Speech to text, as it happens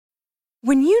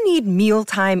When you need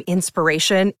mealtime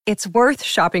inspiration, it's worth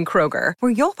shopping Kroger,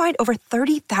 where you'll find over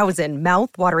 30,000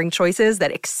 mouth-watering choices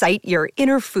that excite your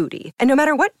inner foodie. And no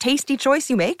matter what tasty choice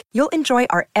you make, you'll enjoy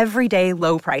our everyday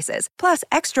low prices, plus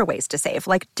extra ways to save,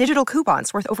 like digital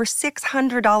coupons worth over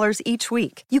 $600 each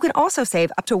week. You can also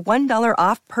save up to $1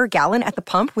 off per gallon at the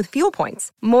pump with fuel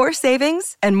points. More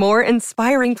savings and more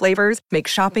inspiring flavors make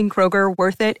shopping Kroger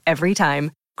worth it every time.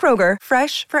 Kroger,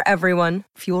 fresh for everyone.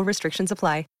 Fuel restrictions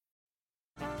apply.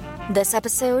 This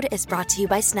episode is brought to you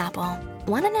by Snapple.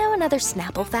 Want to know another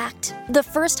Snapple fact? The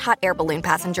first hot air balloon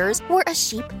passengers were a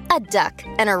sheep, a duck,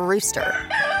 and a rooster.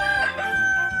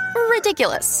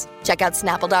 Ridiculous. Check out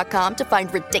Snapple.com to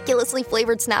find ridiculously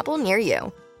flavored Snapple near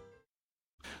you.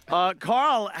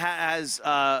 Carl has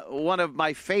one of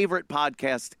my favorite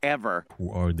podcasts ever.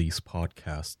 Who Are These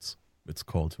Podcasts? It's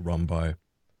called, run by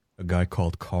a guy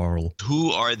called Carl.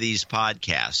 Who Are These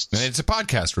Podcasts? And it's a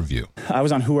podcast review. I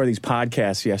was on Who Are These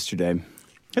Podcasts yesterday.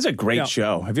 It's a great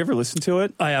show. Have you ever listened to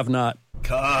it? I have not.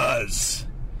 Cuzaroo.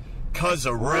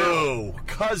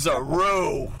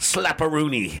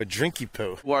 Slapperoonie. A drinky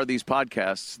poo. Who Are These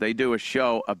Podcasts? They do a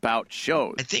show about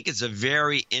shows. I think it's a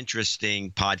very interesting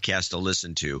podcast to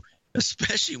listen to,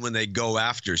 especially when they go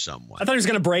after someone. I thought he was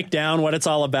going to break down what it's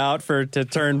all about to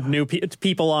turn new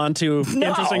people on to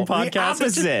interesting podcasts. The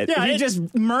opposite. He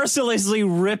just mercilessly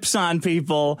rips on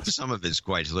people. Some of it's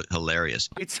quite hilarious.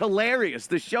 It's hilarious.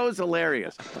 The show's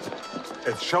hilarious.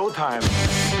 It's showtime.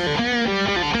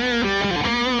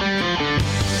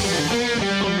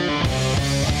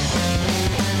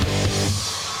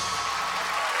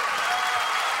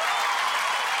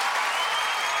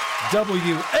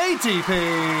 WATP.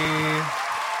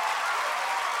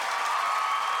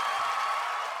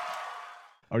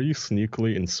 Are you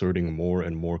sneakily inserting more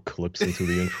and more clips into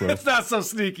the intro? It's not so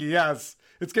sneaky, yes.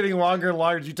 It's getting longer and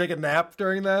longer. Did you take a nap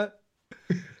during that?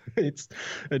 It's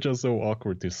just so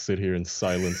awkward to sit here in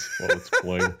silence while it's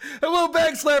playing. Hello,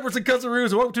 bag slappers and cuzzaroos,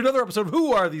 and welcome to another episode of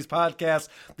Who Are These Podcasts,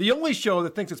 the only show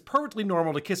that thinks it's perfectly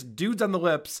normal to kiss dudes on the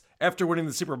lips after winning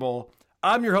the Super Bowl.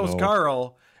 I'm your host,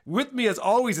 Carl. With me, as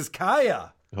always, is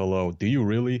Kaya. Hello. Do you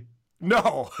really?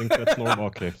 No. Think that's normal?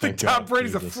 Okay, think Tom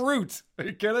Brady's a fruit. Are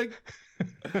you kidding?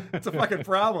 It's a fucking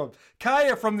problem.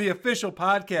 Kaya from the official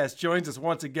podcast joins us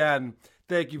once again.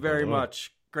 Thank you very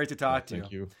much. Great to talk to you.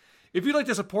 Thank you. If you'd like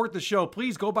to support the show,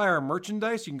 please go buy our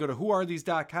merchandise. You can go to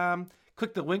whoarethese.com,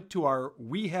 click the link to our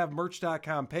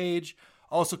wehavemerch.com page.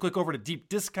 Also, click over to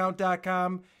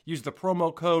deepdiscount.com. Use the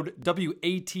promo code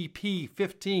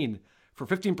WATP15 for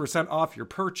 15% off your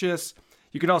purchase.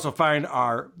 You can also find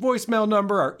our voicemail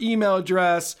number, our email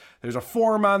address. There's a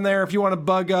form on there if you want to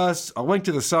bug us, a link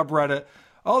to the subreddit,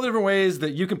 all the different ways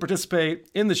that you can participate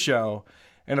in the show.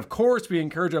 And of course, we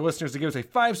encourage our listeners to give us a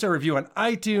 5-star review on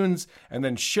iTunes and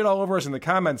then shit all over us in the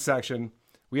comments section.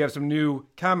 We have some new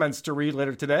comments to read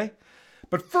later today.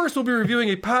 But first, we'll be reviewing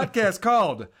a podcast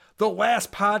called The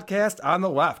Last Podcast on the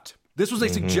Left. This was a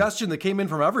suggestion that came in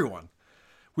from everyone.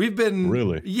 We've been...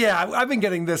 Really? Yeah, I've been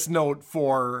getting this note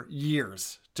for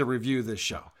years to review this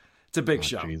show. It's a big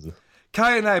show. Jesus.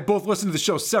 Kaya and I both listened to the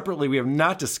show separately. We have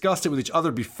not discussed it with each other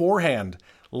beforehand.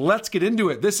 Let's get into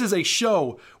it. This is a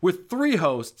show with 3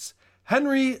 hosts,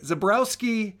 Henry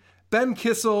Zebrowski, Ben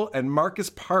Kissel, and Marcus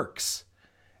Parks.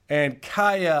 And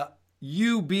Kaya,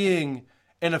 you being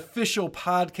an official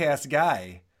podcast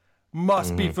guy,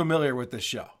 must be familiar with this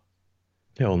show.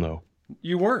 Hell no.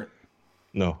 You weren't.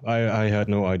 No, I had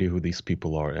no idea who these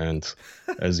people are. And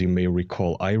as you may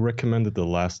recall, I recommended the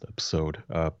last episode.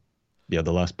 The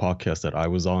last podcast that I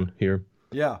was on here.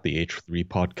 Yeah. The H3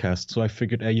 podcast. So I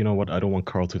figured, hey, you know what? I don't want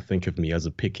Carl to think of me as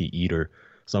a picky eater.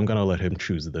 So I'm going to let him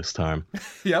choose this time.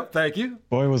 Yep, thank you.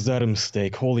 Boy, was that a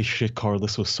mistake. Holy shit, Carl,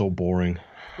 this was so boring.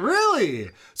 Really?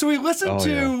 So we listened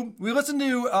to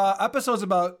episodes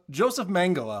about Joseph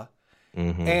Mengele,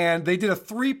 and they did a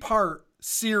 3-part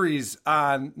series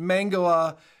on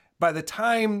Mengele. By the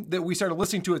time that we started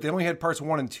listening to it, they only had parts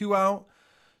 1 and 2 out.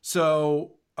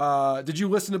 So did you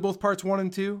listen to both parts 1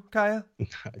 and 2, Kaya?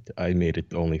 I made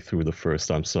it only through the first.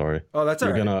 I'm sorry. Oh, that's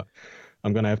all right.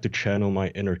 I'm gonna have to channel my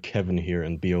inner Kevin here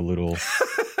and be a little.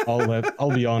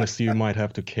 I'll be honest, you might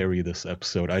have to carry this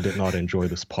episode. I did not enjoy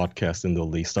this podcast in the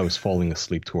least. I was falling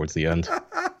asleep towards the end.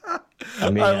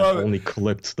 I may have only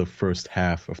clipped the first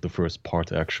half of the first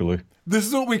part, actually. This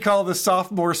is what we call the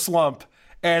sophomore slump,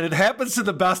 and it happens to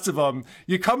the best of them.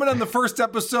 You come in on the first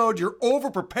episode, you're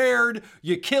over-prepared,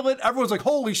 you kill it, everyone's like,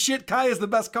 holy shit, Kaya's the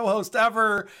best co-host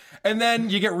ever, and then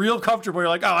you get real comfortable, you're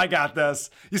like, oh, I got this.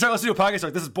 You start listening to a podcast, you're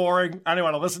like, this is boring, I don't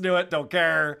want to listen to it, don't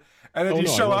care. And then you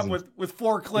show up with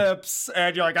 4 clips,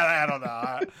 and you're like, I don't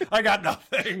know, I got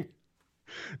nothing.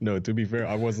 No, to be fair,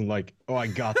 I wasn't like, oh, I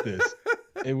got this.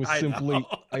 It was simply,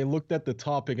 I looked at the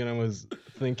topic and I was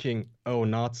thinking, oh,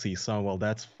 Nazis, oh, well,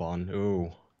 that's fun.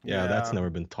 Oh, yeah, that's never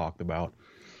been talked about.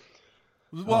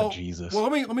 Well, oh, Jesus. Well,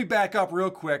 let me back up real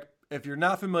quick. If you're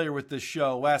not familiar with this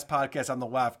show, Last Podcast on the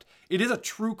Left, it is a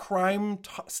true crime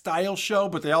style show,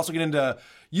 but they also get into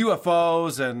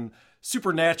UFOs and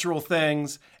supernatural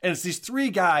things. And it's these three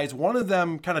guys. One of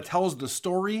them kind of tells the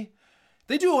story.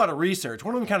 They do a lot of research.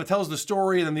 One of them kind of tells the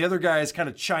story, and then the other guys kind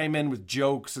of chime in with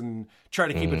jokes and try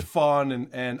to keep it fun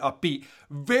and upbeat.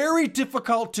 Very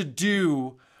difficult to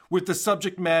do with the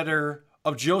subject matter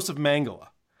of Joseph Mengele.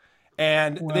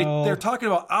 And they're talking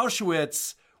about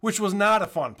Auschwitz, which was not a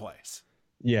fun place.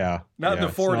 Yeah. Not in the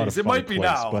 40s. It might be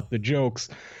now. But the jokes,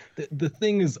 the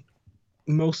thing is,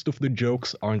 most of the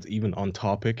jokes aren't even on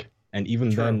topic. And even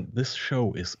then, this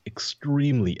show is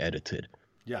extremely edited.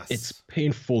 Yes. It's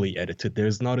painfully edited.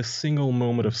 There's not a single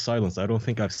moment of silence. I don't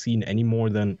think I've seen any more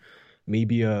than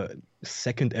maybe a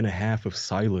second and a half of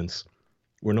silence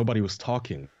where nobody was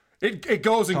talking. It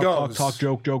goes and goes. Talk,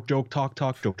 joke, talk,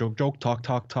 joke,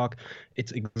 talk.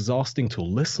 It's exhausting to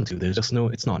listen to. There's just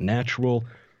it's not natural.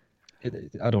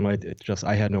 I don't know.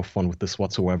 I had no fun with this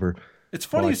whatsoever. It's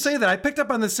funny you say that. I picked up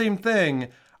on the same thing.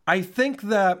 I think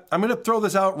that, I'm going to throw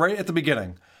this out right at the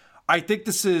beginning. I think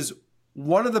this is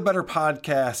one of the better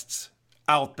podcasts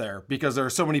out there because there are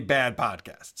so many bad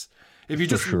podcasts. If you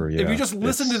just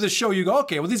listen to the show, you go,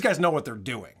 okay, well, these guys know what they're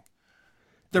doing.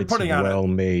 They're putting on well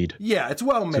made. Yeah, it's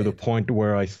well made. To the point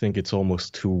where I think it's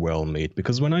almost too well made.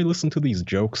 Because when I listen to these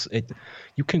jokes,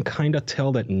 you can kind of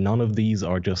tell that none of these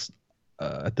are just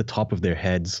at the top of their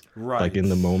heads. Right. Like in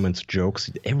the moments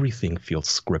jokes. Everything feels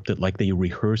scripted. Like they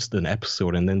rehearsed an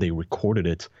episode and then they recorded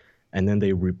it. And then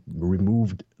they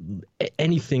removed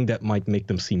anything that might make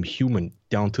them seem human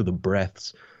down to the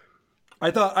breaths.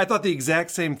 I thought the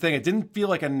exact same thing. It didn't feel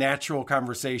like a natural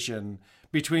conversation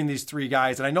between these three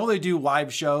guys. And I know they do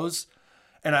live shows.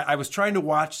 And I was trying to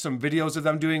watch some videos of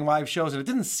them doing live shows. And it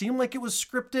didn't seem like it was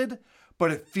scripted.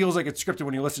 But it feels like it's scripted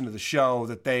when you listen to the show.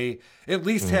 That they at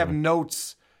least have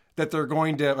notes that they're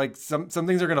going to, like, some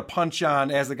things they're going to punch on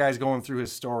as the guy's going through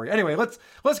his story. Anyway,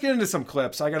 let's get into some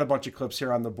clips. I got a bunch of clips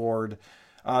here on the board.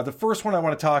 The first one I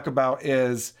want to talk about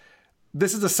is,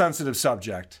 this is a sensitive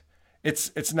subject.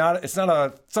 It's not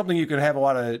something you can have a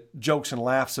lot of jokes and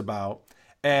laughs about.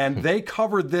 And they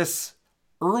covered this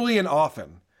early and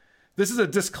often. This is a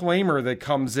disclaimer that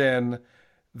comes in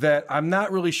that I'm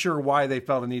not really sure why they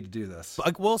felt the need to do this.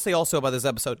 I will say also about this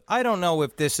episode, I don't know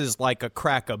if this is like a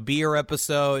crack a beer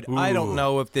episode. Ooh. I don't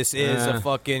know if this is a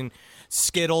fucking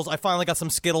Skittles. I finally got some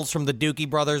Skittles from the Dookie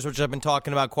Brothers, which I've been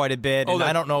talking about quite a bit. And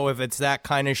I don't know if it's that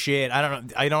kind of shit.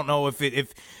 I don't know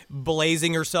if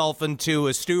blazing yourself into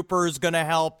a stupor is going to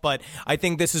help, but I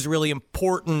think this is really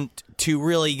important to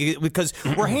really, because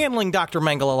we're handling Dr.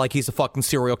 Mengele like he's a fucking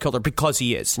serial killer, because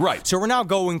he is. Right. So we're now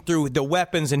going through the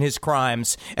weapons and his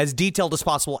crimes as detailed as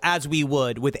possible, as we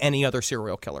would with any other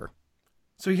serial killer.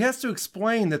 So he has to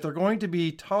explain that they're going to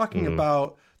be talking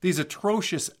about these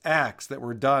atrocious acts that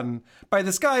were done by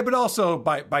this guy, but also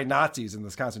by Nazis in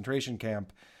this concentration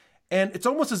camp. And it's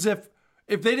almost as if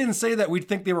they didn't say that, we'd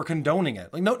think they were condoning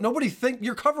it. Like, nobody think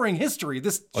you're covering history.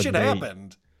 This shit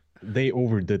happened. They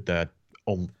overdid that.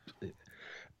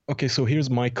 Okay, so here's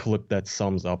my clip that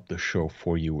sums up the show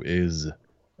for you.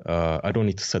 I don't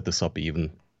need to set this up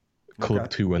even. Clip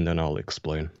 2, and then I'll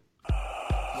explain.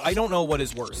 I don't know what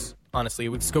is worse, honestly.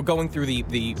 We're just going through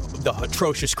the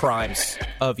atrocious crimes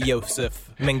of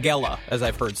Joseph Mengele, as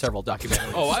I've heard several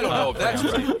documentaries. Oh, I don't know if that's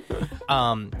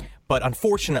right. But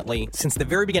unfortunately, since the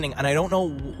very beginning, and I don't know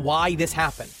why this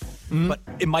happened, but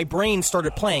my brain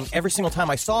started playing every single time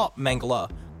I saw Mengele,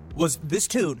 was this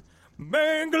tune.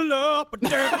 Mengele.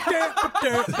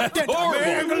 That's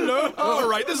horrible. All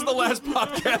right, this is the Last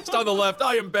Podcast on the Left.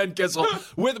 I am Ben Kissel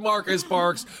with Marcus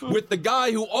Parks, with the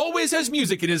guy who always has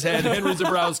music in his head, Henry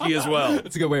Zebrowski, as well.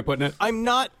 That's a good way of putting it. I'm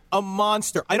not a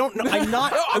monster. I don't know.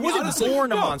 I wasn't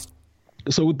born a monster.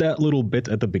 So that little bit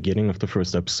at the beginning of the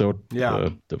first episode,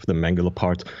 the Mengele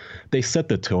part, they set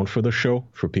the tone for the show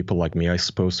for people like me, I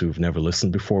suppose, who've never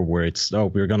listened before, where it's,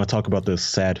 we're going to talk about this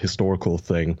sad historical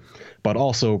thing, but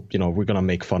also, we're going to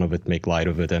make fun of it, make light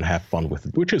of it, and have fun with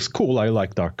it, which is cool. I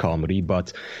like dark comedy,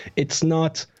 but it's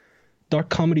not, dark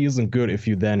comedy isn't good if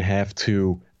you then have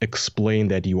to explain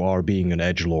that you are being an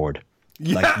edgelord.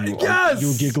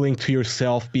 You're giggling to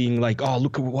yourself, being like, oh,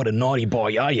 look at what a naughty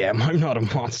boy I am. I'm not a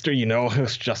monster,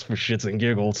 it's just for shits and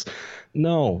giggles.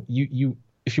 No, you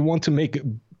if you want to make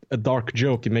a dark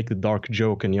joke, you make the dark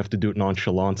joke, and you have to do it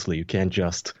nonchalantly. You can't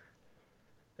just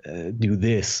do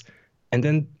this. And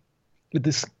then But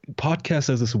this podcast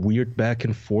has this weird back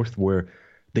and forth where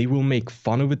they will make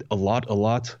fun of it a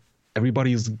lot.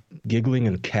 Everybody's giggling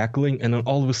and cackling, and then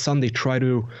all of a sudden they try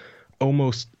to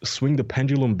almost swing the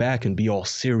pendulum back and be all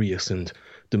serious and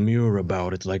demure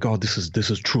about it. Like, oh, this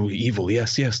is truly evil.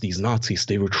 Yes, these Nazis,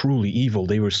 they were truly evil.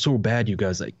 They were so bad, you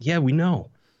guys. Like, yeah, we know.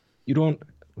 You don't...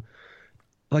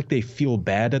 Like, they feel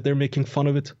bad that they're making fun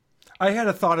of it. I had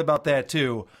a thought about that,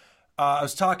 too. I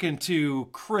was talking to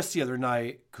Chris the other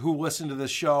night, who listened to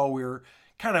this show. We were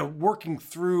kind of working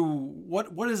through what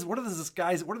are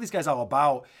these guys all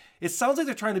about. It sounds like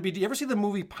they're trying to be. Do you ever see the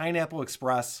movie Pineapple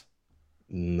Express?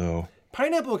 No.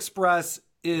 Pineapple Express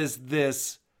is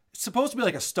this. It's supposed to be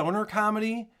like a stoner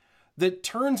comedy that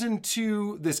turns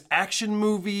into this action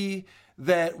movie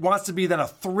that wants to be then a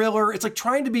thriller. It's like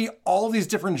trying to be all these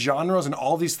different genres and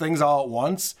all these things all at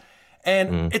once.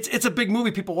 And it's a big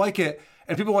movie. People like it.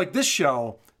 And people like this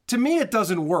show. To me, it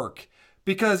doesn't work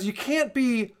because you can't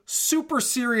be super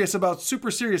serious about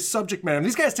super serious subject matter. And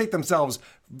these guys take themselves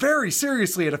very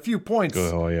seriously at a few points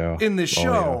in this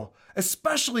show,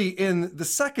 especially in the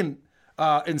second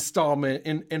installment.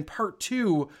 In part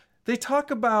 2, they talk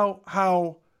about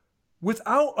how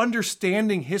without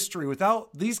understanding history,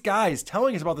 without these guys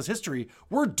telling us about this history,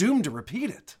 we're doomed to repeat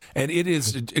it. And it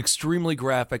is extremely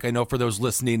graphic. I know for those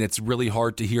listening, it's really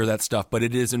hard to hear that stuff, but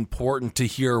it is important to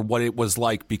hear what it was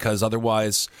like because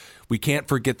otherwise we can't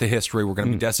forget the history. We're going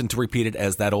to be destined to repeat it,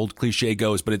 as that old cliche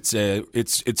goes, but it's a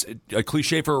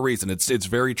cliche for a reason. It's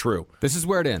very true. This is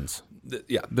where it ends.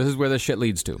 This is where this shit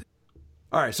leads to.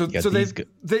 All right, so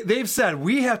they've said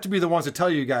we have to be the ones to tell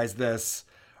you guys this,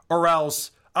 or else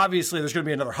obviously there's going to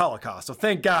be another Holocaust. So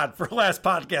thank God for Last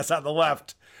Podcast on the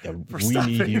Left. Yeah, we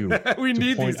need you we to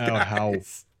need point these guys. out how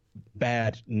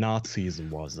bad Nazism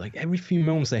was. Like every few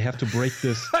moments they have to break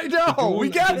this. I know, we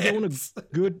got it. They're on a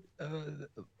good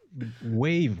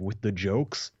wave with the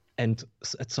jokes, and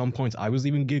at some points I was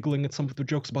even giggling at some of the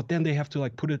jokes, but then they have to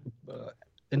like put it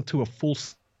into a full...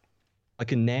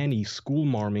 like a nanny school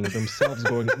marming themselves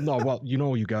going, no, well,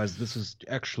 you guys, this is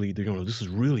actually, this is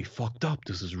really fucked up.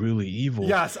 This is really evil.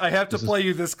 Yes, I have to play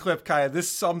you this clip, Kaya. This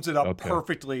sums it up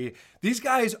perfectly. These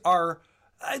guys are,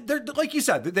 they're like you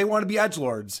said, they want to be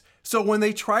edgelords. So when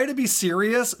they try to be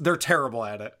serious, they're terrible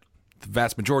at it. The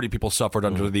vast majority of people suffered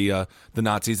under the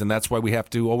Nazis, and that's why we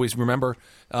have to always remember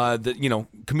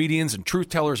that comedians and truth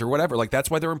tellers or whatever, like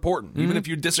that's why they're important. Even if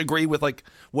you disagree with like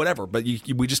whatever, but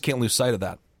we just can't lose sight of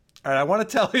that. All right, I want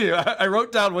to tell you, I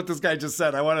wrote down what this guy just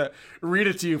said. I want to read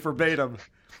it to you verbatim.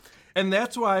 And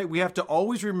that's why we have to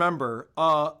always remember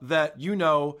that,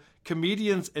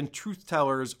 comedians and truth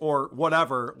tellers or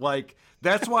whatever, like,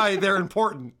 that's why they're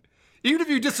important. Even if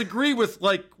you disagree with,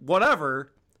 like,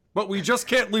 whatever, but we just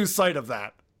can't lose sight of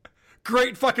that.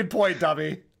 Great fucking point,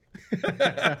 dummy.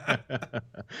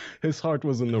 His heart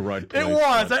was in the right place. It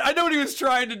was. I know what he was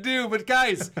trying to do, but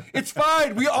guys, it's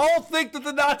fine. We all think that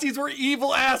the Nazis were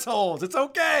evil assholes. It's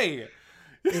okay.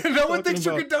 No one thinks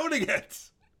you're condoning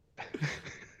it.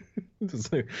 This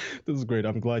is great.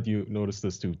 I'm glad you noticed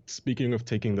this too. Speaking of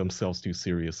taking themselves too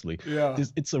seriously,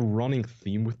 it's a running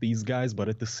theme with these guys, but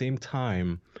at the same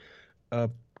time,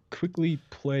 quickly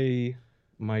play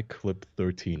my clip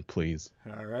 13, please.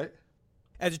 All right.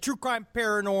 As a true crime,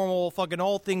 paranormal, fucking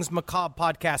all things macabre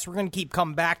podcast, we're going to keep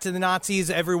coming back to the Nazis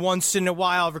every once in a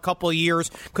while, every couple of years,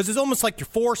 because it's almost like you're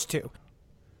forced to.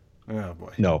 Oh,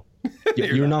 boy. No.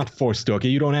 You're not forced to, okay?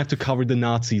 You don't have to cover the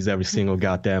Nazis every single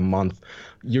goddamn month.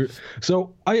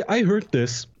 So I heard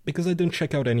this because I didn't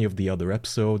check out any of the other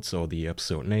episodes or the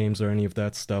episode names or any of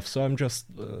that stuff, so I'm just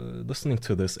listening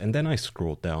to this, and then I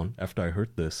scrolled down after I heard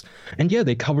this. And yeah,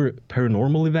 they cover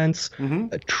paranormal events,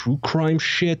 true crime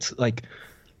shit, like...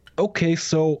 Okay,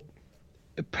 so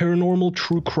paranormal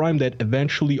true crime that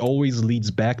eventually always leads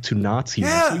back to Nazis.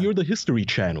 Yeah. So you're the History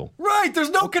Channel. Right,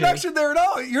 there's no connection there at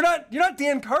all. You're not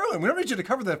Dan Carlin. We don't need you to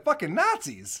cover the fucking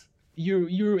Nazis.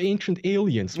 You're ancient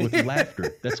aliens with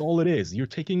laughter. That's all it is. You're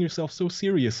taking yourself so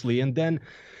seriously, and then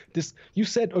you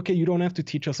said, okay, you don't have to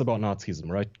teach us about Nazism,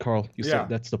 right, Carl? You said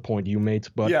that's the point you made,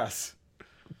 but yes.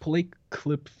 Play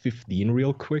clip 15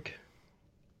 real quick.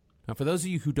 Now, for those of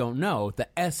you who don't know, the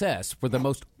SS were the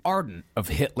most ardent of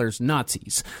Hitler's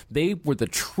Nazis. They were the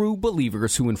true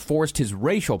believers who enforced his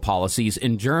racial policies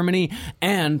in Germany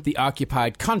and the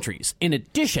occupied countries, in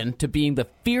addition to being the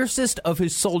fiercest of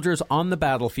his soldiers on the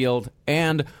battlefield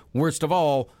and, worst of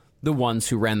all, the ones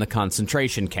who ran the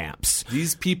concentration camps.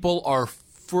 These people are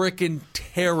frickin'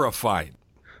 terrifying.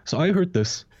 So I heard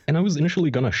this. And I was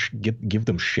initially gonna give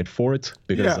them shit for it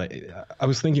because I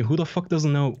was thinking, who the fuck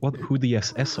doesn't know who the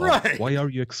SS are? Right. Why are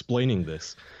you explaining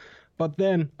this? But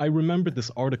then I remembered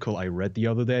this article I read the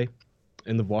other day,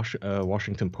 in the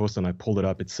Washington Post, and I pulled it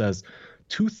up. It says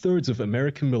 2/3 of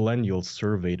American millennials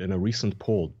surveyed in a recent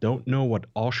poll don't know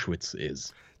what Auschwitz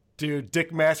is. Dude,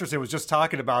 Dick Masterson was just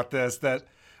talking about this, that,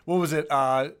 what was it,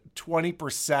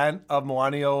 20% of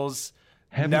millennials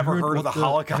never heard of the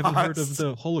Holocaust? Haven't heard of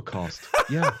the Holocaust.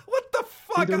 Yeah. What the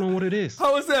fuck? They don't know what it is.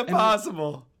 How is that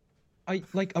possible? I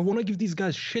want to give these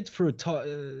guys shit for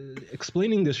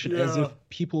explaining this shit as if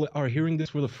people are hearing this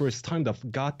for the first time, the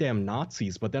goddamn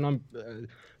Nazis. But then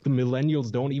the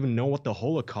millennials don't even know what the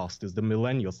Holocaust is. The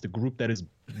millennials, the group that is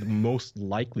the most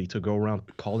likely to go around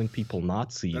calling people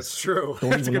Nazis. That's true.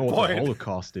 Don't That's even a know good what point. the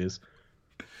Holocaust is.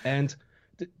 And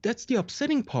that's the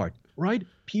upsetting part, right?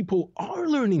 People are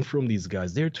learning from these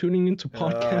guys. They're tuning into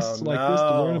podcasts like this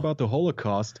to learn about the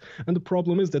Holocaust. And the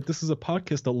problem is that this is a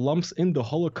podcast that lumps in the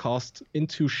Holocaust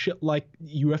into shit like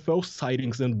UFO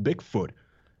sightings and Bigfoot.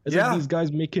 As if these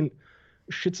guys making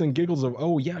shits and giggles of,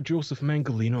 oh yeah, Joseph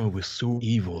Mengele was so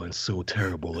evil and so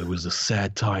terrible. It was a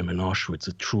sad time in Auschwitz.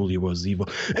 It truly was evil.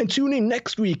 And tune in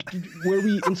next week where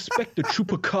we inspect the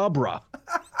chupacabra.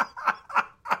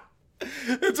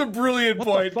 It's a brilliant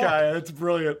point, Kaya. It's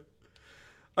brilliant.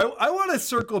 I want to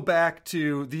circle back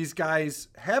to these guys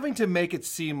having to make it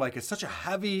seem like it's such a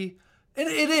heavy, and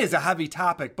it is a heavy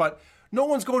topic, but no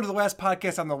one's going to the last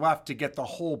podcast on the left to get the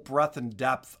whole breadth and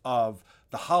depth of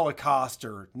the Holocaust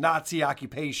or Nazi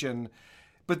occupation.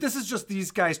 But this is just these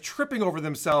guys tripping over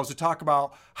themselves to talk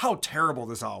about how terrible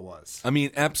this all was. I mean,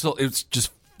 absolutely. It's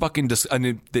just fucking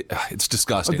it's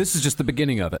disgusting. Oh, this is just the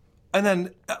beginning of it. And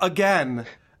then, again,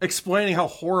 explaining how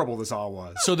horrible this all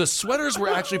was. So the sweaters were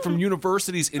actually from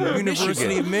universities in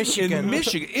University of Michigan. In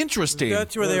Michigan. Interesting.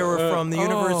 That's where they were from, the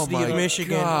University of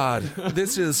Michigan. God.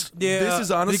 This is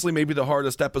honestly maybe the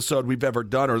hardest episode we've ever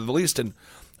done, or the least in,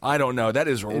 I don't know. That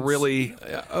is really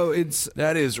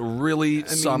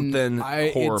something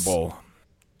horrible.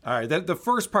 All right, the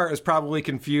first part is probably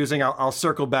confusing. I'll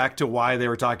circle back to why they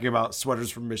were talking about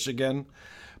sweaters from Michigan.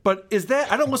 But is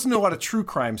that, I don't listen to a lot of true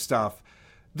crime stuff.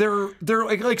 They're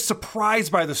like surprised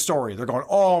by the story. They're going,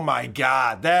 "Oh my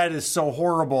God, that is so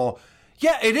horrible."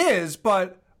 Yeah, it is,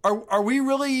 but are we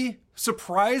really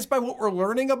surprised by what we're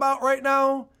learning about right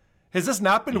now? Has this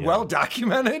not been well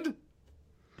documented?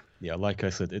 Yeah, like I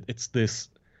said, it's this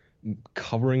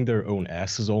covering their own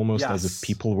asses almost, as if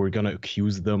people were going to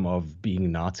accuse them of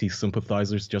being Nazi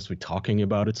sympathizers just for talking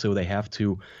about it. So they have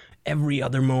to, every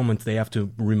other moment, they have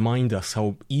to remind us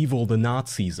how evil the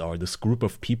Nazis are, this group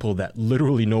of people that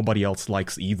literally nobody else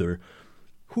likes either.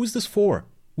 Who's this for?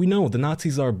 We know the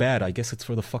Nazis are bad. I guess it's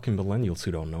for the fucking millennials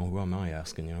who don't know. Who am I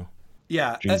asking, you know?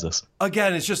 Yeah. Jesus.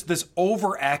 Again, it's just this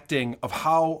overacting of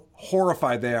how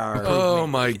horrified they are. Oh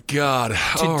my God.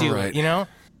 To do it, you know?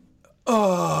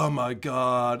 Oh my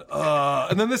God.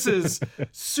 And then this is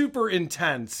super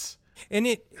intense.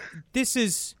 And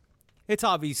it's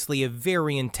obviously a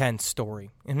very intense story.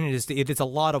 And it is a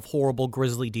lot of horrible,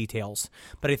 grisly details.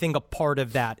 But I think a part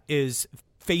of that is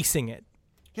facing it.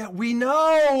 Yeah, we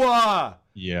know.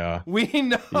 Yeah. We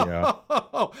know. Yeah.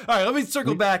 All right, let me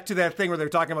circle back to that thing where they're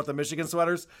talking about the Michigan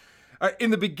sweaters. All right, in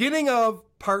the beginning of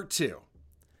part 2,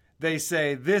 they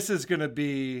say this is going to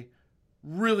be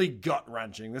really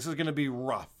gut-wrenching. This is going to be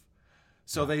rough.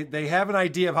 So they have an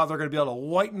idea of how they're going to be able to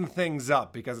lighten things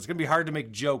up because it's going to be hard to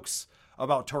make jokes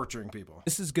about torturing people.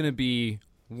 This is going to be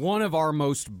one of our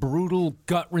most brutal,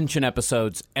 gut-wrenching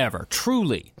episodes ever.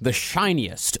 Truly the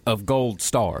shiniest of gold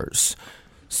stars.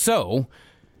 So,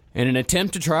 in an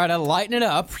attempt to try to lighten it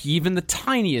up, even the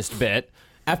tiniest bit,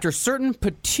 after certain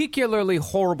particularly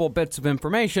horrible bits of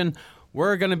information,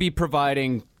 we're going to be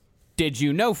providing did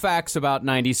you know facts about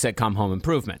 90s sitcom Home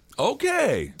Improvement.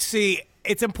 Okay. See,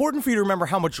 it's important for you to remember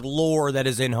how much lore that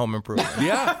is in Home Improvement.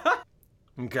 Yeah.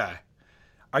 Okay.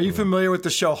 Are you familiar with the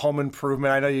show Home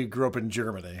Improvement? I know you grew up in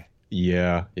Germany.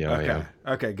 Yeah.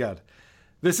 Okay, good.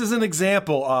 This is an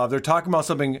example of they're talking about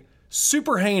something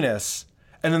super heinous,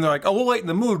 and then they're like, oh, we'll lighten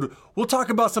the mood. We'll talk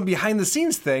about some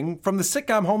behind-the-scenes thing from the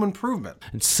sitcom Home Improvement.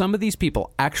 And some of these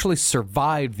people actually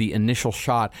survived the initial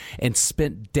shot and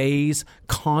spent days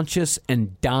conscious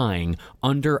and dying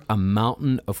under a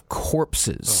mountain of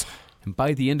corpses. Ugh. And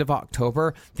by the end of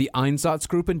October, the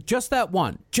Einsatzgruppen, just that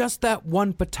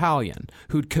one battalion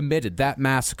who'd committed that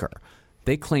massacre,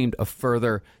 they claimed a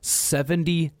further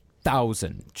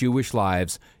 70,000 Jewish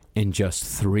lives in just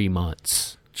 3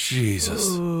 months. Jesus.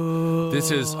 This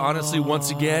is honestly,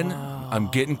 once again, I'm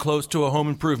getting close to a Home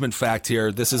Improvement fact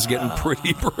here. This is getting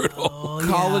pretty brutal.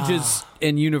 Colleges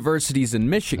and universities in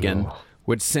Michigan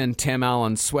would send Tim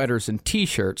Allen sweaters and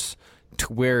T-shirts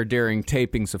to wear during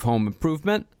tapings of Home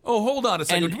Improvement. Oh, hold on a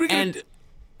second.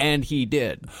 And he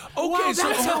did. Okay, Wow, so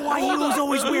that's why he was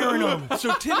always wearing them.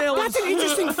 So Tim Allen's That's an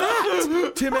interesting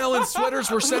fact. Tim Allen's sweaters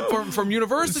were sent from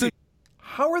university.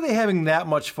 How are they having that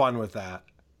much fun with that?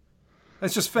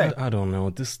 That's just fake. I don't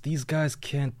know. These guys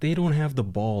can't. They don't have the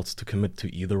balls to commit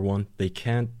to either one. They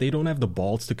don't have the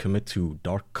balls to commit to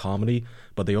dark comedy,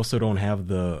 but they also don't have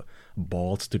the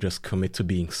balls to just commit to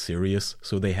being serious.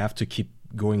 So they have to keep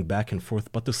going back and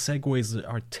forth. But the segues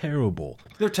are terrible.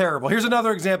 They're terrible. Here's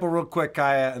another example real quick,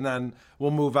 Kaya, and then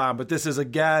we'll move on. But this is,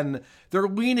 again, they're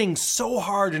leaning so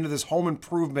hard into this home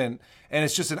improvement, and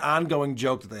it's just an ongoing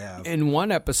joke that they have. In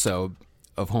one episode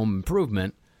of Home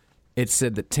Improvement, it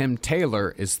said that Tim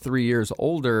Taylor is 3 years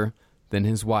older than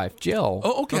his wife, Jill.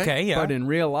 Oh, okay. Okay, yeah. But in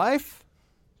real life,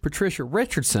 Patricia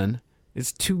Richardson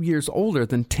is 2 years older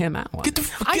than Tim Allen.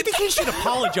 I think he should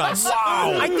apologize.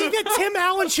 Wow. I think that Tim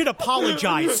Allen should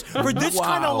apologize for this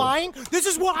kind of lying. This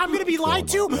is what I'm going to be lied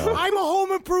to. I'm a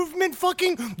home improvement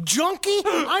fucking junkie. We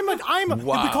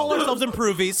call ourselves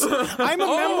improvies. I'm a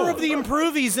member of the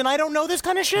improvies, and I don't know this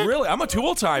kind of shit. Really? I'm a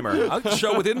tool timer. I'll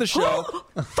show within the show.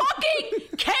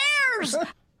 Fucking cares.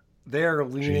 They're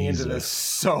leaning into this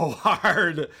so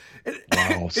hard.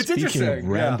 Wow. It's Speaking interesting. of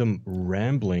random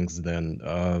ramblings, then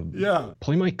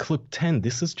play my clip 10.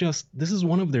 This is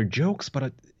one of their jokes,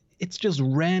 but it's just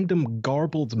random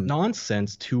garbled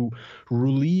nonsense to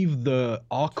relieve the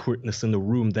awkwardness in the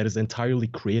room that is entirely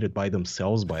created by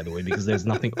themselves, by the way, because there's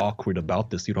nothing awkward about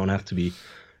this. You don't have to be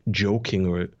joking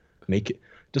or make it.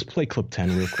 Just play clip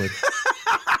 10 real quick.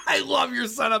 I love your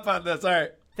setup on this. All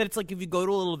right. That it's like if you go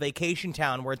to a little vacation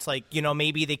town where it's like, you know,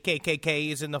 maybe the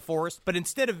KKK is in the forest, but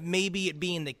instead of maybe it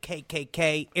being the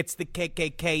KKK, it's the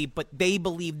KKK, but they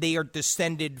believe they are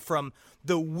descended from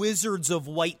the wizards of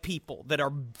white people that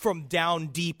are from down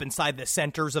deep inside the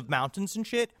centers of mountains and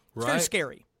shit. It's very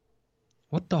scary.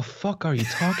 What the fuck are you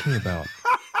talking about?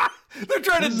 They're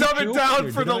trying to dumb it down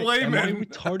for the layman. Am I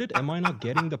retarded? Am I not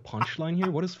getting the punchline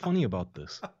here? What is funny about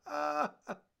this?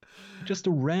 Just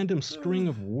a random string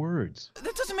of words.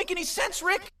 That doesn't make any sense,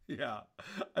 Rick. Yeah,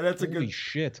 that's a Holy good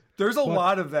shit. There's a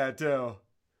lot of that too.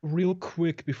 Real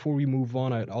quick before we move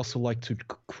on, I'd also like to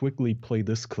quickly play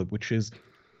this clip, which is,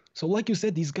 so like you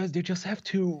said, these guys, they just have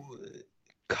to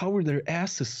cover their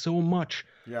asses so much.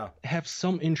 Yeah. Have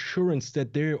some insurance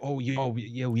that they're, we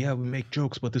make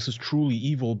jokes, but this is truly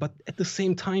evil. But at the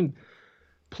same time,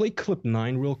 play clip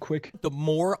 9 real quick. The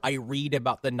more I read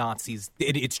about the Nazis,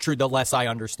 it's true, the less I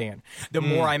understand. The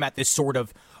more I'm at this sort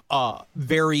of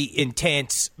very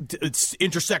intense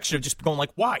intersection of just going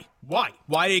like, why?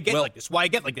 Why did it get like this? Why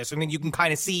get like this? And then you can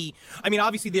kind of see, I mean,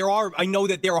 obviously I know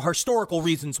that there are historical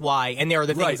reasons why, and there are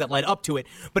the things that led up to it,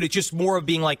 but it's just more of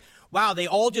being like, wow, they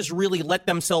all just really let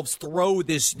themselves throw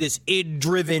this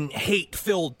id-driven,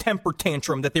 hate-filled temper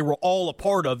tantrum that they were all a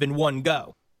part of in one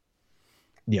go.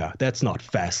 Yeah, that's not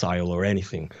facile or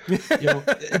anything. You know,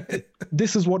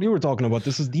 this is what you were talking about.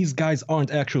 These guys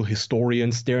aren't actual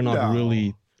historians. They're not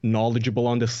really knowledgeable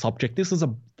on this subject. This is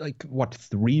 3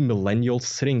 millennials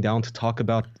sitting down to talk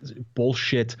about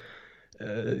bullshit,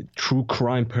 true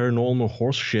crime, paranormal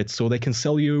horse shit, so they can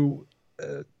sell you,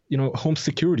 home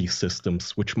security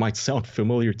systems, which might sound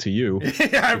familiar to you.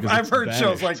 Yeah, I've heard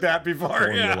shows like that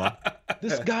before. Yeah.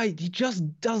 This guy, he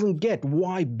just doesn't get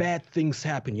why bad things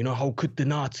happen. You know, how could the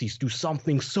Nazis do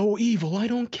something so evil? I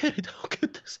don't get it. How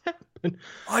could this happen?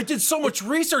 I did so much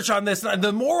research on this, and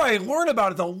the more I learn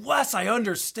about it, the less I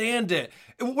understand it.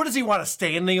 What does he want, a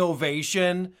standing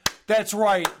ovation? That's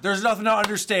right. There's nothing to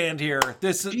understand here.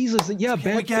 Jesus, yeah,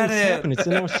 bad things happen. It's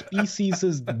in our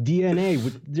species'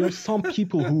 DNA. There are some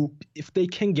people who, if they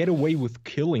can get away with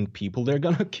killing people, they're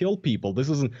gonna kill people.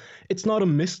 It's not a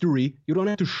mystery. You don't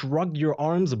have to shrug your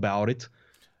arms about it.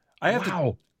 I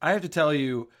have to tell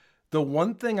you, the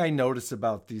one thing I noticed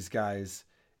about these guys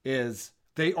is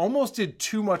they almost did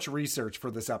too much research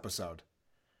for this episode.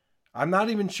 I'm not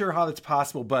even sure how that's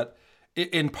possible, but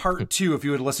in part 2, if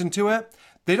you would listen to it,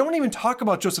 they don't even talk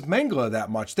about Joseph Mengele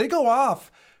that much. They go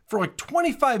off for like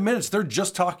 25 minutes. They're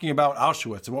just talking about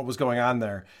Auschwitz and what was going on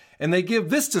there. And they give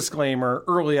this disclaimer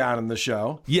early on in the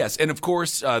show. Yes, and of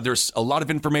course, there's a lot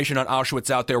of information on Auschwitz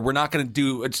out there. We're not going to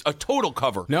do a total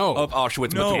cover of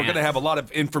Auschwitz, but we're going to have a lot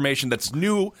of information that's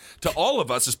new to all of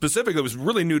us. Specifically, it was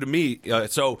really new to me.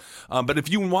 But if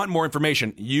you want more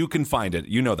information, you can find it.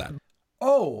 You know that.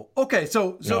 Oh, okay.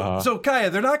 So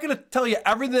Kaya, they're not going to tell you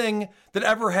everything that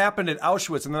ever happened at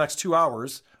Auschwitz in the next 2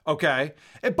 hours. Okay.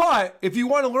 But if you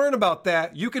want to learn about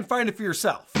that, you can find it for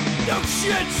yourself. No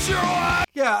shit, Sherlock!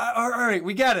 Yeah, all right,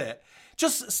 we get it.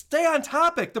 Just stay on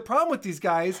topic. The problem with these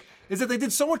guys is that they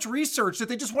did so much research that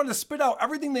they just wanted to spit out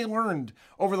everything they learned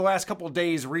over the last couple of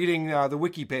days reading the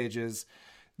wiki pages.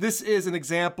 this is an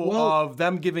example of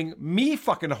them giving me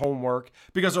fucking homework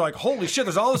because they're like, holy shit,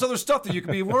 there's all this other stuff that you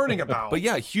could be learning about. But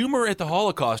yeah, humor at the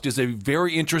Holocaust is a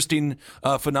very interesting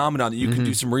phenomenon that you can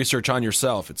do some research on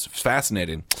yourself. It's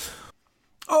fascinating.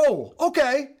 Oh,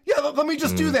 okay. Yeah, let me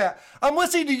just do that. I'm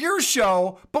listening to your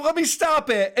show, but let me stop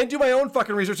it and do my own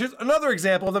fucking research. Here's another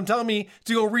example of them telling me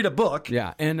to go read a book.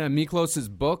 Yeah, and Miklos's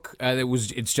book,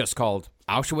 it's just called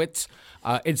Auschwitz.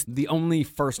 It's the only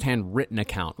first-hand written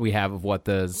account we have of what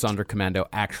the Sonderkommando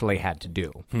actually had to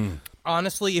do.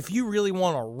 Honestly, if you really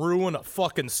want to ruin a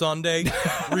fucking Sunday,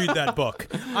 read that book.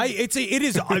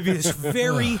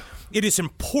 It is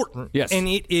important. Yes. And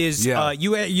it is,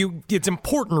 it's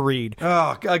important to read.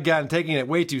 Oh, again, taking it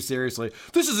way too seriously.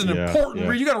 This is an important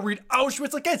read. You got to read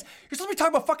Auschwitz. Like, guys, you're supposed to be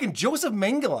talking about fucking Joseph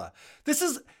Mengele.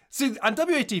 See, on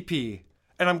WATP,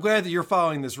 and I'm glad that you're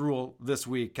following this rule this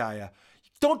week, Kaya,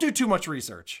 don't do too much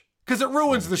research because it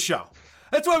ruins the show.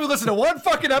 That's why we listen to one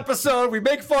fucking episode, we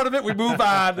make fun of it, we move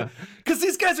on. Because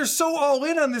these guys are so all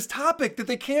in on this topic that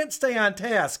they can't stay on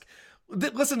task.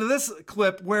 Listen to this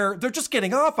clip where they're just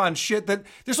getting off on shit that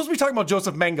they're supposed to be talking about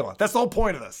Joseph Mengele. That's the whole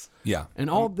point of this. Yeah. And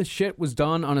all the shit was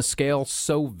done on a scale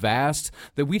so vast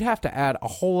that we'd have to add a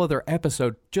whole other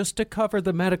episode just to cover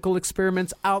the medical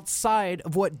experiments outside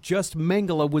of what just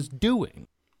Mengele was doing.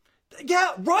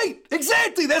 Yeah, right.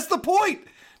 Exactly. That's the point.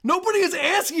 Nobody is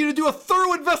asking you to do a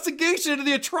thorough investigation into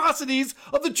the atrocities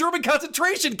of the German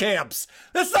concentration camps.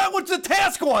 That's not what the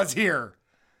task was here.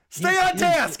 Stay on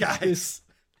task, guys.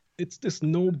 It's this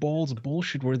no balls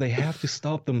bullshit where they have to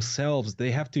stop themselves.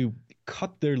 They have to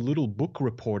cut their little book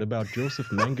report about Joseph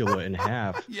Mengele in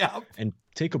half and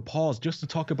take a pause just to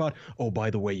talk about, oh,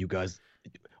 by the way, you guys,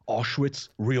 Auschwitz,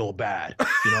 real bad.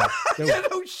 You know, yeah,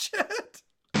 no shit.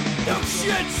 No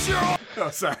shit, sure.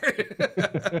 Oh, sorry.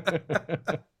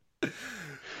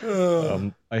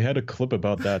 I had a clip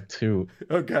about that too.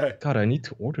 Okay. God, I need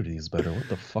to order these better. What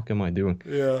the fuck am I doing?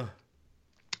 Yeah.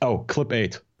 Oh, clip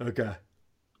 8. Okay.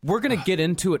 We're going to get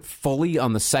into it fully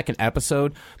on the second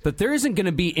episode, but there isn't going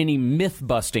to be any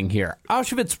myth-busting here.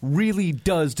 Auschwitz really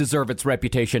does deserve its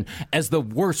reputation as the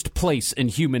worst place in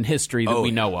human history that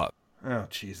we know of. Oh,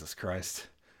 Jesus Christ.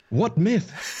 What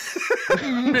myth?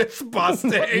 Myth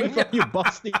busting. What myth are you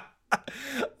busting?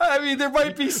 I mean, there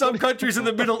might be some countries in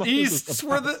the Middle East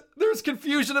where there's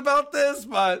confusion about this,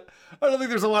 but I don't think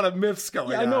there's a lot of myths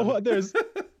going on. I know what there's.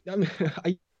 I mean,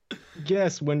 I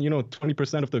guess when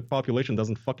 20% of the population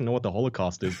doesn't fucking know what the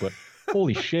Holocaust is, but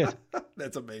holy shit.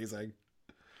 That's amazing.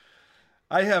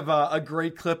 I have a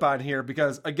great clip on here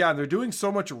because, again, they're doing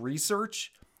so much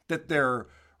research that they're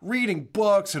reading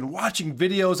books and watching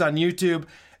videos on YouTube,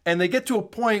 and they get to a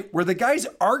point where the guy's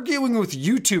arguing with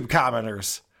YouTube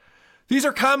commenters. These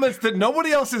are comments that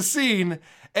nobody else has seen,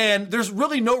 and there's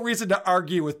really no reason to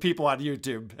argue with people on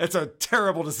YouTube. It's a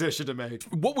terrible decision to make.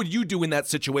 What would you do in that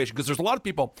situation? Because there's a lot of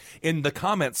people in the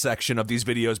comment section of these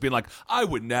videos being like, I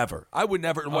would never,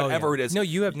 and whatever it is. No,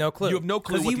 you have no clue. You have no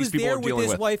clue what these people are dealing with. Because he was there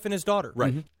with his wife and his daughter.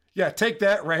 Right. Mm-hmm. Yeah, take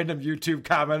that, random YouTube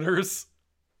commenters.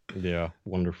 Yeah,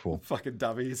 wonderful. Fucking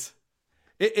dummies.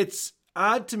 It's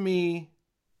odd to me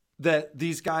that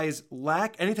these guys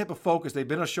lack any type of focus. They've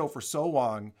been on a show for so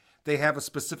long. They have a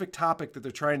specific topic that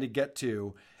they're trying to get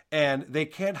to, and they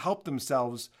can't help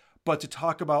themselves but to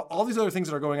talk about all these other things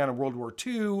that are going on in World War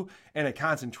II and at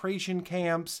concentration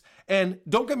camps. And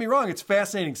don't get me wrong, it's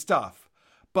fascinating stuff.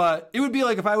 But it would be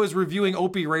like if I was reviewing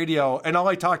Opie Radio and all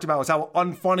I talked about was how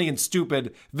unfunny and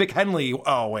stupid Vic Henley.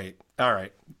 Oh, wait. All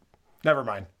right. Never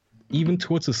mind. Even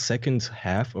towards the second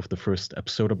half of the first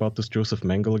episode about this Joseph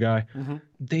Mengele guy,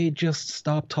 they just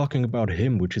stop talking about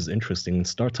him, which is interesting, and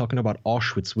start talking about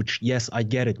Auschwitz, which, yes, I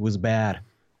get it, was bad.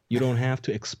 You don't have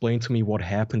to explain to me what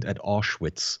happened at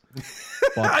Auschwitz.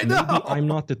 But maybe I'm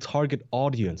not the target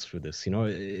audience for this,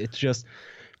 It's just,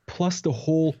 plus the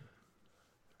whole,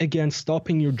 again,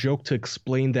 stopping your joke to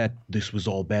explain that this was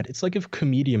all bad. It's like if a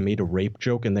comedian made a rape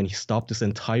joke and then he stopped his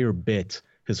entire bit,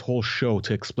 his whole show,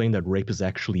 to explain that rape is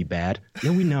actually bad. Yeah,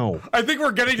 we know. I think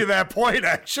we're getting to that point,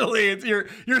 actually.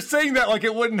 You're saying that like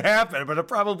it wouldn't happen, but it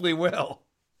probably will.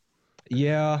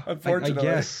 Yeah, unfortunately.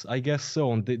 I guess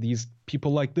so. And these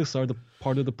people like this are the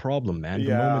part of the problem, man.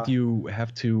 The moment you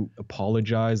have to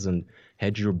apologize and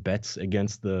hedge your bets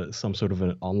against some sort of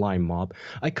an online mob,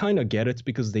 I kind of get it,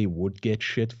 because they would get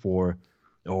shit for,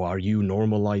 oh, are you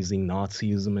normalizing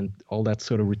Nazism and all that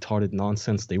sort of retarded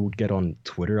nonsense they would get on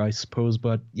Twitter, I suppose.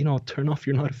 But, turn off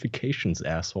your notifications,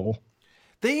 asshole.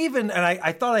 They even, and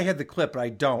I thought I had the clip, but I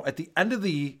don't. At the end of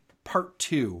the part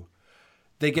 2,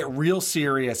 they get real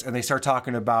serious and they start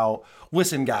talking about,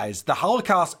 listen, guys, the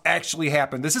Holocaust actually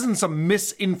happened. This isn't some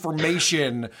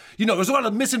misinformation. There's a lot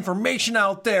of misinformation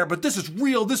out there, but this is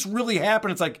real. This really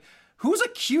happened. It's like, who's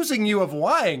accusing you of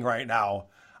lying right now?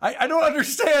 I don't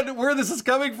understand where this is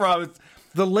coming from.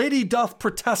 The lady doth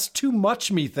protest too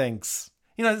much, methinks.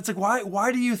 It's like,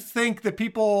 why do you think that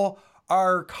people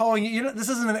are calling you? This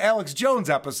isn't an Alex Jones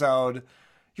episode.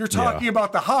 You're talking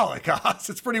about the Holocaust.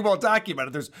 It's pretty well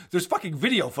documented. There's fucking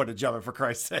video footage of it, for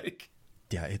Christ's sake.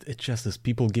 Yeah, it just is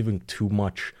people giving too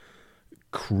much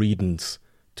credence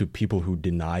to people who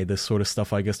deny this sort of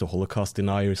stuff, I guess, the Holocaust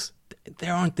deniers.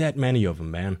 There aren't that many of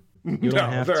them, man. You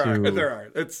don't have to. There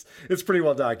are. It's pretty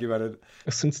well documented.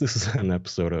 Since this is an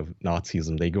episode of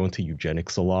Nazism, they go into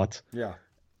eugenics a lot. Yeah.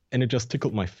 And it just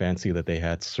tickled my fancy that they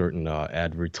had certain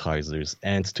advertisers.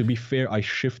 And to be fair, I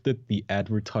shifted the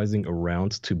advertising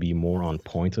around to be more on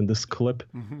point in this clip.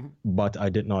 Mm-hmm. But I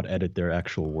did not edit their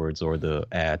actual words or the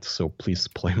ad. So please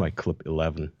play my clip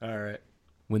 11. All right.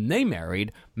 When they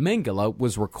married, Mengele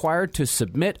was required to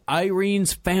submit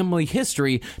Irene's family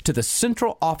history to the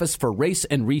Central Office for Race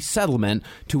and Resettlement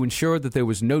to ensure that there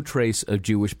was no trace of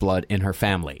Jewish blood in her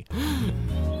family.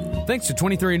 Thanks to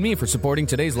 23andMe for supporting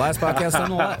today's last podcast on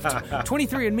the left.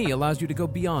 23andMe allows you to go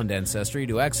beyond ancestry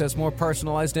to access more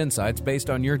personalized insights based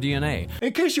on your DNA.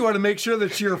 In case you want to make sure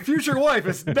that your future wife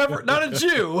is not a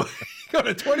Jew, go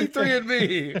to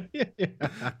 23andMe. Yeah.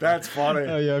 That's funny.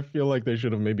 Yeah, I feel like they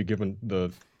should have maybe given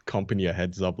the company a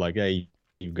heads up, like, hey,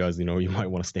 you guys, you might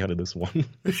want to stay out of this one.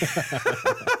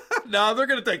 No, they're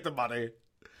going to take the money.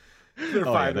 They're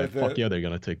fine with it. Fuck yeah, they're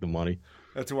going to take the money.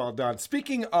 That's well done.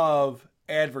 Speaking of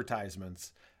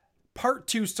advertisements, part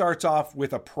 2 starts off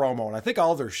with a promo, and I think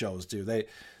all their shows do.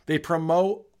 They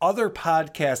promote other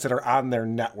podcasts that are on their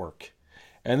network,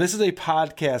 and this is a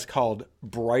podcast called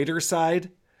Brighter Side.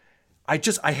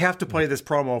 I have to play this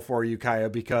promo for you, Kaya,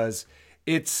 because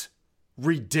it's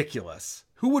ridiculous.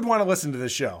 Who would want to listen to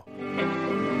this show?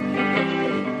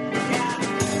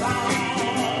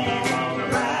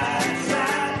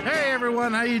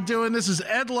 How you doing? This is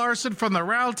Ed Larson from the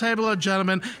Round Table of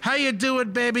Gentlemen. How you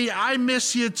doing, baby? I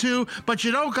miss you too, but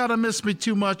you don't gotta miss me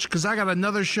too much because I got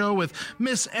another show with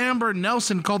Miss Amber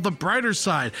Nelson called The Brighter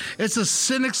Side. It's a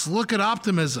cynic's look at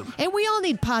optimism. And we all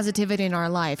need positivity in our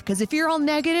life because if you're all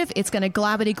negative, it's gonna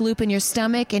globbity-gloop in your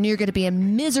stomach and you're gonna be a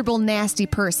miserable, nasty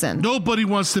person. Nobody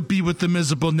wants to be with the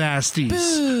miserable nasties.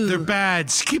 Boo. They're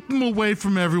bad. Keep them away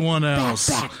from everyone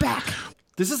else. Back.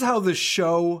 This is how the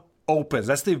show opens.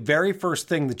 That's the very first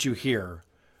thing that you hear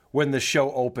when the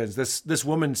show opens. This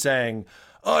woman saying,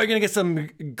 "Oh, you're gonna get some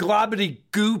globbity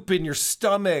goop in your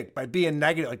stomach by being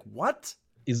negative." Like, what?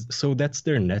 So that's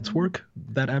their network,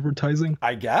 that advertising?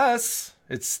 I guess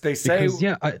they say. Because,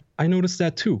 yeah, I noticed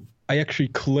that too. I actually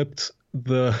clipped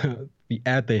the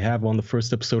ad they have on the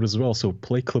first episode as well. So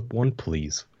play clip 1,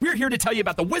 please. We're here to tell you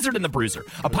about The Wizard and the Bruiser,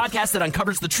 a podcast that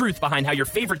uncovers the truth behind how your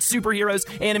favorite superheroes,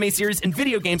 anime series, and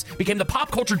video games became the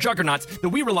pop culture juggernauts that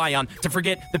we rely on to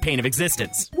forget the pain of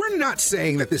existence. We're not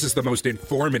saying that this is the most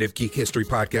informative geek history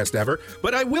podcast ever,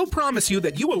 but I will promise you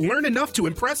that you will learn enough to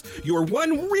impress your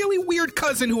one really weird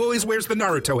cousin who always wears the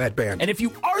Naruto headband. And if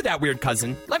you are that weird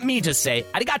cousin, let me just say,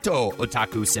 arigato,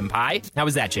 otaku senpai. How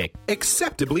was that, Jake?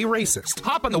 Acceptably racist.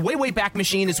 Hop on the way back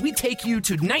machine as we take you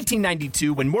to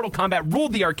 1992 when Mortal Kombat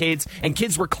ruled the arcades and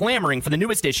kids were clamoring for the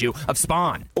newest issue of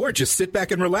Spawn. Or just sit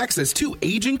back and relax as two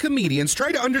aging comedians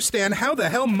try to understand how the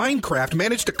hell Minecraft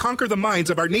managed to conquer the minds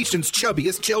of our nation's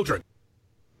chubbiest children.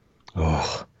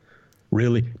 Oh,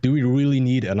 really? Do we really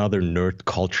need another nerd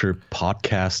culture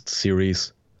podcast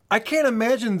series? I can't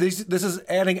imagine this is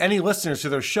adding any listeners to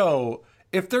their show.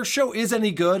 If their show is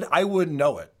any good, I wouldn't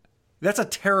know it. That's a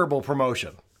terrible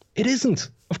promotion. It isn't.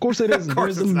 Of course it isn't.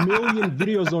 There's a million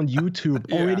videos on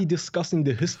YouTube already discussing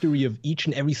the history of each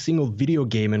and every single video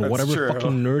game and whatever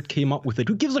fucking nerd came up with it.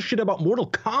 Who gives a shit about Mortal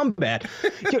Kombat?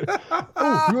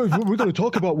 We're going to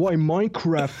talk about why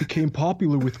Minecraft became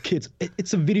popular with kids.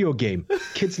 It's a video game.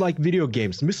 Kids like video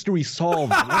games. Mystery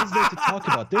solved. What is there to talk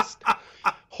about? This?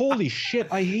 Holy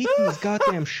shit, I hate these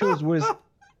goddamn shows. Whereas,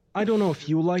 I don't know if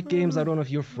you like games. I don't know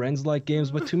if your friends like games.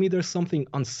 But to me, there's something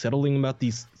unsettling about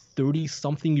these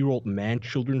 30-something-year-old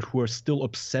man-children who are still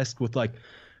obsessed with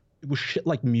shit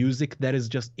like music that is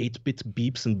just 8-bit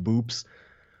beeps and boops.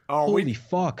 Oh, holy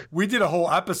fuck. We did a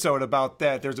whole episode about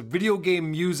that. There's a video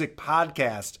game music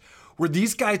podcast where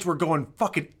these guys were going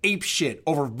fucking apeshit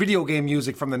over video game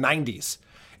music from the 90s.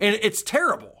 And it's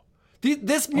terrible.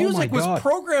 This music was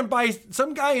programmed by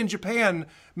some guy in Japan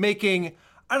making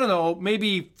I don't know,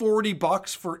 maybe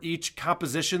 $40 for each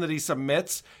composition that he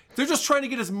submits. They're just trying to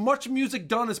get as much music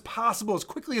done as possible, as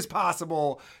quickly as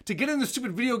possible, to get in the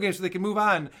stupid video game so they can move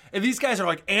on. And these guys are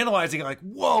like analyzing it, like,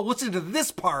 whoa, listen to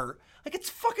this part. Like, it's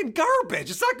fucking garbage.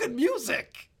 It's not good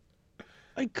music.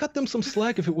 I cut them some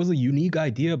slack if it was a unique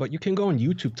idea, but you can go on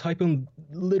YouTube, type in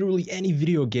literally any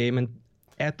video game and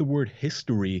add the word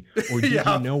history or did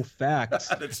you know facts,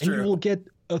 and you will get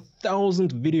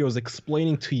 1,000 videos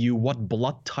explaining to you what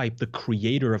blood type the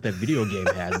creator of that video game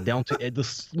has, down to the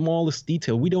smallest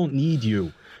detail. We don't need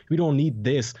you. We don't need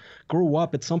this. Grow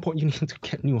up. At some point, you need to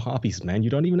get new hobbies, man.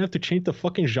 You don't even have to change the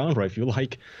fucking genre. If you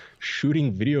like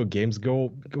shooting video games,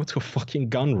 go to a fucking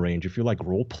gun range. If you like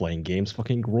role-playing games,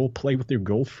 fucking role-play with your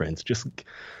girlfriends. Just,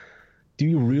 do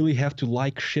you really have to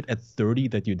like shit at 30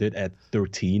 that you did at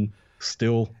 13?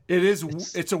 Still,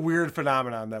 it's a weird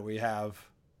phenomenon that we have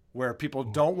where people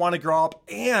don't want to grow up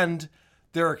and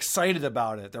they're excited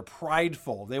about it. They're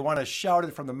prideful. They want to shout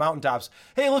it from the mountaintops.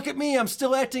 Hey, look at me. I'm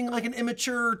still acting like an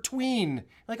immature tween.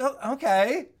 Like, oh,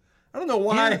 okay. I don't know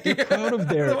why. Yeah, they're proud of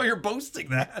their... I don't know why you're boasting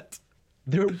that.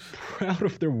 They're proud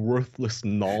of their worthless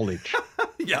knowledge.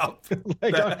 Yeah.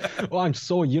 Like, I'm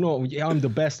so, I'm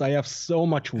the best. I have so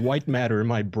much white matter in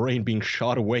my brain being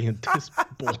shot away in this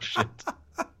bullshit.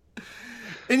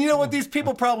 And you know what? These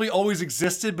people probably always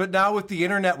existed, but now with the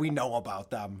internet, we know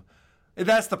about them. And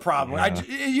that's the problem. Yeah.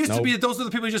 It used to be that those are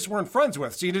the people you just weren't friends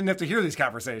with, so you didn't have to hear these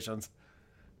conversations.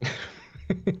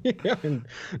 Yeah, and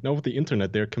now with the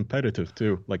internet, they're competitive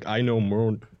too. Like, I know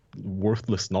more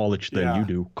worthless knowledge than you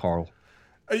do, Carl.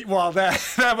 Well,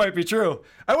 that might be true.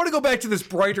 I want to go back to this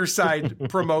Brighter Side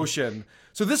promotion.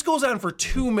 So this goes on for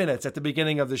 2 minutes at the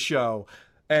beginning of the show.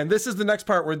 And this is the next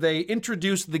part where they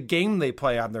introduce the game they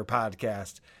play on their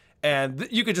podcast. And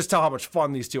you could just tell how much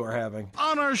fun these two are having.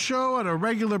 On our show on a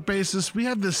regular basis, we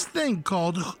have this thing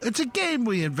called, it's a game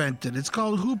we invented. It's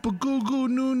called Hoopagoo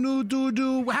Noo Noo Doo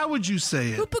Doo. How would you say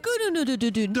it? Hoopagoo Noo Noo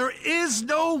Doo Doo. There is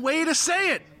no way to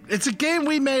say it. It's a game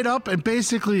we made up, and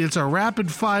basically it's a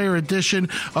rapid-fire edition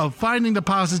of finding the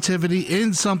positivity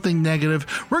in something negative.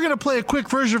 We're going to play a quick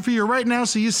version for you right now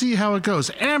so you see how it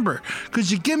goes. Amber, could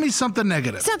you give me something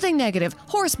negative? Something negative.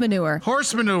 Horse manure.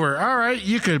 Horse manure. All right,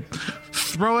 you could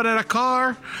throw it at a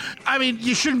car. I mean,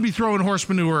 you shouldn't be throwing horse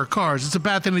manure at cars. It's a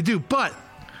bad thing to do, but...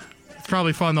 it's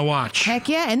probably fun to watch. Heck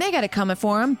yeah, and they got it coming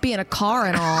for them, being a car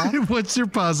and all. What's your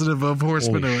positive of horse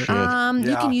manure?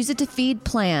 You can use it to feed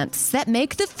plants that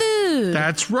make the food.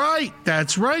 That's right.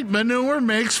 Manure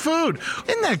makes food.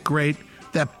 Isn't that great?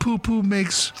 That poo-poo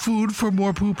makes food for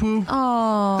more poo-poo.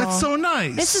 Oh. That's so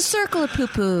nice. It's a circle of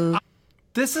poo-poo.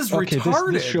 This is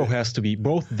retarded. This show has to be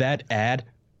both that ad,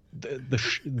 the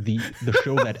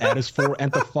show that ad is for, and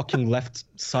the fucking left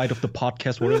side of the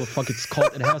podcast, whatever the fuck it's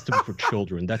called. It has to be for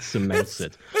children. That cements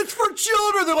it. It's for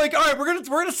children. They're like, all right, we're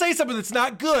gonna say something that's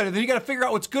not good, and then you got to figure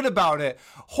out what's good about it.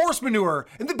 Horse manure.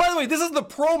 And then, by the way, this is the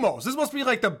promos. This must be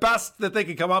like the best that they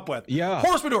can come up with. Yeah.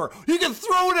 Horse manure. You can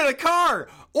throw it in a car,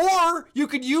 or you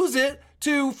could use it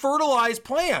to fertilize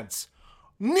plants.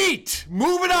 Neat.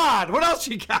 Moving on. What else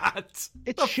you got?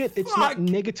 It's shit. It's not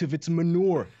negative. It's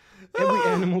manure. Every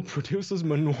animal produces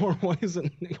manure. Why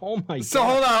isn't? Oh my god. So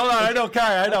hold on. I know,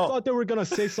 Kai. I know. I thought they were gonna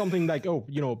say something like,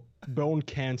 bone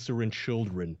cancer in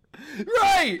children.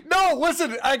 Right. No,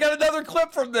 listen. I got another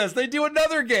clip from this. They do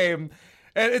another game,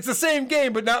 and it's the same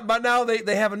game, but now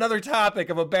they have another topic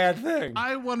of a bad thing.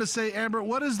 I want to say, Amber,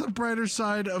 what is the brighter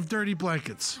side of dirty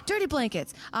blankets? Dirty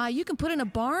blankets. You can put in a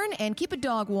barn and keep a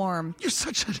dog warm. You're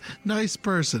such a nice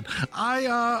person.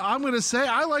 I'm going to say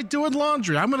I like doing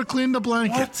laundry. I'm going to clean the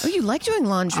blanket. What? Oh, you like doing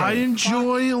laundry? I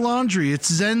enjoy laundry. It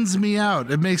zens me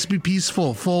out. It makes me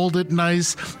peaceful. Fold it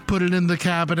nice, put it in the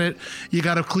cabinet. You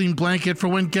got a clean blanket for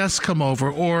when guests come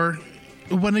over or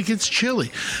when it gets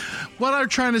chilly. What I'm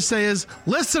trying to say is,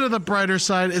 listen to the brighter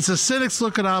side. It's a cynic's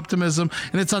look at optimism,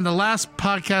 and it's on the Last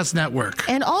Podcast Network.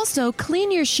 And also,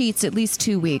 clean your sheets at least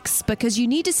 2 weeks, because you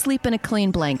need to sleep in a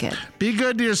clean blanket. Be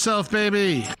good to yourself,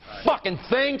 baby. Fucking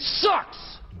thing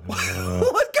sucks.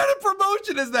 What kind of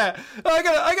promotion is that? I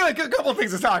got a couple of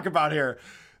things to talk about here.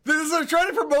 They're trying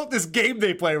to promote this game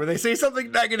they play where they say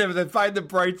something negative and then find the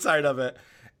bright side of it.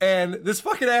 And this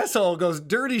fucking asshole goes,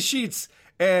 dirty sheets.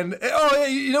 And,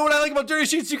 you know what I like about dirty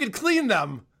sheets? You can clean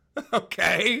them.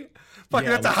 Okay. Fucking,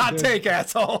 that's a hot take,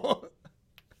 asshole.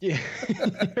 Yeah.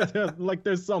 Like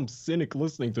there's some cynic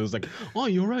listening to this like, oh,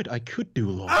 you're right, I could do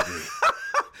laundry.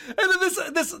 And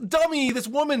then this dummy, this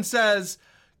woman says,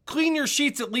 clean your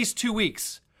sheets at least 2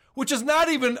 weeks. which is not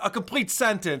even a complete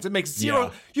sentence. It makes zero.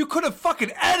 Yeah. You could have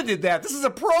fucking edited that. This is a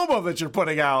promo that you're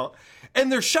putting out. And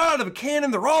they're shot out of a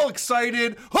cannon. They're all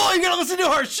excited. Oh, you got to listen to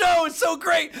our show. It's so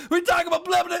great. We talk about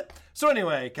blah, blah. So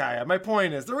anyway, Kaya, my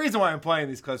point is, the reason why I'm playing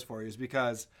these clips for you is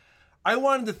because I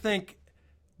wanted to think,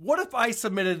 what if I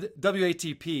submitted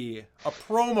WATP a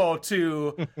promo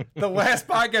to the last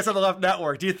podcast on the Left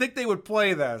Network? Do you think they would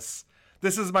play this?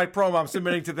 This is my promo I'm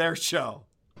submitting to their show.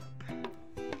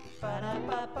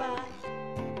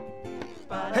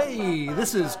 Hey,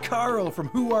 this is Carl from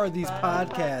Who Are These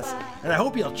Podcasts, and I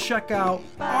hope you'll check out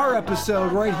our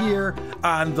episode right here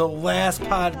on the Last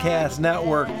Podcast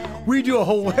Network. We do a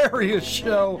hilarious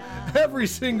show every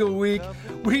single week.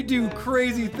 We do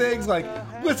crazy things like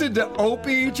listen to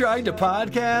Opie trying to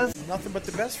podcast. Nothing but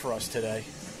the best for us today.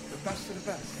 The best of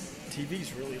the best.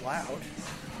 TV's really loud.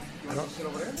 I don't sit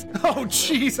over there. Oh,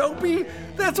 jeez, Opie.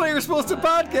 That's why you're supposed to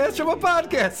podcast from a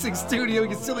podcasting studio,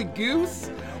 you silly goose.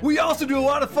 We also do a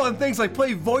lot of fun things like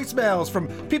play voicemails from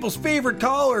people's favorite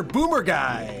caller, Boomer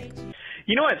Guy.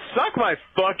 You know what? Suck my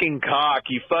fucking cock,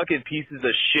 you fucking pieces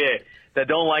of shit that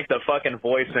don't like the fucking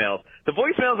voicemails. The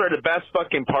voicemails are the best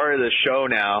fucking part of the show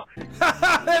now.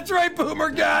 That's right, Boomer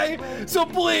Guy. So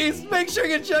please, make sure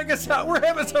you check us out. We're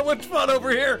having so much fun over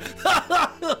here.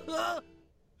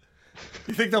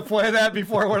 You think they'll play that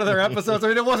before one of their episodes? I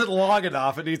mean, it wasn't long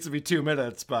enough. It needs to be 2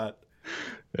 minutes, but...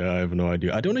 Yeah, I have no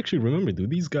idea. I don't actually remember. Do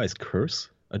these guys curse?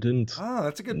 I didn't. Oh,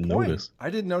 that's a good notice. point. I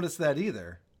didn't notice that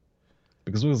either.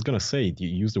 Because I was gonna say you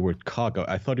used the word cock.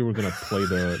 I thought you were gonna play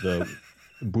the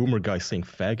Boomer Guy saying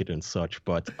faggot and such,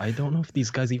 but I don't know if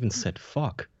these guys even said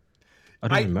fuck. I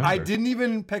don't remember. I didn't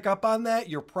even pick up on that.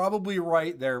 You're probably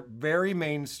right. They're very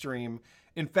mainstream.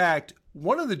 In fact,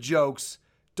 one of the jokes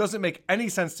doesn't make any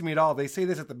sense to me at all. They say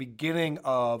this at the beginning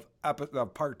of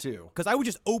part 2. Because I would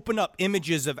just open up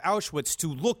images of Auschwitz to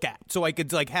look at so I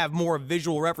could like have more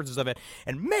visual references of it.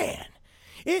 And man,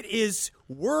 it is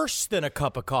worse than a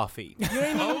cup of coffee. You know what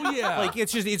I mean? Oh, yeah. Like,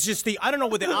 it's just the, I don't know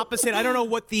what the opposite, I don't know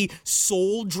what the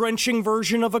soul-drenching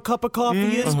version of a cup of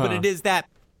coffee is, but it is that.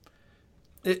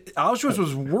 Auschwitz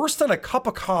was worse than a cup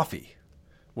of coffee,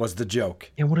 was the joke.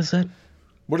 Yeah, what is that?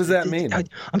 What does that mean?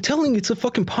 I'm telling you, it's a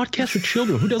fucking podcast for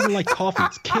children. Who doesn't like coffee?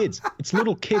 It's kids. It's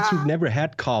little kids who've never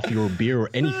had coffee or beer or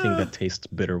anything that tastes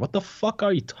bitter. What the fuck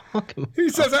are you talking about? He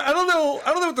says, I don't know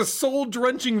what the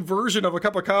soul-drenching version of a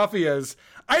cup of coffee is.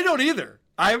 I don't either.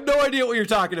 I have no idea what you're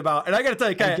talking about. And I got to tell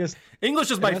you, Kaya,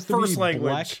 English is my first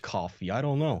language. Black coffee. I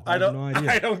don't know. I have no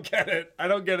idea. I don't get it. I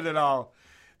don't get it at all.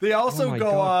 They also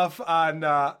go off on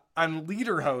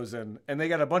Lederhosen, and they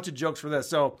got a bunch of jokes for this.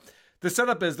 So the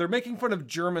setup is they're making fun of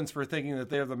Germans for thinking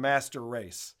that they're the master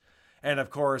race. And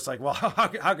of course, like, well, how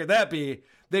could that be?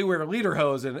 They wear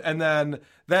lederhosen, and then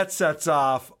that sets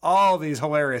off all these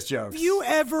hilarious jokes. Have you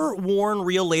ever worn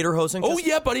real lederhosen? Oh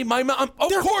yeah, buddy. My mom,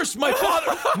 of course, my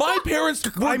father, my parents.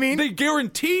 They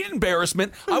guaranteed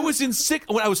embarrassment. When I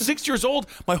was 6 years old,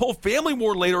 my whole family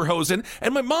wore lederhosen,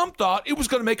 and my mom thought it was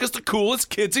going to make us the coolest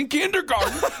kids in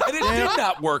kindergarten, and it did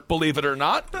not work, believe it or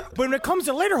not. But when it comes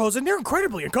to lederhosen, they're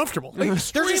incredibly uncomfortable.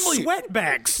 Extremely. They're just sweat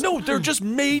bags. No, they're just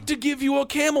made to give you a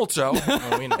camel toe.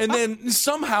 And then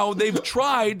somehow they've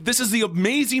tried. This is the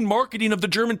amazing marketing of the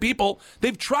German people.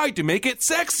 They've tried to make it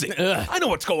sexy. I know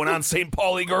what's going on, St.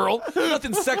 Pauli girl.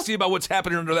 Nothing sexy about what's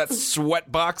happening under that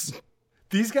sweat box.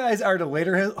 These guys are to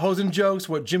lederhosen jokes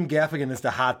what Jim Gaffigan is to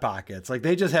Hot Pockets. Like,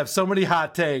 they just have so many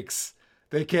hot takes,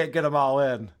 they can't get them all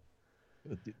in.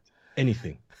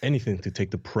 Anything to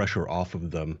take the pressure off of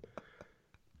them.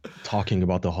 Talking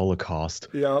about the Holocaust.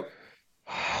 Yep.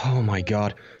 Oh my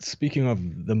god. Speaking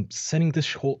of them setting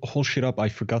this whole shit up, I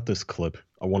forgot this clip.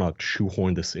 I want to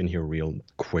shoehorn this in here real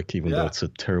quick, even though it's a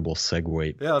terrible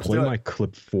segue. Yeah, let's Play do it. my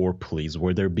clip 4, please,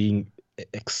 where they're being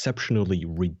exceptionally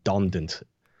redundant.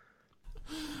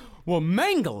 Well,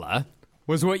 Mengele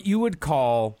was what you would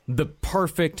call the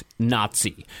perfect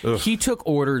Nazi. He took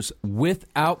orders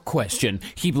without question.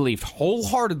 He believed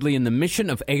wholeheartedly in the mission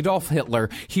of Adolf Hitler.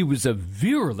 He was a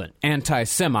virulent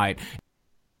anti-Semite.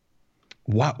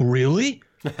 What, really?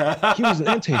 He was an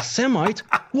anti-Semite?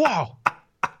 Wow.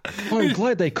 I'm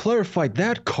glad they clarified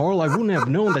that, Carl. I wouldn't have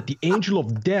known that the angel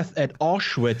of death at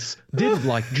Auschwitz didn't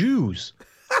like Jews.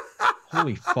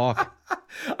 Holy fuck.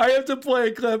 I have to play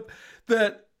a clip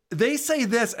that they say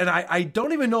this, and I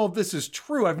don't even know if this is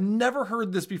true. I've never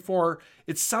heard this before.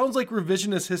 It sounds like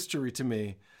revisionist history to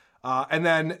me. And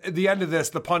then at the end of this,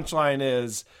 the punchline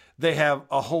is they have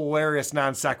a hilarious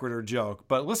non sequitur joke.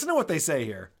 But listen to what they say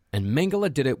here. And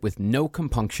Mengele did it with no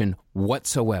compunction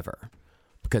whatsoever,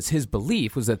 because his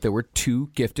belief was that there were two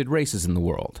gifted races in the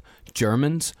world,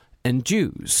 Germans and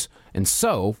Jews. And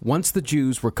so, once the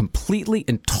Jews were completely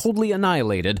and totally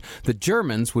annihilated, the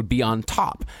Germans would be on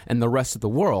top, and the rest of the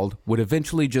world would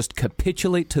eventually just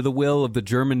capitulate to the will of the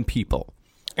German people.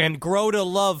 And grow to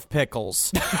love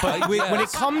pickles. But when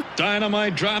it comes...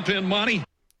 Dynamite drop-in money.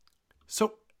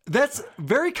 So that's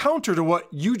very counter to what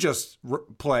you just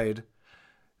played.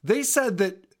 They said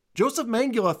that Joseph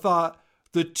Mengele thought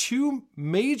the two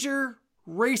major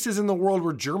races in the world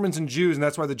were Germans and Jews, and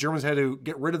that's why the Germans had to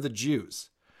get rid of the Jews.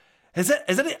 Has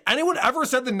anyone ever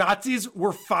said the Nazis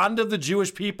were fond of the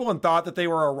Jewish people and thought that they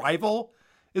were a rival?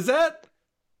 Is that...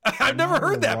 I've never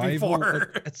heard that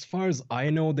before. As far as I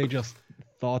know, they just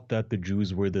thought that the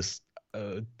Jews were these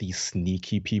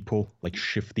sneaky people, like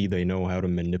shifty. They know how to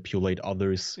manipulate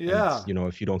others. Yeah. And,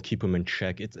 if you don't keep them in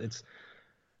check, it's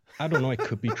I don't know. It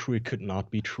could be true. It could not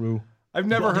be true. I've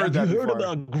never heard that before. Have you heard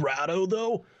about Grotto,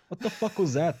 though? What the fuck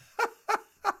was that?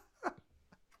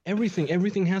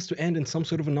 Everything has to end in some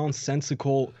sort of a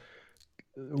nonsensical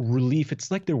relief.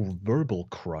 It's like their verbal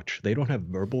crutch. They don't have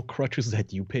verbal crutches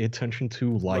that you pay attention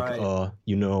to, like,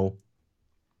 right.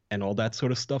 And all that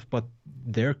sort of stuff. But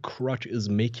their crutch is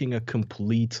making a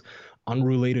complete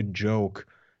unrelated joke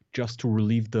just to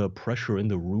relieve the pressure in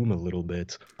the room a little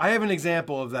bit. I have an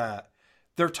example of that.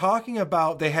 They're talking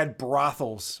about they had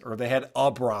brothels, or they had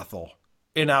a brothel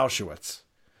in Auschwitz,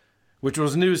 which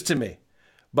was news to me.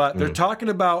 But they're talking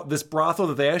about this brothel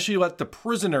that they actually let the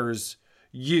prisoners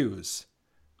use.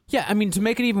 Yeah, I mean, to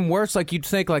make it even worse, like you'd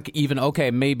think, like even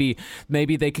maybe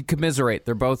they could commiserate.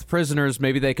 They're both prisoners.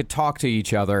 Maybe they could talk to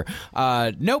each other.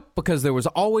 Nope, because there was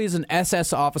always an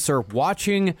SS officer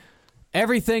watching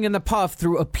everything in the puff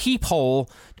through a peephole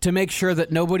to make sure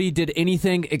that nobody did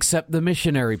anything except the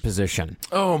missionary position.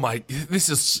 Oh my! This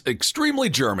is extremely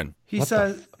German. He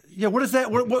says. Yeah, what is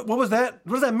that? What was that?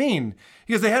 What does that mean?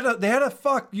 Because they had a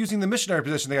fuck using the missionary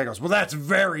position. The guy goes, "Well, that's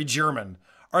very German."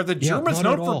 Are the Germans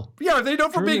known for? Yeah, are they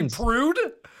known for being prude?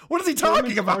 What is he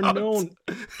talking about?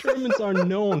 Germans are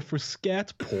known for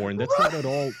scat porn. That's not at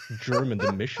all German.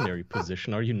 The missionary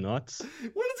position. Are you nuts?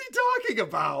 What is he talking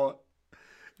about?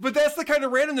 But that's the kind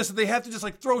of randomness that they have to just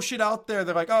like throw shit out there.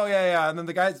 They're like, oh yeah, and then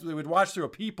the guys they would watch through a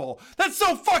peephole. That's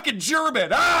so fucking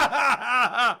German.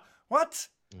 What?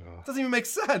 Doesn't even make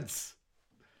sense.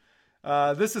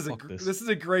 This is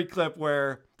a great clip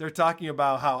where they're talking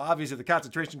about how obviously the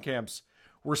concentration camps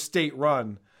were state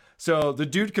run. So the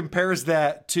dude compares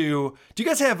that to. Do you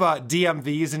guys have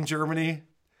DMVs in Germany?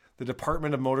 The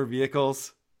Department of Motor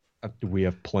Vehicles. We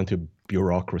have plenty of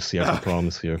bureaucracy. I can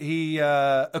promise you. He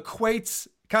equates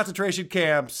concentration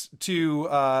camps to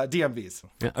DMVs.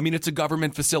 Yeah. I mean, it's a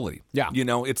government facility. Yeah.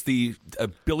 It's a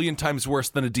billion times worse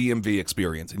than a DMV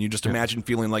experience. And you just imagine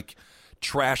feeling like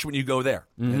trash when you go there.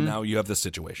 Mm-hmm. And now you have this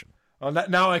situation. Oh,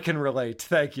 now I can relate.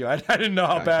 Thank you. I didn't know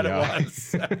how bad it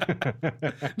was.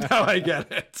 Now I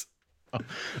get it.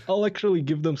 I'll actually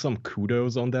give them some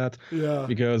kudos on that. Yeah.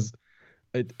 Because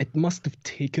it must have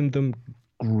taken them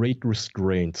great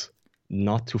restraint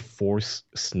not to force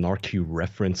snarky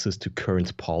references to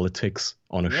current politics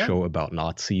on a show about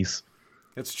Nazis.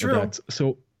 It's true.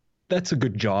 So that's a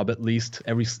good job, at least.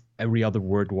 Every other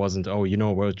word wasn't,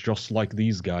 we're just like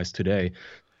these guys today.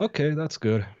 Okay, that's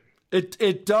good.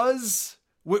 It does,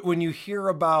 when you hear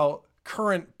about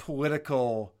current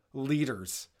political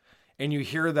leaders and you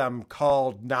hear them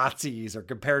called Nazis or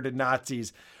compared to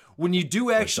Nazis, when you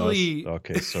do actually...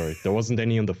 Okay, sorry. There wasn't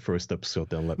any in the first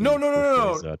episode, then let me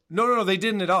No, they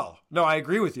didn't at all. No, I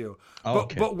agree with you.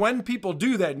 But when people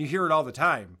do that, and you hear it all the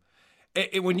time,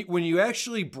 when you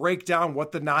actually break down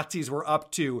what the Nazis were up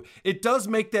to, it does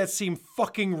make that seem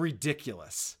fucking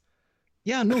ridiculous.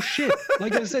 Yeah, no shit.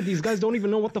 Like I said, these guys don't even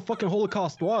know what the fucking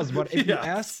Holocaust was, but if you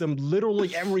ask them,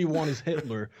 literally everyone is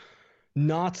Hitler.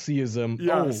 Nazism.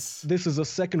 Yes. Oh, this is a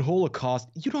second Holocaust.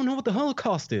 You don't know what the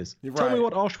Holocaust is. Tell me where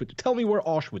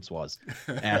Auschwitz was.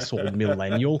 Asshole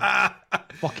millennial.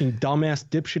 Fucking dumbass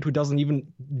dipshit who doesn't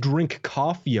even drink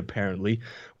coffee, apparently.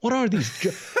 What are these?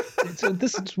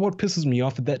 This is what pisses me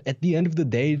off, that at the end of the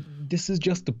day, this is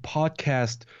just a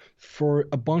podcast for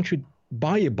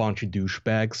by a bunch of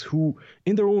douchebags who,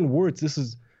 in their own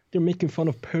words, they're making fun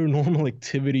of paranormal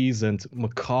activities and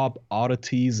macabre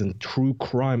oddities and true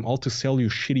crime, all to sell you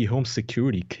shitty home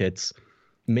security kits,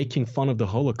 making fun of the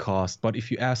Holocaust. But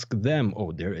if you ask them,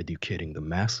 they're educating the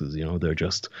masses, they're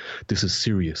just, this is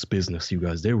serious business, you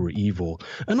guys, they were evil.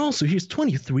 And also, here's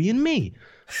 23andMe.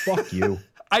 Fuck you.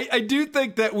 I do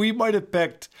think that we might have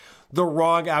picked the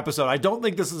wrong episode. I don't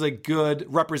think this is a good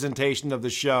representation of the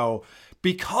show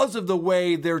because of the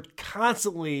way they're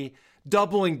constantly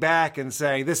doubling back and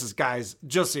saying, this is, guys,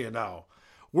 just so you know,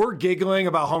 we're giggling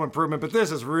about Home Improvement, but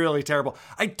this is really terrible.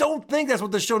 I don't think that's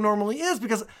what the show normally is,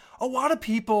 because a lot of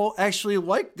people actually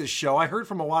like this show. I heard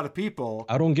from a lot of people.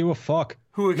 I don't give a fuck.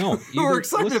 Who were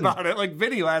excited about it, like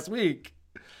Vinny last week.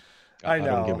 I know. I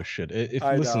don't give a shit.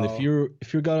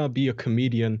 If you're gonna be a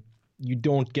comedian, you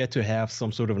don't get to have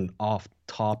some sort of an off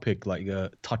topic, like a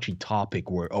touchy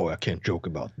topic where, I can't joke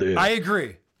about this. I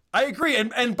agree.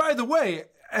 And by the way,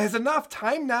 has enough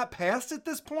time not passed at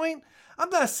this point? I'm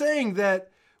not saying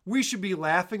that we should be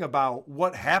laughing about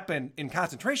what happened in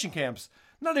concentration camps.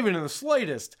 Not even in the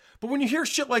slightest. But when you hear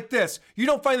shit like this, you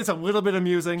don't find this a little bit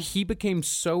amusing? He became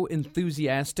so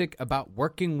enthusiastic about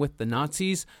working with the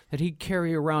Nazis that he'd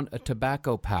carry around a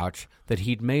tobacco pouch that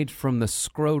he'd made from the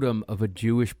scrotum of a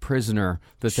Jewish prisoner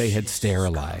that they had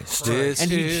sterilized.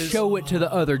 And he'd show it to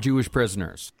the other Jewish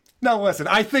prisoners. Now listen,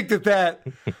 I think that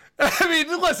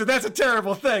that's a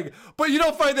terrible thing. But you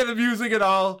don't find that amusing at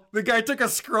all? The guy took a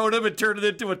scrotum and turned it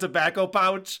into a tobacco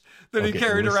pouch that he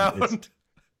carried around.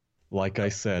 Like I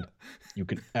said, you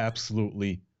can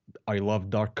absolutely, I love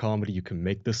dark comedy. You can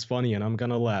make this funny and I'm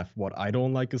going to laugh. What I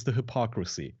don't like is the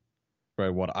hypocrisy, right?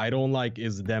 What I don't like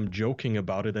is them joking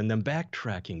about it and then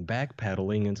backtracking,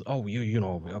 backpedaling and, you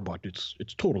know, but it's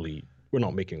totally, we're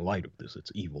not making light of this.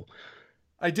 It's evil.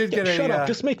 I did shut up.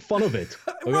 Just make fun of it.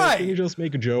 Okay? Right. Can you just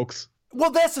make jokes?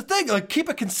 Well, that's the thing. Like, keep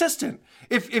it consistent.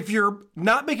 If you're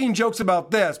not making jokes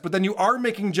about this, but then you are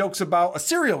making jokes about a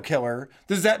serial killer,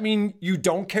 does that mean you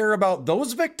don't care about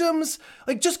those victims?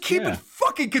 Like, just keep it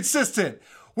fucking consistent.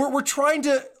 We're trying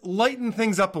to lighten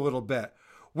things up a little bit.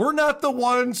 We're not the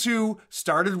ones who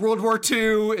started World War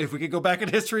II. If we could go back in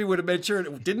history, we would have made sure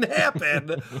it didn't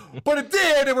happen. But it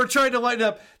did, and we're trying to lighten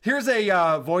up. Here's a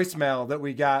voicemail that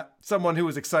we got. Someone who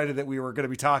was excited that we were going to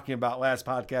be talking about last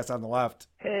podcast on the left.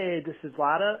 Hey, this is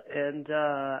Lada, and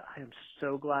I am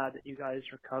so glad that you guys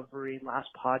are covering last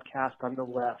podcast on the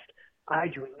left. I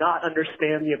do not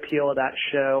understand the appeal of that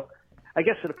show. I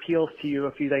guess it appeals to you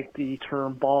if you think the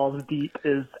term balls deep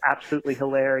is absolutely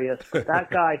hilarious. But that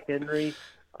guy, Henry,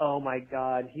 oh my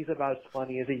God, he's about as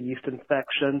funny as a yeast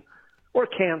infection or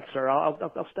cancer.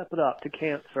 I'll step it up to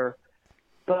cancer.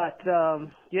 But,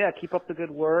 keep up the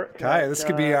good work. Kai, this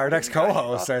could be our next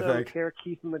co-host, I think. Care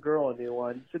Keith and the Girl a new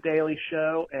one. It's a daily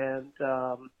show, and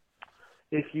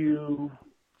if you...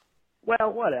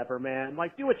 Well, whatever, man.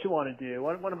 Like, do what you want to do.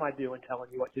 What am I doing telling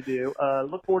you what to do?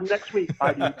 Look forward to next week.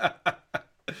 Bye,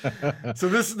 dude. So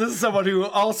this is someone who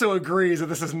also agrees that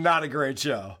this is not a great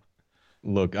show.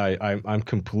 Look, I'm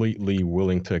completely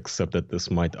willing to accept that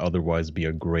this might otherwise be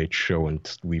a great show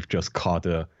and we've just caught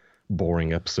a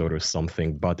boring episode or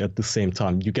something. But at the same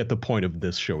time, you get the point of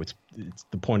this show. It's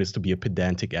the point is to be a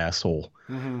pedantic asshole.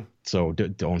 Mm-hmm. So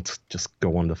don't just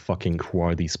go on the fucking Who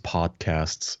Are These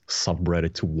Podcasts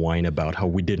subreddit to whine about how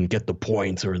we didn't get the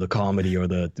points or the comedy or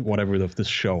the whatever of this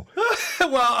show.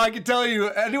 Well, I can tell you,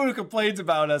 anyone who complains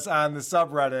about us on the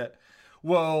subreddit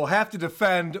will have to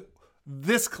defend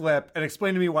this clip and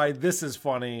explain to me why this is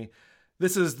funny.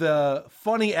 This is the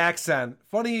funny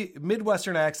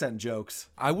Midwestern accent jokes.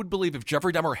 I would believe if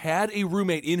Jeffrey Dahmer had a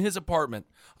roommate in his apartment,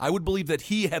 I would believe that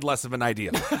he had less of an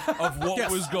idea of what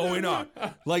was going on.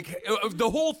 Like, the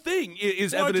whole thing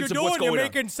is evidence of what's going on.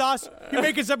 You're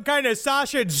making some kind of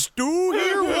sausage stew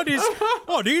here? What is...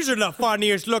 Oh, these are the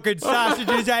funniest looking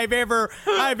sausages I've ever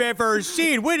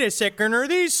seen. Wait a second, are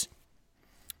these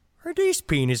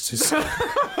penises?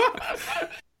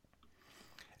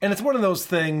 And it's one of those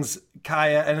things,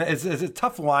 Kaya, and it's a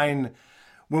tough line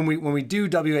when we do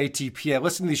WATP. I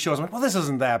listen to these shows, I'm like, well, this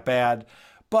isn't that bad.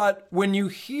 But when you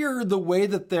hear the way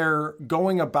that they're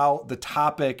going about the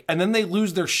topic and then they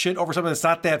lose their shit over something that's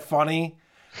not that funny,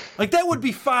 like that would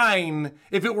be fine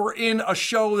if it were in a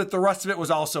show that the rest of it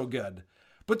was also good.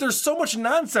 But there's so much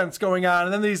nonsense going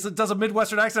on, and then he does a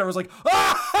Midwestern accent. I was like,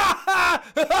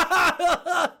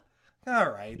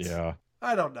 all right. Yeah.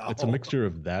 I don't know. It's a mixture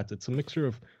of that. It's a mixture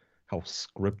of how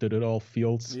scripted it all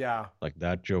feels. Yeah. Like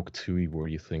that joke too, where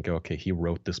you think, okay, he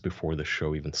wrote this before the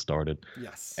show even started.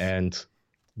 Yes. And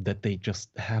that they just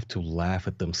have to laugh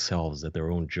at themselves, at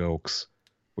their own jokes,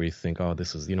 where you think, oh,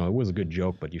 this is, it was a good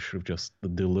joke, but you should have just, the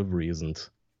delivery isn't,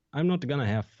 I'm not going to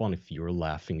have fun if you're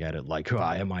laughing at it like,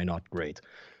 am I not great?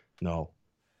 No.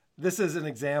 This is an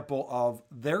example of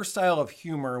their style of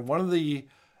humor. One of the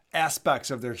aspects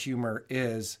of their humor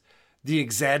is the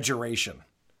exaggeration.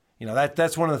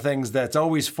 That's one of the things that's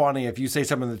always funny if you say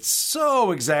something that's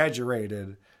so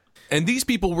exaggerated. And these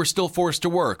people were still forced to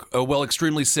work,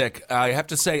 extremely sick. I have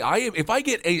to say, if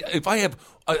I have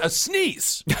a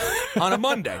sneeze on a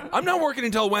Monday, I'm not working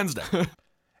until Wednesday.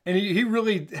 And he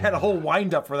really had a whole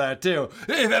wind up for that too.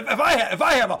 If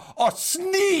I have a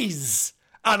sneeze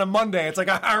on a Monday. It's like,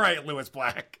 all right, Lewis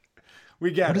Black.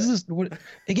 We get What it. is this? What,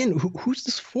 again, who's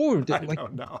this for? I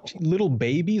don't know. Little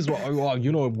babies?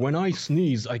 Well, when I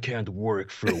sneeze, I can't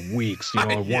work for weeks.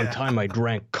 One time I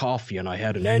drank coffee and I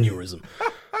had an aneurysm.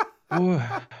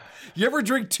 You ever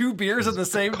drink 2 beers on the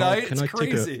same night? It's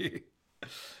crazy.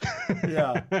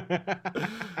 Yeah.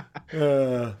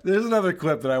 There's another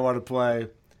clip that I want to play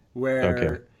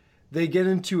where they get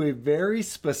into a very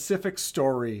specific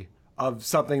story of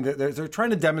something that they're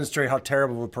trying to demonstrate how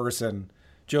terrible of a person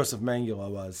Joseph Mengele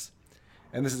was.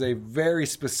 And this is a very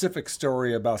specific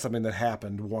story about something that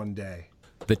happened one day.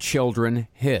 The children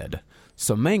hid.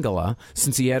 So Mengele,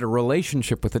 since he had a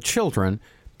relationship with the children,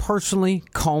 personally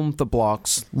combed the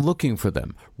blocks looking for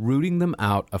them, rooting them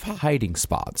out of hiding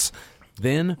spots.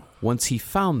 Then, once he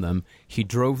found them, he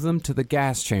drove them to the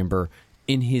gas chamber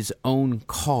in his own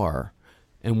car.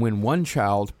 And when one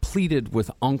child pleaded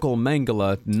with Uncle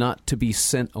Mengele not to be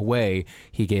sent away,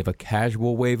 he gave a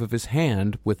casual wave of his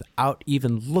hand without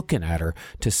even looking at her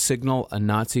to signal a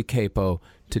Nazi capo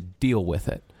to deal with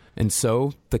it. And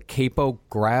so the capo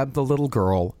grabbed the little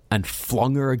girl and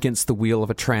flung her against the wheel of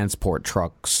a transport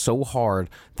truck so hard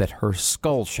that her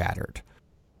skull shattered.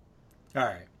 All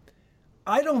right.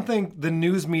 I don't think the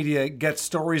news media gets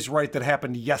stories right that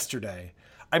happened yesterday.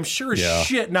 I'm sure as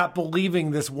shit not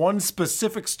believing this one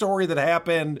specific story that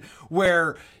happened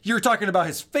where you're talking about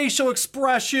his facial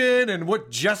expression and what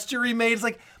gesture he made. It's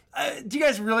like, do you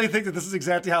guys really think that this is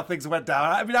exactly how things went down?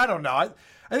 I mean, I don't know. I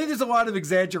think there's a lot of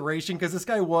exaggeration because this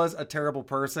guy was a terrible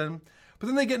person. But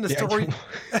then they get into story.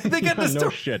 They get into no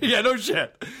shit. Yeah, no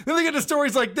shit. Then they get into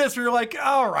stories like this where you're like,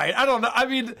 all right, I don't know. I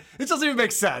mean, it doesn't even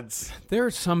make sense. There are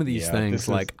some of these things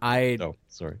like it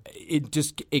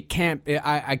can't.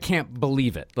 I can't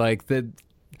believe it. Like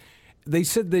they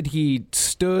said that he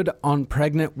stood on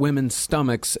pregnant women's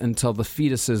stomachs until the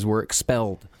fetuses were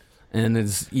expelled, and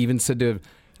is even said to have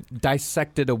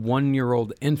dissected a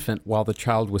 1-year-old infant while the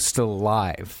child was still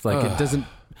alive. Like it doesn't.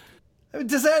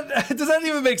 Does that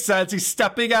even make sense? He's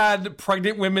stepping on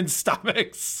pregnant women's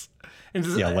stomachs.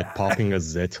 Like popping a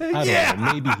zit. I don't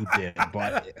know. Maybe he did,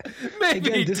 but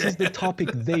again, this is the topic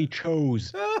they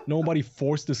chose. Nobody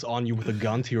forced this on you with a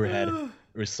gun to your head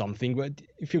or something. But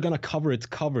if you're gonna cover it,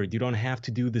 cover it. You don't have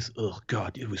to do this. Oh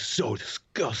God, it was so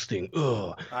disgusting.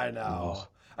 Ugh. I know.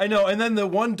 I know. And then the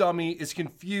one dummy is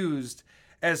confused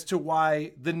as to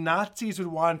why the Nazis would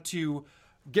want to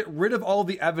get rid of all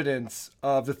the evidence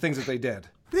of the things that they did.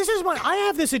 This is why I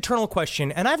have this eternal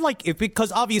question, and I'd like it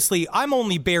because obviously I'm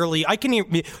only barely.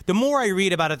 The more I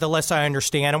read about it, the less I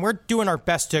understand, and we're doing our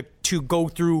best to go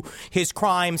through his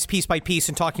crimes piece by piece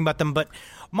and talking about them. But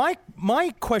my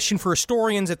question for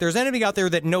historians, if there's anybody out there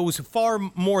that knows far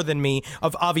more than me,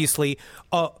 of obviously,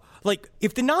 like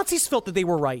if the Nazis felt that they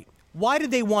were right, why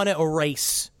did they want to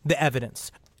erase the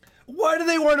evidence? Why do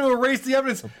they want to erase the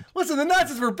evidence? Listen, the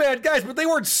Nazis were bad guys, but they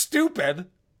weren't stupid.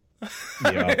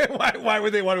 Yeah. Why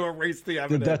would they want to erase the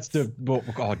evidence?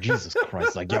 Jesus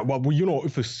Christ. Like,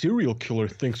 if a serial killer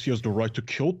thinks he has the right to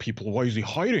kill people, why is he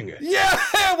hiding it? Yeah,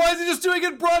 why is he just doing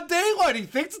it in broad daylight? He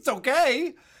thinks it's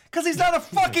okay. Because he's not a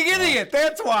fucking idiot.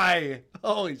 That's why.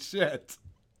 Holy shit.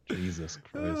 Jesus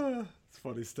Christ. It's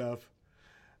funny stuff.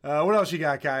 What else you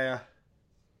got, Kaya?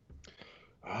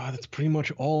 That's pretty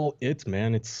much all it,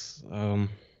 man. It's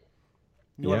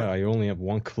I only have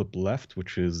one clip left,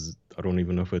 which is, I don't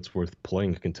even know if it's worth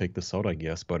playing. You can take this out, I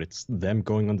guess, but it's them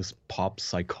going on this pop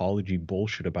psychology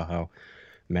bullshit about how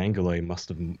Mengele must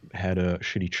have had a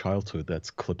shitty childhood.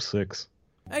 That's clip 6.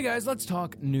 Hey guys, let's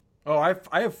talk news. Oh,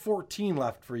 I have 14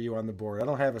 left for you on the board. I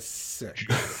don't have a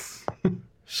 6.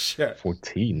 Shit.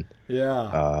 14?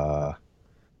 Yeah.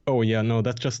 Oh, yeah, no,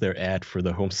 that's just their ad for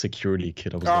the home security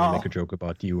kit. I was going to make a joke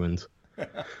about you and...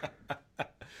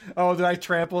 Oh, did I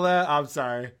trample that? I'm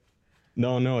sorry.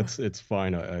 No, it's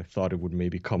fine. I thought it would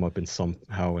maybe come up in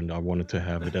somehow, and I wanted to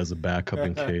have it as a backup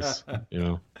in case,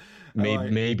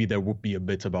 Maybe there would be a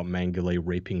bit about Mengele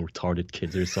raping retarded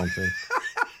kids or something.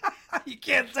 You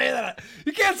can't say that.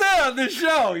 You can't say that on this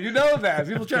show. You know that.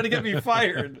 People try to get me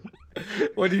fired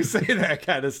when you say that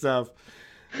kind of stuff.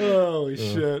 Holy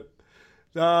shit.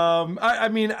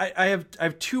 I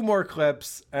have 2 more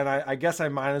clips, and I guess I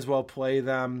might as well play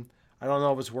them. I don't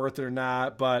know if it's worth it or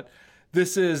not, but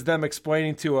this is them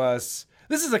explaining to us.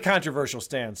 This is a controversial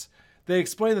stance. They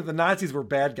explain that the Nazis were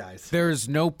bad guys. There's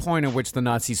no point at which the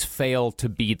Nazis fail to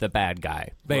be the bad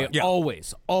guy. They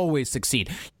always succeed.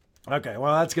 Okay,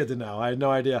 well, that's good to know. I had no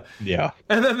idea. Yeah.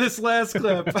 And then this last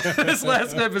clip,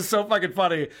 is so fucking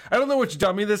funny. I don't know which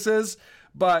dummy this is,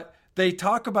 but they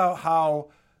talk about how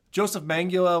Joseph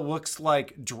Mengele looks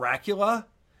like Dracula,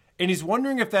 and he's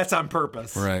wondering if that's on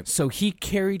purpose. Right. So he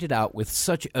carried it out with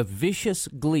such a vicious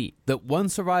glee that one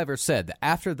survivor said that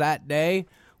after that day,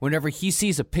 whenever he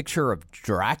sees a picture of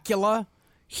Dracula,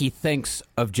 he thinks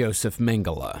of Joseph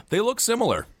Mengele. They look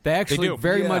similar. They actually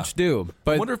very much do.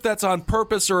 But I wonder if that's on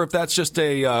purpose or if that's just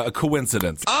a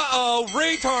coincidence. Uh-oh,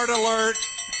 retard alert.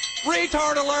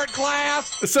 Retard alert, class.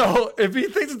 So if he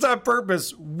thinks it's on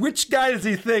purpose, which guy does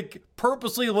he think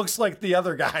purposely looks like the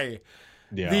other guy?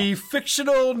 Yeah. The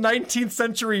fictional 19th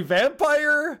century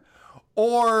vampire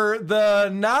or the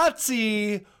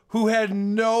Nazi who had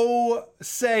no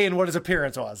say in what his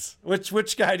appearance was?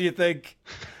 Which guy do you think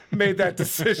made that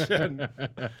decision?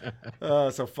 Oh,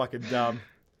 so fucking dumb.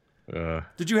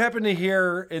 Did you happen to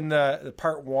hear in the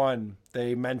part 1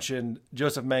 they mentioned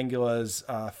Joseph Mengele's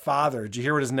father? Did you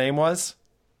hear what his name was?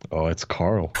 Oh, it's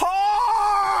Carl.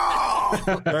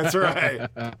 That's right.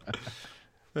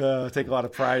 Take a lot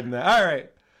of pride in that. All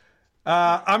right.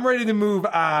 I'm ready to move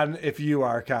on if you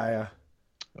are, Kaya.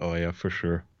 Oh, yeah, for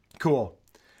sure. Cool.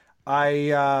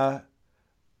 There's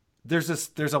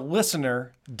a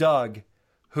listener, Doug,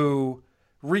 who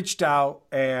reached out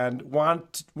and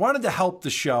wanted to help the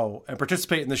show and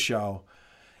participate in the show.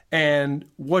 And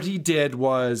what he did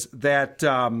was that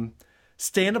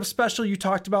stand-up special you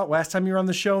talked about last time you were on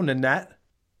the show, Nanette.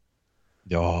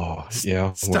 Oh,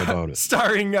 yeah. What about it?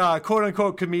 Starring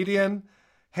quote-unquote comedian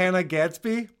Hannah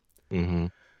Gadsby. Mm-hmm.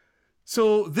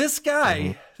 So this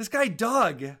guy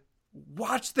Doug,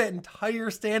 watched that entire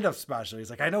stand-up special. He's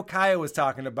like, I know Kaya was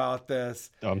talking about this.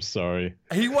 I'm sorry.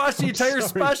 He watched the entire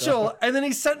special, Doug. and then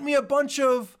he sent me a bunch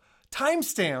of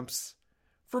timestamps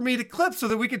for me to clip so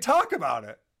that we could talk about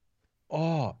it.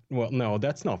 Oh, well, no,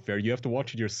 that's not fair. You have to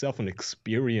watch it yourself and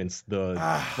experience the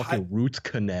fucking root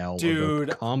canal of a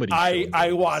comedy show.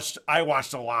 I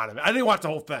watched a lot of it. I didn't watch the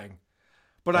whole thing,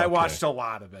 but I watched a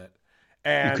lot of it.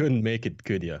 And you couldn't make it,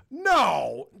 could you?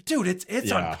 No, dude,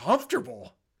 it's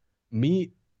uncomfortable.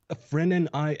 Me, a friend and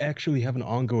I actually have an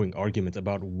ongoing argument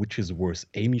about which is worse,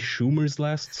 Amy Schumer's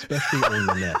last special or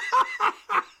Nanette.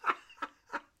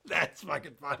 That's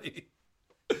fucking funny.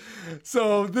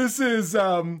 So this is,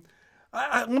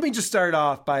 let me just start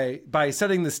off by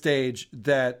setting the stage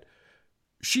that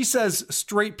she says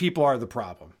straight people are the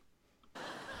problem.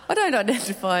 I don't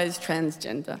identify as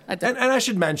transgender. And I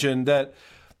should mention that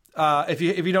if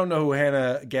you don't know who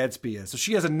Hannah Gadsby is, so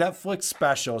she has a Netflix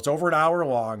special. It's over an hour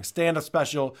long, stand-up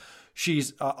special.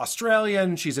 She's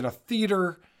Australian. She's in a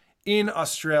theater in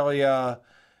Australia.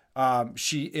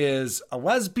 She is a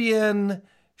lesbian.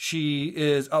 She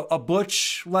is a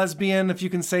butch lesbian, if you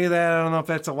can say that. I don't know if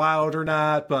that's allowed or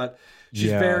not, but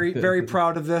she's very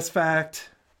proud of this fact.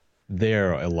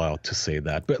 They're allowed to say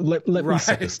that. But let me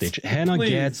set the stage. Hannah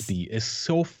Gadsby is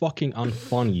so fucking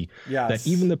unfunny that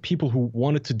even the people who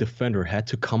wanted to defend her had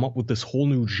to come up with this whole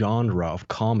new genre of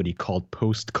comedy called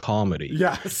post-comedy.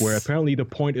 Yes. Where apparently the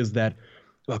point is that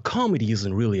comedy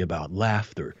isn't really about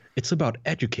laughter. It's about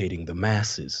educating the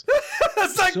masses.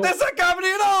 That's not comedy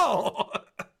at all.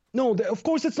 No, of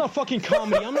course it's not fucking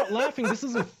comedy. I'm not laughing. This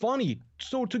isn't funny.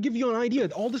 So to give you an idea,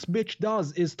 all this bitch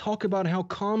does is talk about how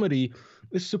comedy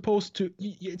is supposed to...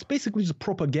 It's basically just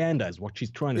propaganda is what she's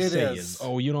trying to say.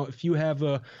 If you have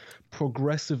a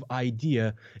progressive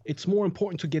idea, it's more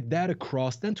important to get that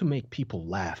across than to make people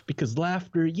laugh. Because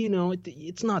laughter,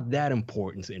 it's not that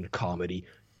important in comedy.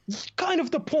 It's kind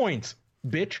of the point,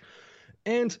 bitch.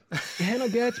 And Hannah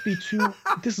Gadsby, too,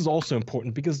 this is also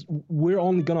important because we're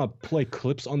only going to play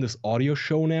clips on this audio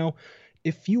show now.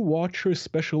 If you watch her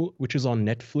special, which is on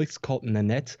Netflix called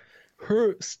Nanette,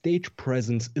 her stage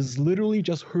presence is literally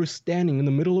just her standing in the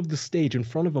middle of the stage in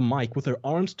front of a mic with her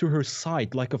arms to her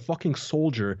side like a fucking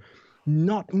soldier,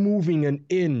 not moving an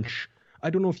inch.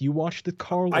 I don't know if you watched it,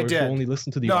 Carl, or if you only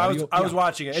listened to the audio. I was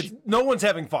watching it. No one's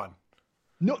having fun.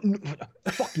 No,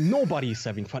 fucking nobody's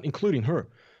having fun, including her.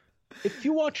 If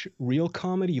you watch real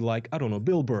comedy like, I don't know,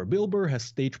 Bill Burr has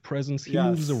stage presence. He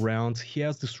moves around. He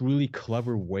has this really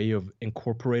clever way of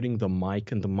incorporating the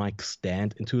mic and the mic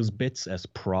stand into his bits as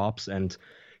props. And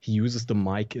he uses the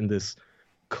mic in this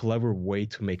clever way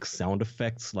to make sound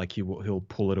effects. Like he'll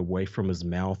pull it away from his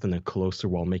mouth and then closer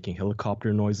while making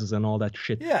helicopter noises and all that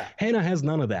shit. Yeah. Hannah has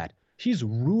none of that. She's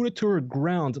rooted to her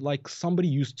ground like somebody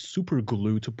used super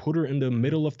glue to put her in the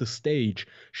middle of the stage.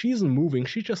 She isn't moving.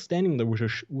 She's just standing there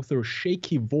with her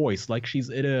shaky voice like she's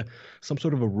at some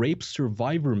sort of a rape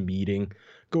survivor meeting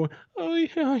going, oh,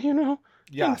 yeah,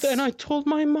 Yes. And then I told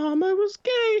my mom I was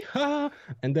gay.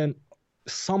 And then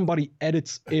somebody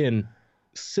edits in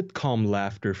sitcom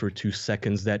laughter for 2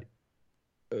 seconds that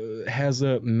has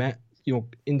a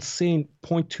insane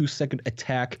 0.2 second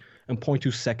attack and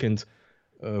 0.2 second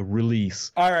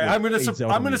release. All right, I'm fades out going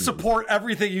to immediately. support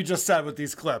everything you just said with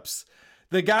these clips.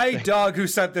 The guy Doug who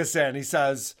sent this in, he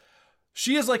says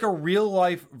she is like a real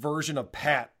life version of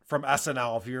Pat from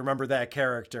SNL. If you remember that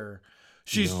character,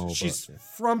 she's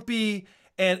frumpy,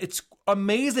 and it's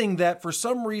amazing that for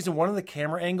some reason one of the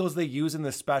camera angles they use in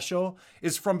this special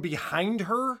is from behind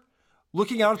her,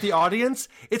 looking out at the audience.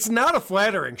 It's not a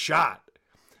flattering shot.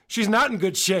 She's not in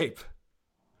good shape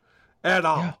at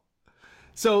all. Yeah.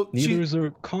 So neither is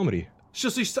her comedy. So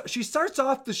she starts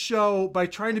off the show by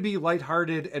trying to be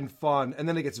lighthearted and fun, and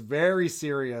then it gets very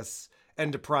serious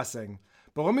and depressing.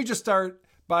 But let me just start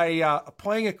by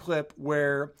playing a clip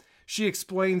where she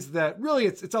explains that really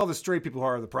it's all the straight people who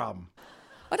are the problem.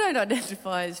 I don't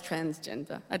identify as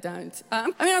transgender. I don't. I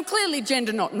mean, I'm clearly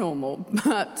gender not normal,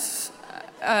 but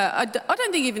I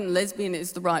don't think even lesbian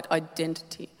is the right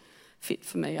identity fit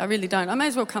for me. I really don't. I may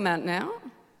as well come out now.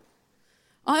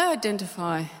 I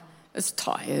identify as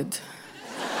tired.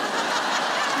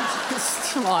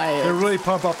 Tired. They really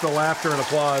pump up the laughter and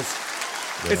applause.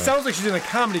 Yeah. It sounds like she's in a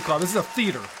comedy club. This is a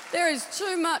theater. There is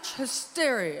too much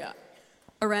hysteria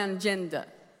around gender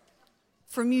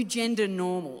from you gender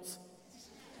normals.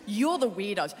 You're the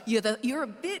weirdos. You're a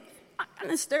bit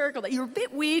hysterical. You're a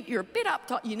bit weird. You're a bit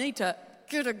uptight. You need to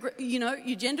get a grip. You know,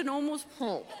 you gender normals.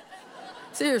 Oh.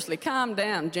 Seriously, calm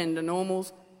down, gender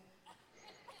normals.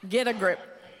 Get a grip.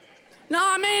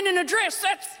 No, a man in a dress.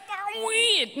 That's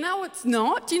weird. No, it's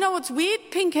not. Do you know what's weird?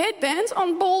 Pink headbands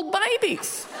on bald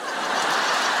babies.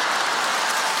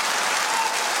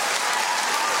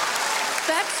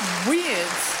 That's weird.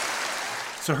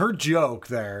 So her joke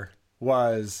there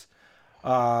was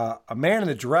a man in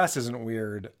a dress isn't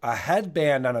weird. A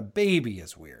headband on a baby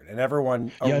is weird. And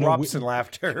everyone erupts in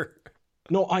laughter.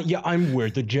 No, I'm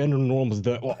weird. The gender norm is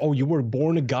you were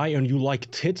born a guy and you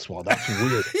like tits? Well, that's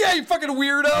weird. Yeah, you fucking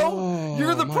weirdo.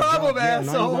 You're the problem,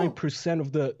 asshole. 99%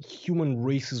 of the human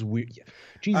race is weird.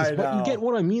 Jesus, but you get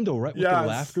what I mean, though, right? With the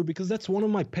laughter, because that's one of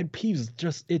my pet peeves.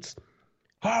 Just, it's...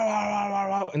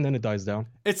 and then it dies down.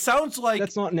 It sounds like...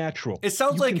 That's not natural. It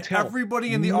sounds like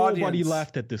everybody in the audience... Nobody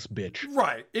laughed at this bitch.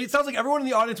 Right. It sounds like everyone in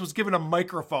the audience was given a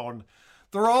microphone.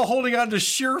 They're all holding on to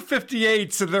Shure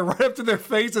 58s and they're right up to their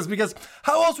faces, because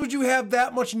how else would you have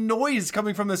that much noise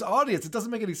coming from this audience? It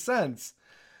doesn't make any sense.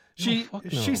 She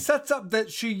sets up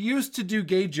that she used to do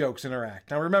gay jokes in her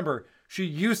act. Now remember, she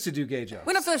used to do gay jokes.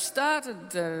 When I first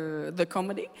started the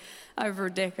comedy over a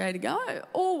decade ago,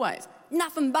 always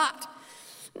nothing but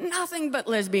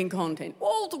lesbian content,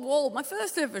 wall to wall. My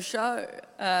first ever show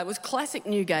was classic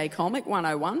New Gay Comic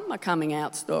 101, my coming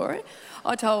out story.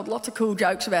 I told lots of cool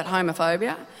jokes about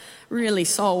homophobia, really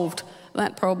solved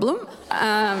that problem.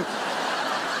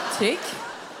 Tick.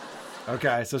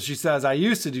 Okay, so she says, I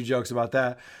used to do jokes about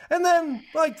that. And then,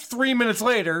 like 3 minutes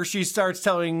later, she starts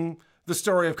telling the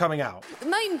story of coming out. The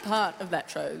main part of that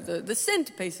show, the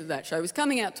centerpiece of that show, was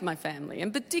coming out to my family,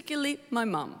 and particularly my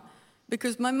mum.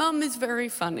 Because my mum is very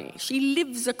funny. She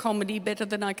lives a comedy better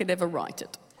than I could ever write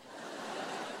it.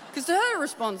 Because her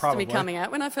response to me coming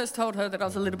out, when I first told her that I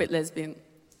was a little bit lesbian,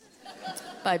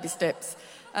 baby steps,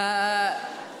 her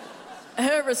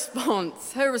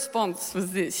response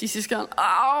was this. She's just going,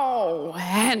 oh,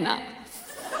 Hannah.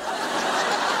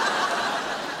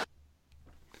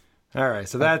 All right,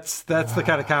 so that's the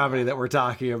kind of comedy that we're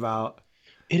talking about.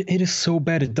 It is so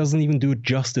bad. It doesn't even do it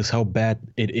justice how bad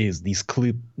it is. These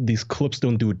clips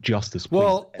don't do it justice. Please.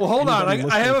 Well, hold on.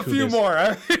 I have a few more. I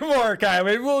have a few more, Kai.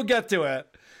 Maybe we'll get to it.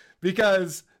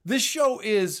 Because this show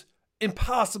is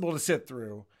impossible to sit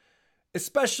through,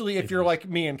 especially if you're like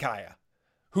me and Kaya,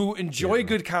 who enjoy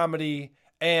good comedy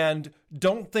and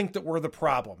don't think that we're the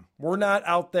problem. We're not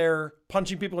out there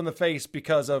punching people in the face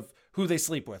because of who they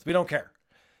sleep with. We don't care.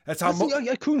 That's how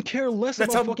I couldn't care less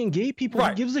about fucking gay people. Right.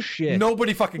 Who gives a shit?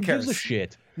 Nobody fucking cares. Who gives a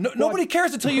shit? Nobody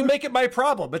cares until you make it my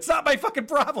problem. It's not my fucking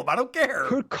problem. I don't care.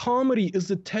 Her comedy is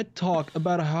a TED Talk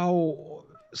about how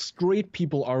straight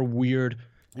people are weird.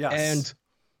 Yes.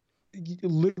 And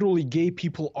literally gay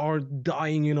people are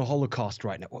dying in a Holocaust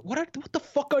right now. What the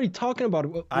fuck are you talking about?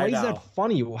 Why is that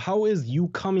funny? How is you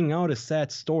coming out a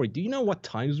sad story? Do you know what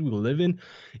times we live in?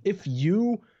 If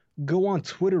you go on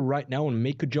Twitter right now and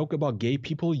make a joke about gay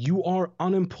people, you are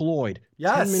unemployed.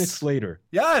 Yes. 10 minutes later.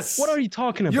 Yes. What are you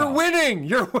talking about? You're winning.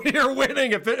 You're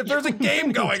winning. If there's a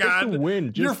game going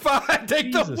on, you're fine.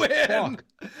 Take the win.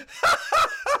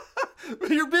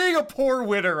 You're being a poor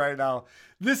winner right now.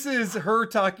 This is her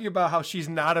talking about how she's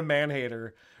not a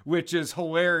man-hater, which is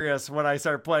hilarious when I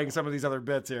start playing some of these other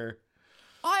bits here.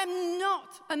 I am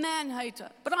not a man-hater,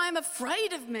 but I am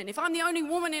afraid of men. If I'm the only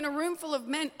woman in a room full of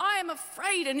men, I am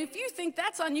afraid. And if you think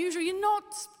that's unusual, you're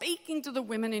not speaking to the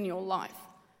women in your life.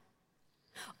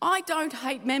 I don't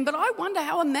hate men, but I wonder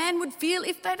how a man would feel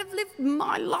if they'd have lived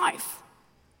my life.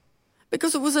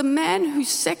 Because it was a man who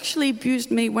sexually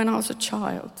abused me when I was a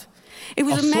child. It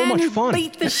was a man who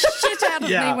beat the shit out of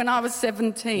me when I was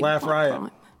 17. Laugh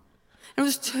riot. It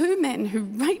was two men who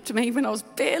raped me when I was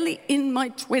barely in my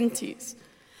 20s.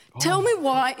 Tell me,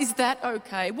 why is that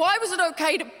okay? Why was it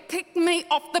okay to pick me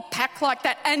off the pack like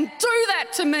that and do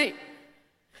that to me?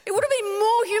 It would have been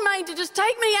more humane to just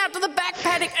take me out to the back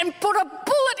paddock and put a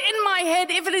bullet in my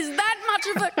head if it is that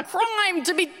much of a crime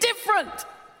to be different.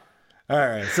 All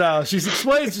right, so she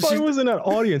explains. If I was in that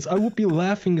audience, I would be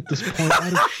laughing at this point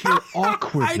out of sheer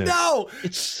awkwardness. I know.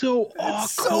 It's so awkward.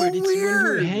 It's so weird. It's when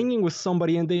you're hanging with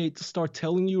somebody and they start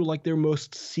telling you like their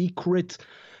most secret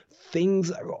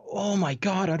things. Oh my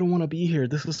God, I don't want to be here.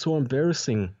 This is so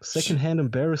embarrassing. Secondhand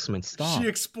embarrassment. Stop. She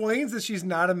explains that she's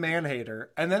not a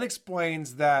man-hater and then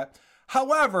explains that,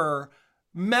 however,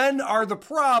 men are the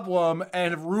problem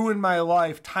and have ruined my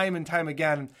life time and time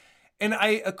again. And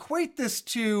I equate this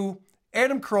to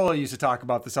Adam Carolla used to talk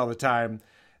about this all the time,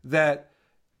 that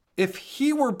if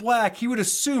he were black, he would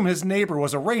assume his neighbor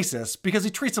was a racist because he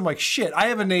treats him like shit. I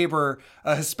have a neighbor,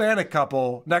 a Hispanic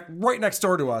couple, right next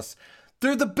door to us.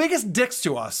 They're the biggest dicks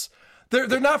to us.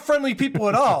 They're not friendly people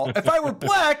at all. If I were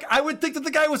black, I would think that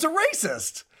the guy was a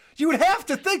racist. You would have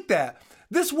to think that.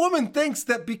 This woman thinks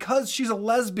that because she's a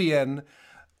lesbian,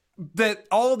 that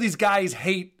all of these guys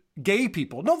hate gay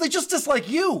people. No, they just dislike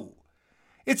you.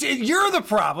 You're the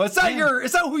problem. It's not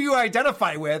it's not who you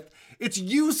identify with. It's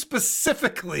you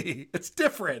specifically. It's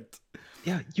different.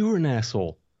 Yeah, you're an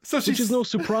asshole. Which is no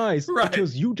surprise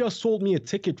because you just sold me a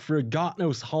ticket for God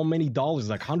knows how many dollars,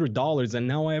 like $100, and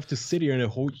now I have to sit here in a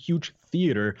whole huge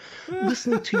theater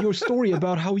listening to your story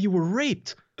about how you were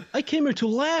raped. I came here to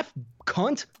laugh,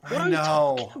 cunt. What are you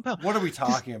talking about? What are we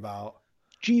talking about?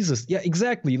 Jesus, yeah,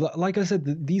 exactly. Like I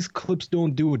said, these clips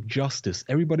don't do it justice.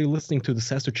 Everybody listening to this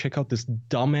has to check out this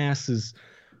dumbass's...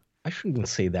 I shouldn't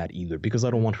say that either, because I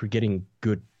don't want her getting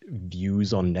good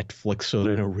views on Netflix so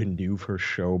they don't renew her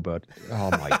show, but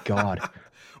oh my God.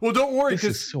 Well, don't worry. This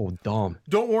is so dumb.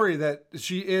 Don't worry that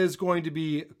she is going to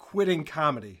be quitting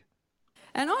comedy.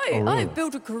 And I've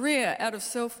built a career out of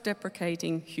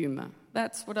self-deprecating humor.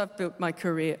 That's what I've built my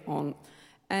career on.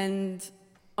 And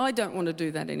I don't want to do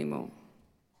that anymore.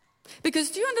 Because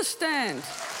do you understand?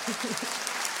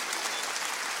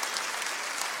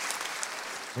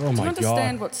 Oh my do you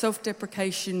understand God. what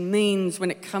self-deprecation means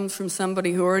when it comes from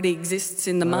somebody who already exists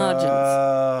in the margins?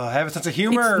 Have a sense of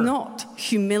humor. It's not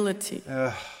humility.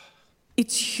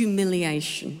 It's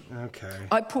humiliation. Okay.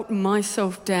 I put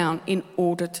myself down in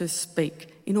order to speak,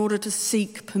 in order to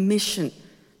seek permission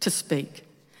to speak.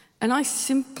 And I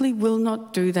simply will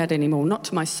not do that anymore, not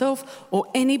to myself or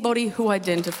anybody who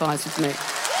identifies with me.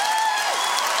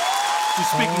 She's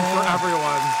speaking for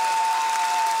everyone.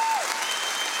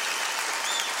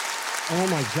 Oh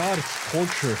my God, it's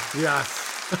torture.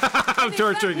 Yes. I'm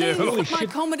torturing you. If my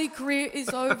comedy career is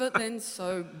over, then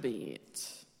so be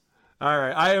it. All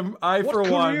right. I for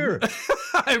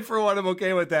one am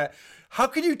okay with that. How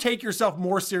can you take yourself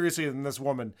more seriously than this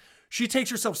woman? She takes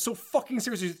herself so fucking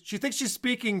seriously. She thinks she's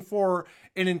speaking for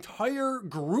an entire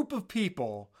group of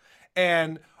people.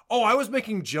 And, I was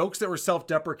making jokes that were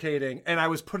self-deprecating and I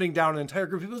was putting down an entire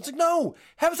group of people. It's like, no,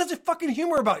 have such a fucking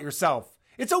humor about yourself.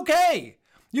 It's okay.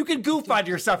 You can goof on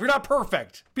yourself. You're not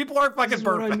perfect. People aren't fucking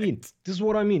perfect. This is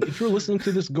what I mean. If you're listening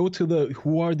to this, go to the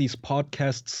Who Are These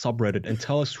Podcasts subreddit and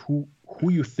tell us who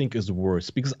you think is worse.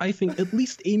 Because I think at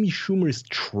least Amy Schumer is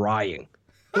trying.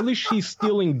 At least she's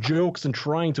stealing jokes and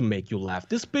trying to make you laugh.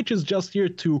 This bitch is just here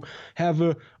to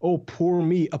have poor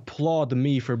me, applaud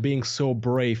me for being so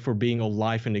brave, for being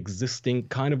alive and existing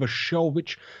kind of a show,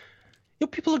 which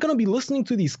people are going to be listening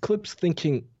to these clips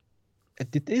thinking,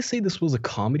 did they say this was a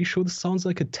comedy show? This sounds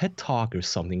like a TED Talk or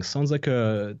something. Sounds like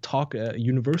a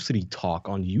university talk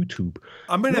on YouTube.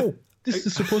 This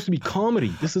is supposed to be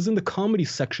comedy. This is in the comedy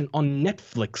section on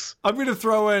Netflix. I'm going to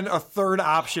throw in a third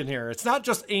option here. It's not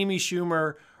just Amy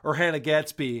Schumer or Hannah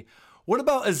Gadsby. What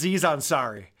about Aziz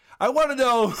Ansari? I want to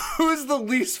know who's the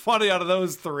least funny out of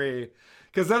those three,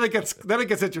 because then it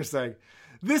gets interesting.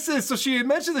 So she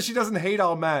mentioned that she doesn't hate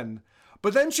all men,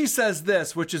 but then she says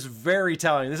this, which is very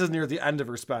telling. This is near the end of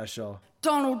her special.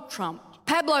 Donald Trump,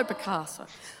 Pablo Picasso,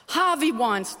 Harvey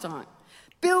Weinstein,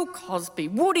 Bill Cosby,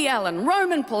 Woody Allen,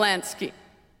 Roman Polanski.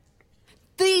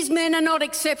 These men are not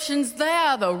exceptions, they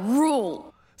are the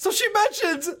rule. So she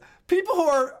mentions people who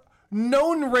are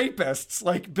known rapists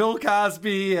like Bill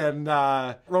Cosby and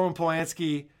Roman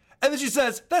Polanski, And then she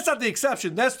says, that's not the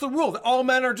exception. That's the rule. All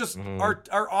men are just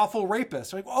are awful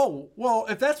rapists. Like, oh, well,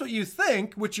 if that's what you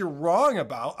think, which you're wrong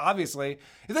about, obviously,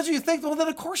 if that's what you think, well, then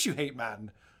of course you hate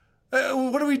men.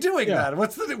 What are we doing then?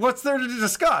 What's there to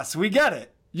discuss? We get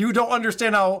it. You don't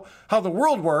understand how the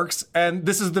world works, and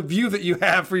this is the view that you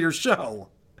have for your show.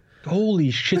 Holy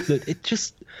shit!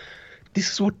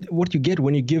 This is what you get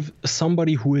when you give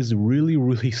somebody who is really,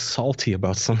 really salty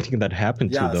about something that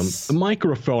happened to them a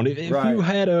microphone. If you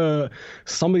had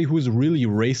somebody who is really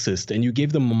racist and you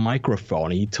gave them a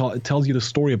microphone, and he tells you the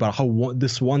story about how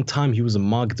this one time he was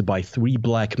mugged by 3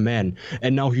 black men,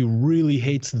 and now he really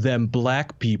hates them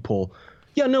black people.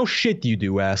 Yeah, no shit you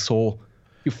do, asshole.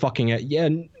 You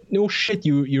fucking no shit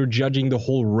you're judging the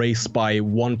whole race by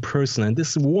one person. And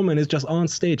this woman is just on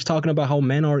stage talking about how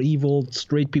men are evil,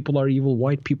 straight people are evil,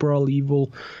 white people are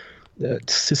evil,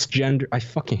 cisgender. I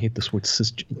fucking hate this word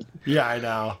cisgender. Yeah, I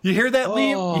know. You hear that,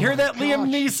 Liam? You hear that, Liam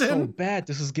Neeson? So bad.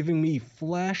 This is giving me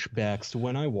flashbacks to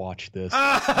when I watched this.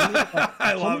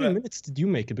 I love it. How many minutes did you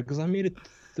make it? Because I made it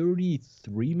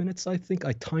 33 minutes, I think.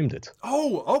 I timed it.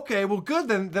 Oh, okay. Well, good.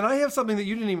 Then I have something that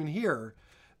you didn't even hear.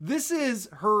 This is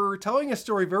her telling a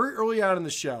story very early on in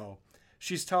the show.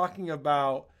 She's talking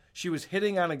about she was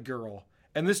hitting on a girl.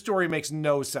 And this story makes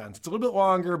no sense. It's a little bit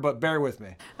longer, but bear with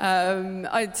me.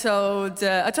 I told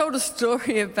a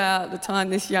story about the time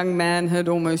this young man had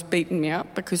almost beaten me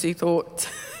up because he thought,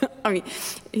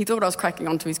 he thought I was cracking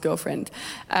onto his girlfriend.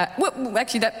 Well,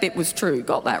 actually, that bit was true.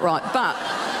 Got that right. But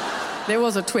there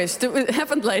was a twist. It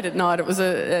happened late at night. It was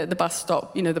the bus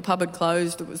stop. You know, the pub had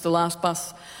closed. It was the last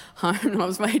bus home. I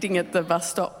was waiting at the bus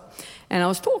stop. And I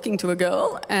was talking to a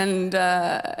girl, and,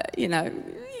 you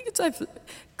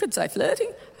could say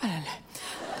flirting. I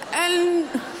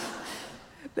don't know.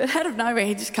 And out of nowhere,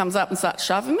 he just comes up and starts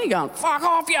shoving me, going, fuck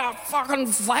off, you fucking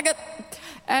faggot.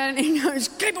 And he goes,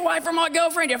 keep away from my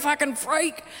girlfriend, you fucking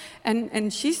freak.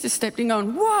 And she's just stepped in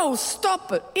going, whoa,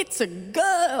 stop it, it's a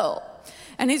girl.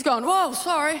 And he's going, whoa,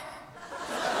 sorry.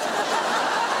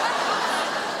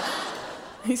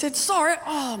 He said, sorry.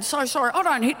 Oh, I'm so sorry. I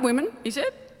don't hit women, he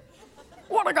said.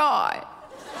 What a guy.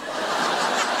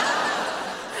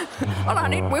 I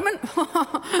don't hit women.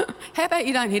 How about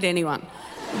you don't hit anyone?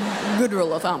 Good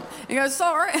rule of thumb. He goes,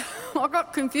 sorry. I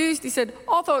got confused. He said,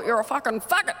 I thought you were a fucking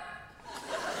faggot.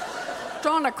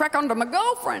 Trying to crack onto my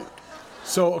girlfriend.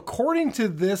 So according to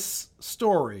this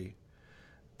story,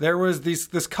 there was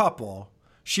this couple.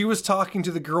 She was talking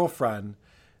to the girlfriend.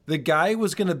 The guy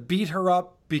was going to beat her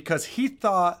up because he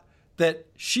thought that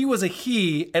she was a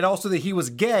he and also that he was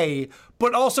gay,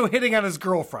 but also hitting on his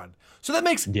girlfriend. So that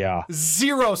makes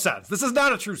zero sense. This is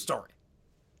not a true story,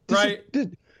 right?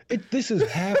 This is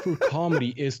half her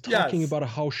comedy is talking about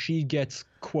how she gets,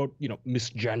 quote,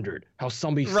 misgendered. How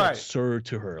somebody said sir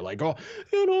to her. Like, oh,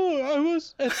 I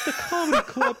was at the comedy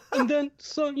club and then,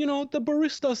 so, the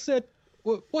barista said,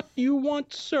 what do you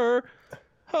want, sir?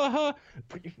 Haha.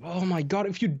 Oh my God,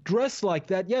 if you dress like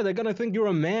that, they're going to think you're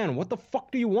a man. What the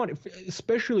fuck do you want?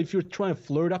 Especially if you're trying to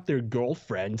flirt up their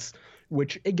girlfriends,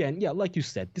 which, again, like you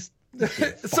said, this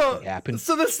happened.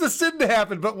 So this didn't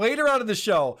happen, but later on in the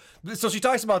show, so she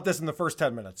talks about this in the first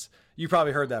 10 minutes. You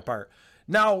probably heard that part.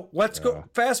 Now, let's go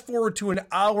fast forward to an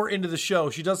hour into the show.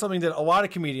 She does something that a lot of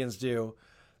comedians do.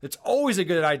 It's always a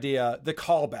good idea, the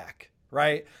callback,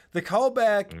 right? The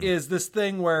callback is this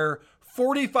thing where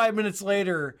 45 minutes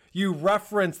later, you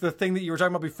reference the thing that you were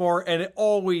talking about before, and it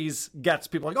always gets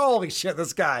people like, holy shit,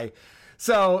 this guy.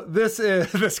 So this is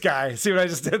this guy. See what I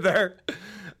just did there?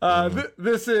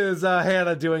 This is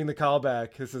Hannah doing the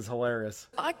callback. This is hilarious.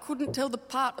 I couldn't tell the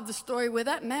part of the story where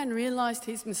that man realised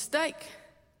his mistake.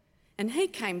 And he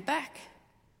came back.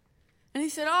 And he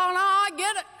said, oh, no, I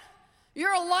get it.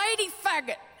 You're a lady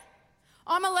faggot.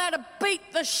 I'm allowed to beat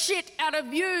the shit out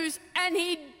of yous. And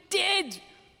he did.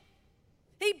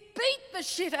 He beat the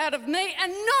shit out of me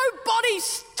and nobody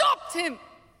stopped him.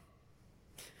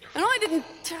 And I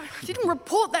didn't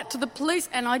report that to the police,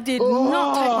 and I did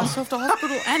not take myself to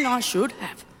hospital, and I should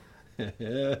have.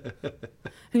 And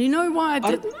you know why I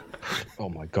didn't? Oh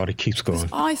my God, it keeps going.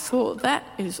 I thought that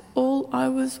is all I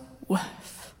was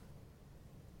worth.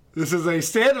 This is a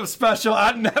stand-up special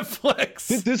on Netflix.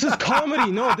 This is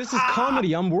comedy. No, this is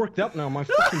comedy. I'm worked up now. My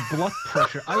fucking blood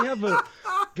pressure. I have a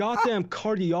goddamn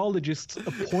cardiologist's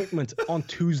appointment on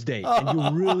Tuesday, and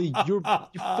you're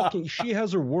fucking. She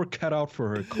has her work cut out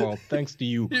for her, Carl. Thanks to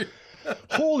you.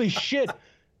 Holy shit!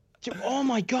 Oh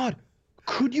my God!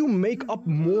 Could you make up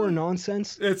more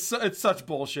nonsense? It's such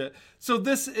bullshit. So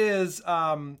this is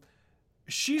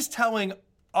she's telling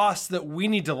us that we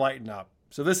need to lighten up.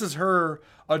 So this is her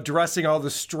addressing all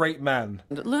the straight men.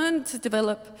 Learn to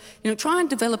develop, try and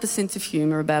develop a sense of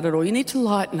humour about it all. You need to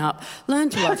lighten up. Learn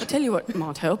to laugh. I tell you what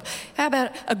might help. How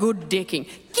about a good dicking?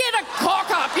 Get a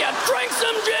cock up, you drink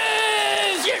some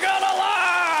jizz! You gotta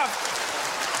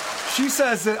laugh! She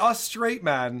says that us straight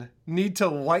men need to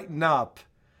lighten up.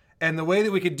 And the way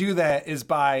that we could do that is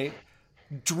by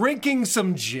drinking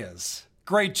some jizz.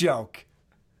 Great joke.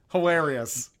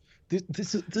 Hilarious.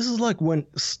 This is like when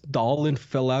Stalin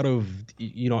fell out of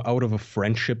a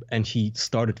friendship and he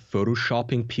started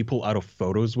photoshopping people out of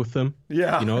photos with him.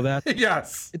 Yeah. You know that?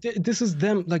 Yes. This is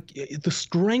them, like the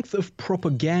strength of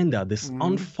propaganda, this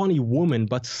unfunny woman,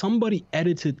 but somebody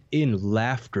edited in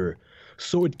laughter.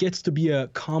 So it gets to be a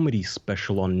comedy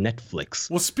special on Netflix.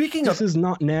 Well, this is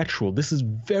not natural. This is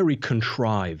very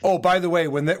contrived. Oh, by the way,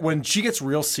 when she gets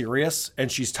real serious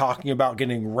and she's talking about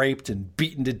getting raped and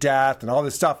beaten to death and all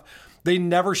this stuff, they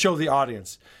never show the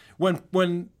audience.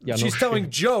 When she's telling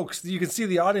jokes, you can see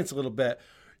the audience a little bit.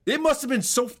 It must have been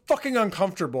so fucking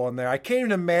uncomfortable in there. I can't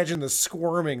even imagine the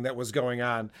squirming that was going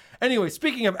on. Anyway,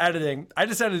 speaking of editing, I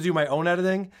decided to do my own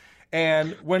editing.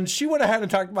 And when she went ahead and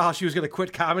talked about how she was going to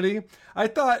quit comedy, I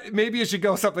thought maybe it should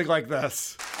go something like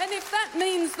this. And if that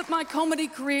means that my comedy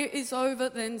career is over,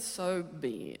 then so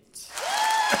be it.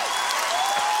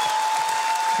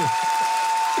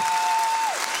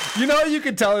 You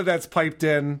can tell that that's piped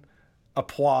in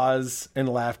applause and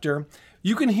laughter.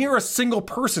 You can hear a single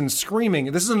person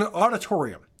screaming. This is an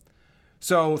auditorium.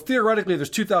 So theoretically, there's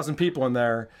 2,000 people in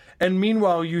there. And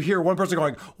meanwhile, you hear one person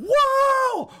going,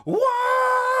 "Whoa!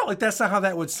 Whoa!" Like, that's not how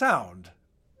that would sound.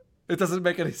 It doesn't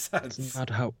make any sense. That's not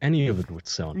how any of it would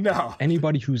sound. No.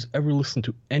 Anybody who's ever listened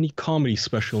to any comedy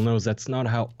special knows that's not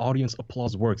how audience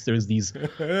applause works. There's these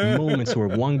moments where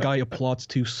one guy applauds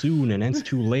too soon and ends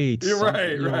too late. You're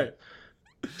right.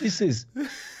 This is...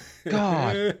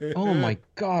 God. Oh, my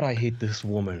God, I hate this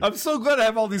woman. I'm so glad I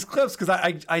have all these clips because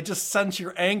I just sense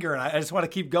your anger and I just want to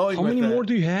keep going with it. How many more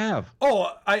do you have?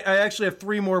 Oh, I actually have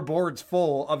 3 more boards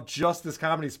full of just this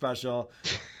comedy special.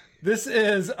 This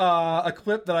is a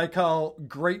clip that I call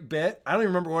Great Bit. I don't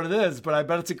even remember what it is, but I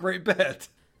bet it's a great bit.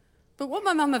 But what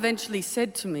my mum eventually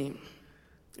said to me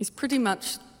is pretty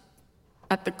much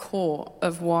at the core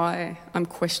of why I'm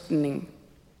questioning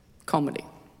comedy.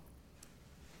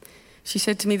 She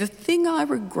said to me, "The thing I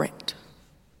regret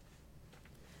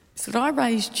is that I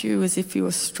raised you as if you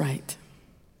were straight.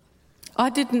 I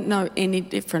didn't know any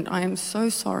different. I am so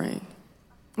sorry.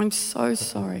 I'm so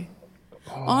sorry.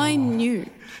 I knew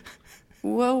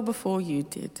well before you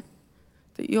did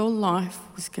that your life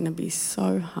was going to be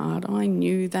so hard. I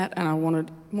knew that, and I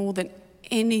wanted more than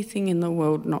anything in the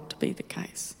world not to be the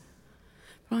case.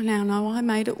 But I now know I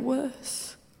made it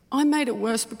worse. I made it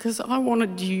worse because I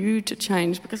wanted you to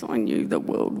change because I knew the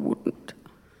world wouldn't."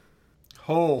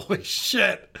 Holy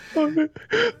shit. No.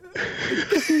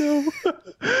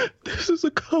 This is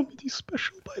a comedy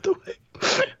special, by the way.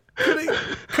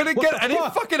 Could it get any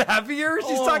fucking heavier?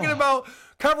 She's talking about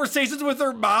conversations with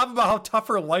her mom about how tough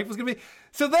her life was going to be.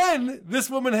 So then this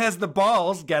woman has the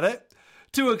balls, get it,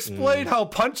 to explain how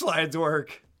punchlines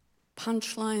work.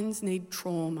 Punchlines need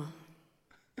trauma.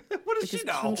 What does she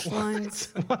know? Punchlines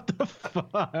what the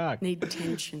fuck? need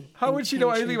tension. How would she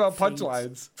know anything about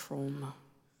punchlines? Trauma.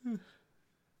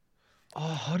 Oh,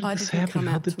 how did I this didn't happen? come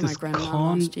How out did to my this grandma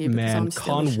con last year because man, I'm still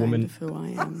con ashamed woman? of who I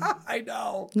am. I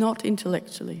know. Not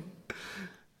intellectually,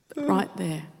 but right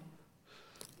there.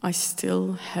 I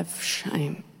still have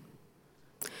shame.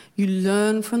 You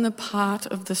learn from the part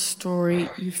of the story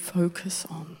you focus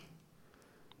on.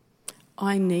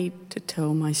 I need to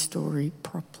tell my story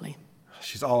properly.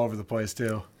 She's all over the place,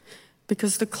 too.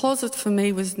 Because the closet for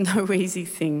me was no easy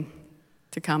thing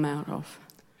to come out of.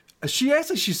 She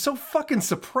acts like she's so fucking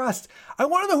suppressed. I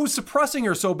want to know who's suppressing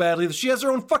her so badly that she has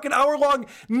her own fucking hour-long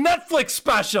Netflix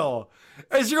special.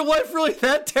 Is your life really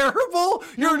that terrible?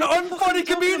 You're an unfunny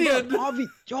comedian.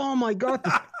 Oh my God.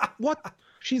 What?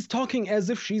 She's talking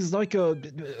as if she's like a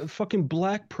fucking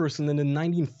black person in the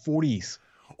 1940s.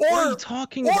 Or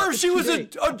if she was a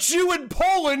Jew in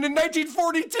Poland in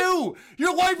 1942.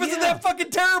 Your life isn't that fucking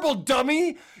terrible,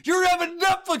 dummy. You're having a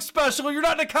Netflix special. You're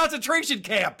not in a concentration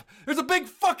camp. There's a big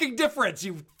fucking difference,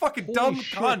 you fucking dumb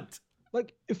cunt.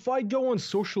 Like, if I go on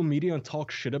social media and talk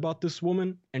shit about this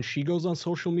woman, and she goes on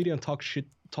social media and talks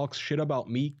shit about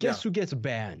me, guess who gets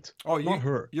banned? Oh, not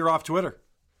her. You're off Twitter.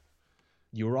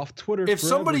 You're off Twitter. If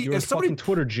somebody, you're in fucking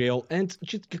Twitter jail, and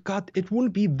just, God, it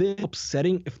wouldn't be this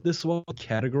upsetting if this was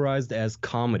categorized as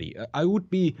comedy. I would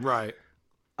be right.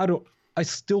 I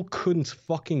still couldn't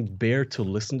fucking bear to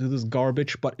listen to this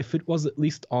garbage. But if it was at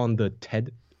least on the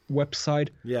TED website,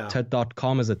 Yeah.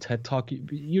 TED.com as a TED Talk,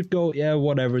 you'd go, yeah,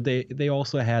 whatever. They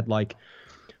also had like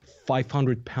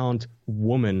 500-pound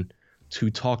woman to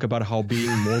talk about how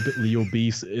being morbidly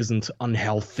obese isn't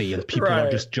unhealthy and people are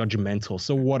just judgmental.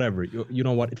 So whatever, you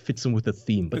know what? It fits in with the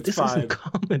theme. But this isn't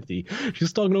comedy.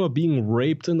 She's talking about being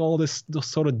raped and all this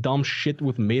sort of dumb shit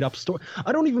with made-up story.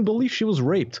 I don't even believe she was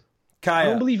raped. Kaya, I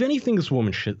don't believe anything this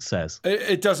woman says.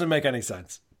 It doesn't make any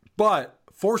sense. But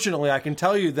fortunately, I can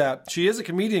tell you that she is a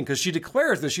comedian because she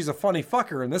declares that she's a funny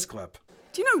fucker in this clip.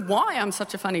 Do you know why I'm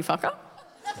such a funny fucker?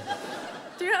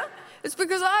 Do you know? It's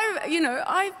because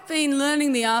I've been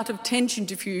learning the art of tension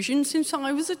diffusion since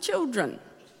I was a children.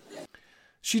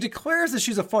 She declares that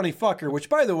she's a funny fucker, which,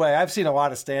 by the way, I've seen a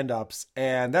lot of stand-ups,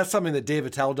 and that's something that Dave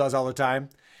Attell does all the time.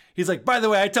 He's like, by the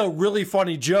way, I tell really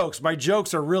funny jokes. My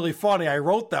jokes are really funny. I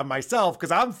wrote them myself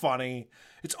because I'm funny.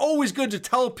 It's always good to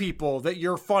tell people that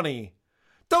you're funny.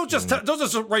 Don't just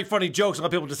write funny jokes and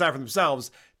let people decide for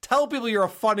themselves. Tell people you're a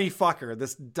funny fucker,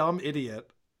 this dumb idiot.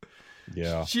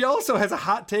 Yeah. She also has a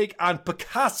hot take on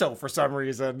Picasso for some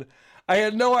reason. I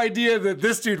had no idea that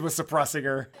this dude was suppressing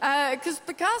her. Because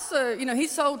Picasso, he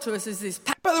sold to us as this...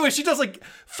 By the way, she does like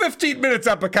 15 minutes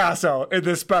on Picasso in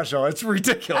this special. It's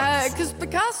ridiculous. Because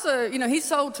Picasso, he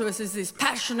sold to us as this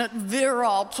passionate,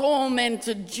 virile,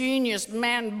 tormented, genius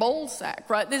man ballsack,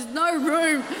 right? There's no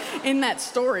room in that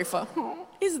story for...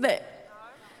 is there?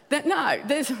 No,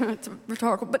 there's... it's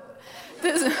rhetorical, but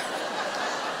there's...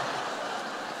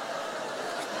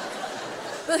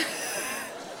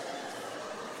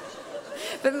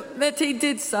 But he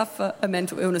did suffer a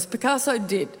mental illness. Picasso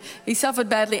did. He suffered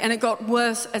badly, and it got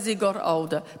worse as he got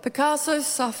older. Picasso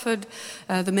suffered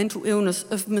the mental illness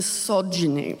of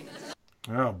misogyny.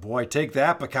 Oh, boy, take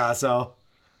that, Picasso.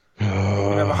 You're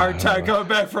gonna have a hard time coming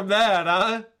back from that,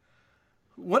 huh?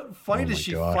 What fight is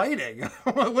she fighting?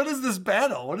 What is this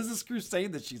battle? What is this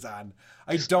crusade that she's on?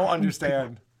 I don't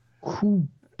understand. Who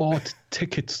bought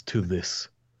tickets to this?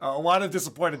 A lot of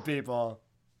disappointed people.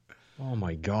 Oh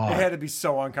my God. It had to be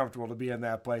so uncomfortable to be in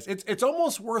that place. It's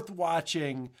almost worth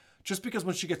watching just because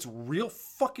when she gets real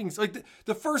fucking... Like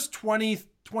the first 20,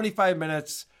 25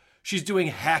 minutes, she's doing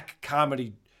hack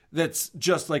comedy that's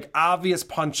just like obvious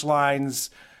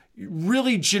punchlines,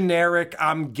 really generic,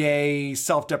 I'm gay,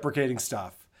 self-deprecating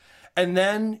stuff. And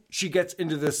then she gets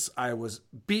into this, I was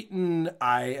beaten,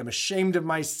 I am ashamed of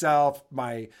myself,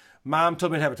 my mom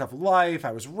told me to have a tough life,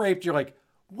 I was raped. You're like,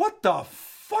 what the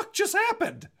fuck just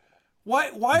happened?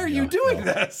 Why are you doing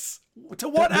this? To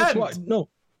what end? No,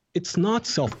 it's not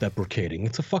self-deprecating.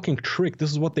 It's a fucking trick.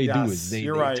 This is what they do. Is they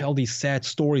tell these sad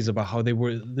stories about how they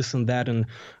were this and that, and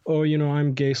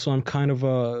I'm gay, so I'm kind of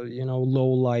a low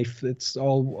life. It's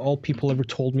all people ever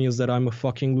told me is that I'm a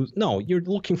fucking loser. No, you're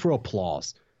looking for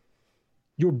applause.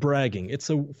 You're bragging.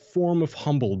 It's a form of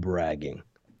humble bragging.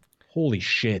 Holy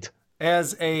shit.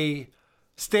 As a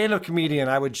stand-up comedian,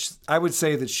 I would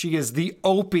say that she is the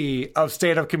Opie of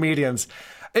stand-up comedians.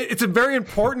 It's a very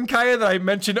important, Kaya, that I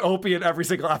mention Opie in every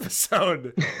single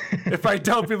episode. If I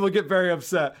don't, people get very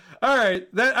upset. All right,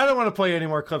 I don't want to play any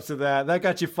more clips of that. That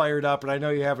got you fired up, and I know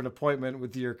you have an appointment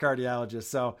with your cardiologist.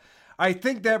 So I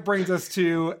think that brings us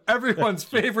to everyone's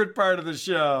favorite part of the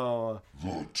show.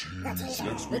 The teaser.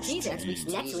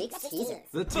 Next week's teaser.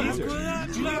 The teaser.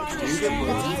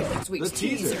 The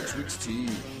teaser.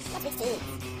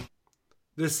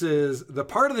 This is the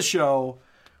part of the show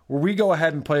where we go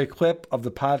ahead and play a clip of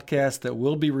the podcast that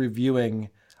we'll be reviewing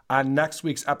on next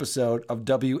week's episode of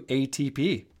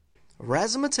WATP.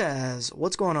 Razzmatazz.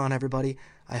 What's going on, everybody?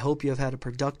 I hope you have had a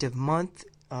productive month,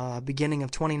 beginning of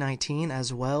 2019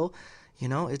 as well.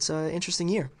 It's an interesting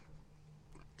year.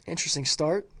 Interesting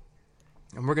start.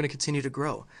 And we're going to continue to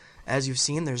grow. As you've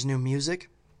seen, there's new music,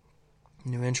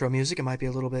 new intro music. It might be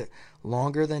a little bit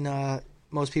longer than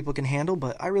most people can handle,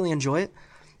 but I really enjoy it.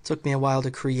 It took me a while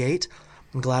to create.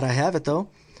 I'm glad I have it, though.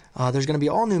 There's going to be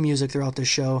all new music throughout this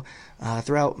show,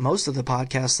 throughout most of the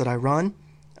podcasts that I run.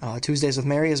 Tuesdays with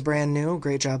Mary is brand new.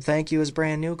 Great Job, Thank You is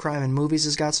brand new. Crime and Movies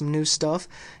has got some new stuff.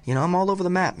 I'm all over the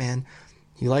map, man.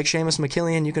 You like Seamus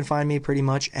McKillian, you can find me pretty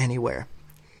much anywhere.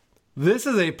 This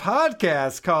is a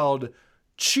podcast called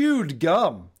Chewed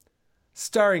Gum,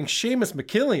 starring Seamus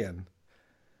McKillian.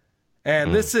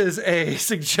 And this is a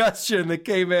suggestion that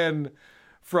came in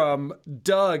from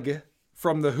Doug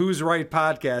from the Who's Right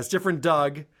podcast. Different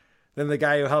Doug than the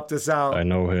guy who helped us out. I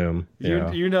know him.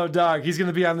 Yeah. You know Doug. He's going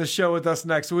to be on the show with us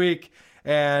next week.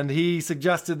 And he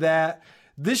suggested that.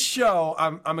 This show,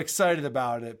 I'm excited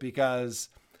about it because,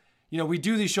 we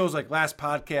do these shows like Last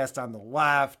Podcast on the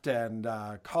Left and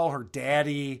Call Her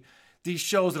Daddy. These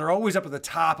shows that are always up at the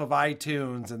top of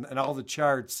iTunes and all the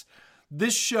charts.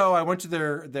 This show, I went to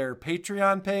their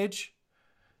Patreon page.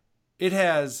 It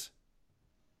has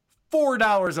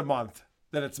 $4 a month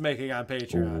that it's making on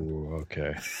Patreon. Ooh,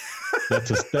 okay.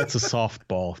 That's a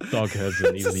softball. Doug has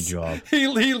an easy job.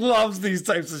 He loves these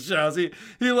types of shows. He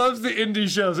loves the indie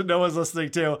shows that no one's listening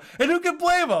to. And who can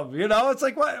blame him? You know, it's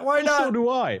like, why not? So do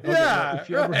I. Okay, Yeah. well, if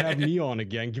you ever have me on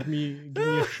again, give me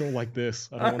a show like this.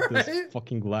 I don't want this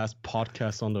fucking last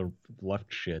podcast on the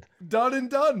left shit. Done and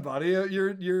done, buddy.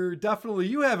 You're definitely,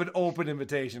 you have an open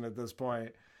invitation at this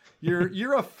point.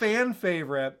 You're a fan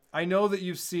favorite. I know that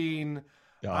you've seen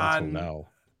until now.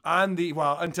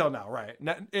 Until now, right?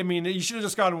 I mean, you should have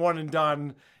just gone one and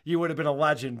done. You would have been a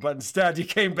legend, but instead you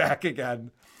came back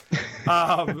again.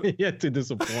 Yeah, to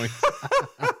disappoint.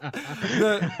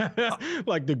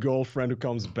 Like the girlfriend who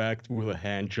comes back with a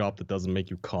hand job that doesn't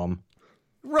make you come.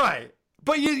 Right.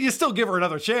 But you still give her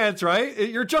another chance, right?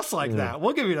 You're just like that.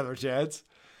 We'll give you another chance.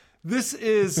 This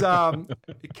is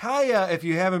Kaya, if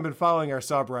you haven't been following our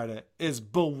subreddit, is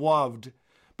beloved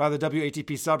by the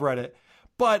WATP subreddit.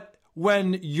 But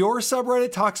when your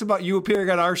subreddit talks about you appearing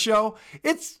on our show,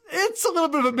 it's a little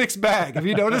bit of a mixed bag. Have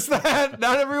you noticed that?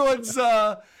 Not everyone's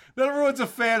a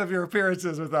fan of your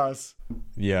appearances with us.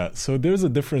 Yeah, so there's a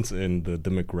difference in the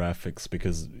demographics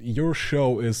because your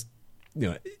show is,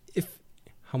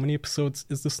 how many episodes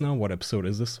is this now? What episode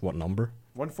is this? What number?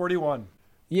 141.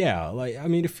 Yeah,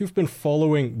 if you've been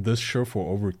following this show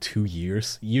for over 2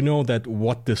 years, you know that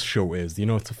what this show is. You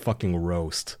know it's a fucking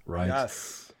roast, right?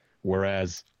 Yes.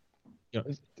 Whereas,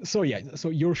 so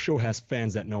your show has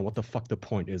fans that know what the fuck the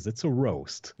point is. It's a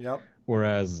roast. Yep.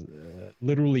 Whereas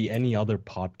literally any other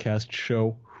podcast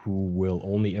show who will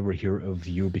only ever hear of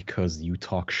you because you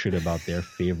talk shit about their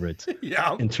favorite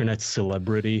internet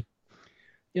celebrity.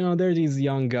 There are these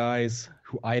young guys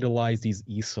who idolize these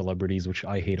e-celebrities, which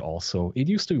I hate also. It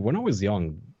used to be, when I was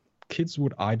young, kids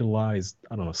would idolize,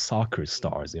 soccer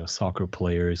stars, soccer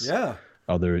players,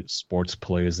 other sports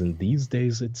players, and these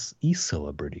days it's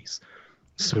e-celebrities.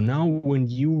 So now when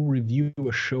you review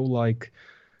a show like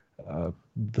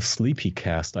the Sleepy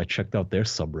Cast, I checked out their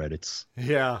subreddits.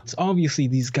 Yeah. It's obviously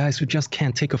these guys who just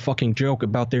can't take a fucking joke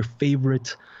about their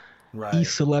favorite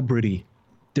e-celebrity.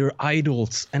 They're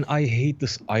idols, and I hate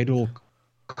this idol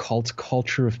cult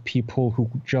culture of people who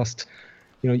just,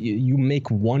 you make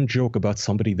one joke about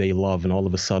somebody they love, and all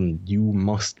of a sudden you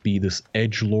must be this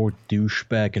edgelord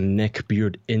douchebag and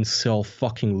neckbeard incel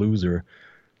fucking loser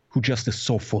who just is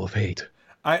so full of hate.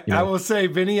 I will say,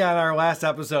 Vinny on our last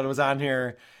episode was on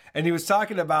here, and he was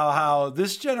talking about how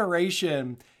this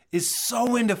generation is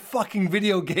so into fucking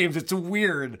video games. It's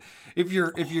weird. If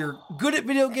you're good at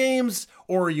video games,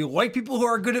 or you like people who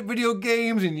are good at video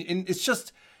games, and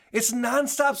it's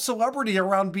nonstop celebrity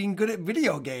around being good at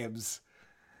video games.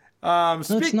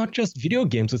 It's not just video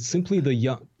games. It's simply the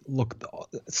young. Look,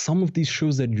 some of these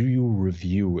shows that you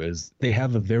review they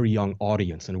have a very young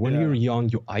audience, and when you're young,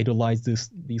 you idolize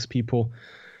these people.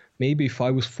 Maybe if I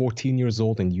was 14 years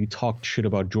old and you talked shit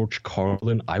about George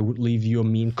Carlin, I would leave you a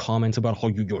mean comment about how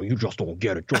you just don't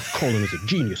get it. George Carlin is a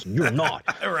genius and you're not.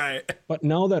 Right. But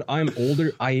now that I'm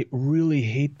older, I really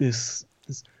hate this.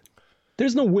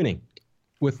 There's no winning.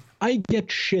 I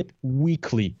get shit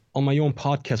weekly on my own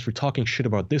podcast for talking shit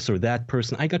about this or that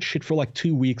person. I got shit for like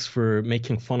 2 weeks for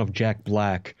making fun of Jack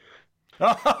Black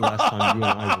last time you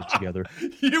and I were together.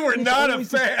 You were not a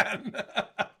fan.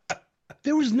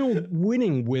 There was no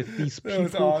winning with these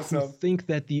people who think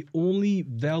that the only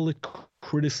valid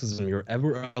criticism you're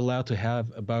ever allowed to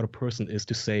have about a person is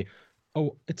to say,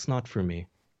 "Oh, it's not for me."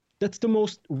 That's the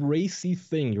most racy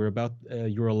thing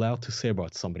you're allowed to say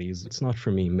about somebody is it's not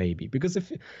for me, maybe. Because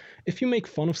if you make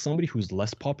fun of somebody who's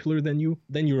less popular than you,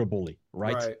 then you're a bully,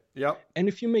 right? Right. Yep. And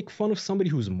if you make fun of somebody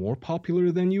who's more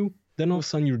popular than you, then all of a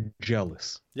sudden you're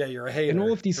jealous. Yeah, you're a hater. And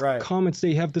all of these comments,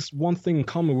 they have this one thing in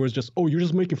common where it's just, oh, you're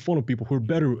just making fun of people who are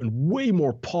better and way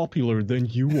more popular than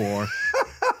you are.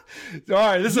 All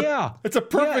right, it's a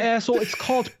perfect asshole. It's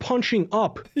called punching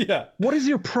up. Yeah. What is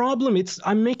your problem?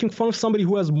 I'm making fun of somebody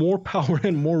who has more power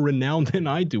and more renown than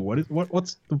I do.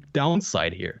 What's the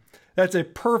downside here? That's a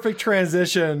perfect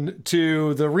transition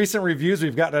to the recent reviews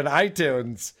we've gotten on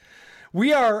iTunes.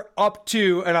 We are up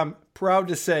to, and I'm proud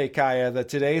to say, Kaya, that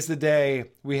today's the day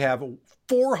we have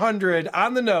 400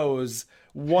 on the nose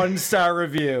 1-star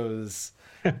reviews.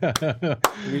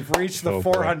 We've reached the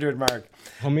 400 mark.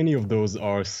 How many of those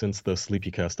are since the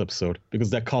Sleepycast episode?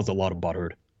 Because that caused a lot of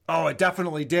butthurt. Oh, it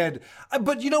definitely did.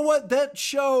 But you know what? That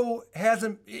show they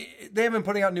haven't been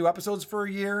putting out new episodes for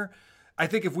a year. I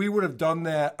think if we would have done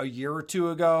that a year or two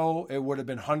ago, it would have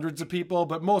been hundreds of people.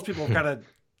 But most people kind of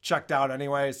checked out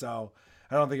anyway, so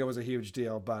I don't think it was a huge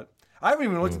deal. But I haven't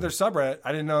even looked at their subreddit.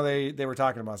 I didn't know they were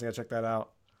talking about it, so I gotta check that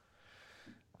out.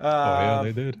 Yeah,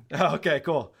 they did. Okay,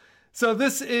 cool. So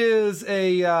this is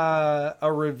a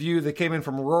review that came in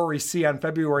from Rory C. on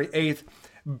February 8th.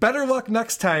 Better luck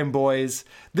next time, boys.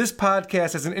 This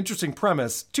podcast has an interesting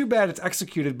premise. Too bad it's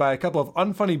executed by a couple of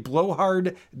unfunny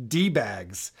blowhard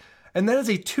D-bags. And that is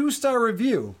a 2-star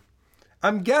review.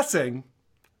 I'm guessing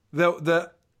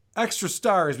the extra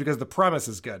star is because the premise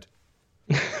is good.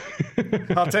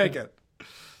 I'll take it.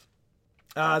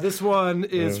 This one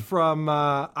is from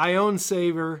Ione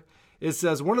Saver. It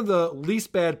says, one of the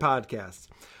least bad podcasts.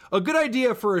 A good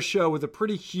idea for a show with a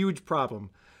pretty huge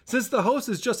problem. Since the host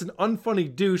is just an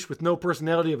unfunny douche with no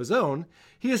personality of his own,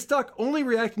 he is stuck only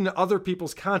reacting to other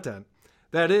people's content.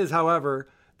 That is, however,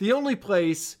 the only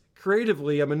place,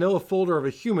 creatively, a manila folder of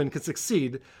a human can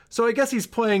succeed, so I guess he's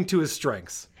playing to his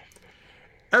strengths.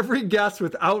 Every guest,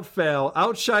 without fail,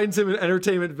 outshines him in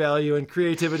entertainment value and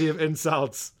creativity of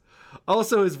insults.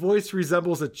 Also, his voice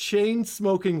resembles a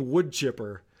chain-smoking wood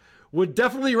chipper. Would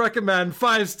definitely recommend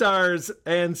 5 stars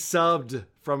and subbed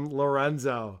from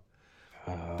Lorenzo.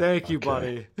 Thank you,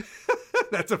 buddy.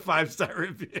 That's a 5-star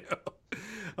review.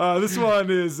 This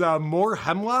one is More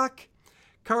Hemlock.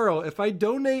 Carl, if I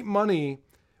donate money,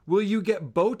 will you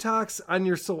get Botox on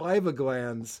your saliva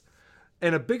glands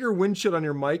and a bigger windshield on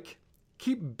your mic?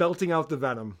 Keep belting out the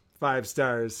venom. 5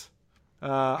 stars.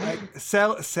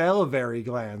 Salivary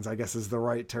glands, I guess is the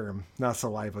right term. Not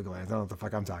saliva glands. I don't know what the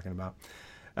fuck I'm talking about.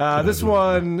 This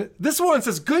one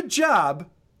says, good job.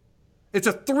 It's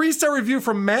a 3-star review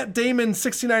from Matt Damon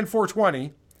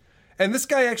 69420. And this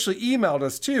guy actually emailed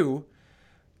us too.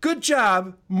 Good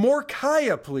job. More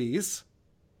Kaya, please.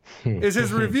 Is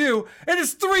his review. And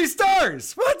it's 3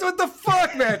 stars. What the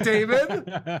fuck, Matt Damon?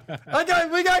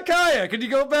 We got Kaya. Can you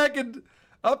go back and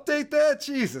update that?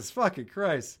 Jesus fucking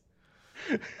Christ.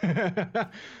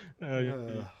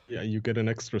 Yeah, you get an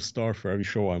extra star for every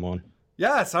show I'm on.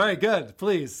 Yes, all right, good.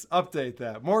 Please update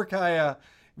that. More Kaya,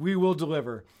 we will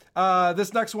deliver.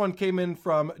 This next one came in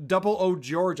from Double O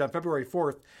George on February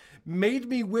 4th. Made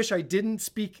me wish I didn't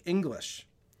speak English.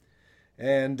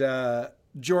 And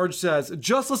George says,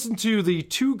 just listen to the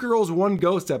 2 Girls, 1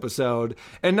 Ghost episode,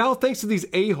 and now thanks to these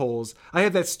a-holes, I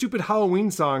have that stupid Halloween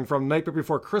song from Nightmare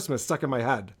Before Christmas stuck in my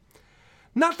head.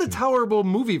 Not the tolerable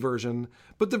movie version,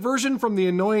 but the version from the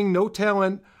annoying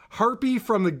no-talent Harpy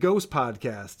from the Ghost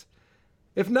podcast.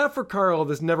 If not for Carl,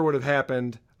 this never would have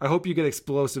happened. I hope you get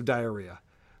explosive diarrhea.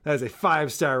 That is a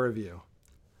 5-star review.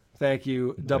 Thank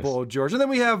you, Double O George. And then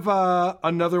we have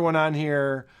another one on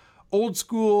here. Old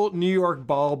school New York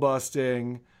ball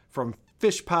busting from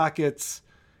Fish Pockets.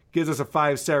 Gives us a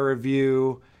 5-star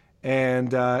review.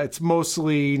 And it's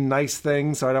mostly nice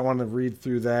things, so I don't want to read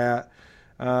through that.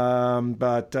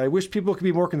 But I wish people could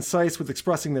be more concise with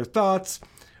expressing their thoughts.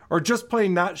 Or just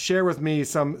plain not share with me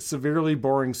some severely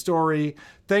boring story.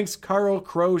 Thanks, Carl,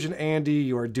 Croge, and Andy.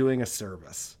 You are doing a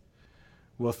service.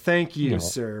 Well, thank you,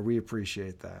 sir. We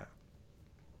appreciate that.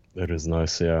 That is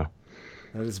nice, yeah.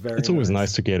 That is very. It's always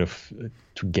nice to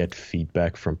get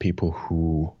feedback from people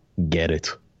who get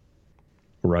it,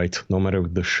 right? No matter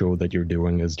the show that you're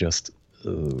doing is just,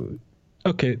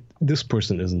 okay, this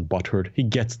person isn't butthurt. He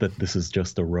gets that this is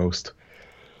just a roast.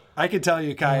 I can tell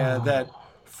you, Kaya, that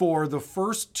for the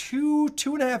first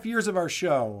 2.5 years of our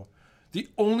show, the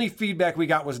only feedback we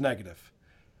got was negative.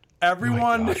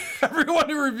 Everyone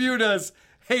who reviewed us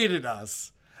hated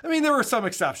us. I mean, there were some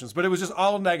exceptions, but it was just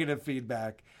all negative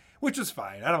feedback, which is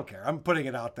fine. I don't care. I'm putting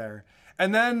it out there.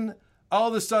 And then all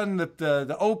of a sudden,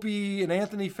 the Opie and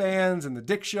Anthony fans and the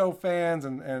Dick Show fans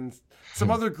and some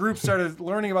other groups started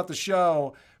learning about the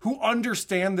show who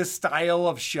understand this style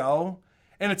of show.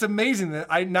 And it's amazing that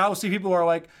I now see people who are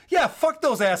like, yeah, fuck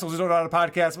those assholes who don't know how to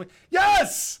podcast. I'm like,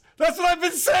 yes! That's what I've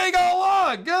been saying all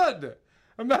along. Good.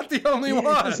 I'm not the only one.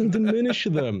 It doesn't diminish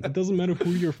them. It doesn't matter who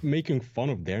you're making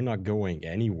fun of. They're not going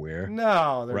anywhere.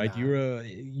 No, they're right? not.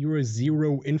 You're a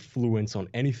zero influence on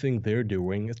anything they're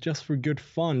doing. It's just for good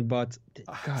fun. But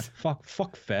God,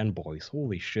 fuck fanboys.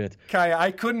 Holy shit. Kaya, I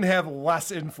couldn't have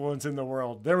less influence in the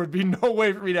world. There would be no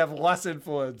way for me to have less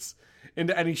influence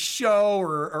into any show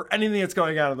or anything that's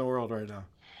going on in the world right now.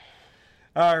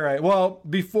 All right. Well,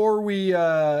 before we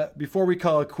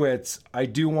call it quits, I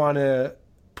do want to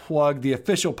plug the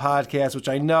official podcast, which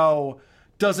I know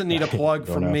doesn't need a plug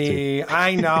from me.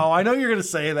 I know you're going to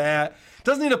say that.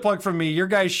 Doesn't need a plug from me. Your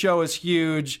guys' show is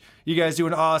huge. You guys do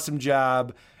an awesome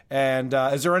job. And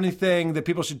is there anything that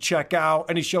people should check out?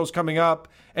 Any shows coming up?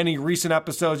 Any recent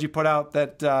episodes you put out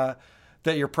that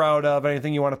you're proud of?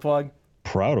 Anything you want to plug?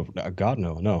 Proud of? God,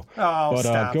 no. Oh, but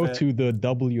stop go it. to the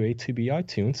WATB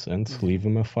iTunes and leave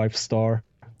them a 5-star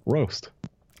roast.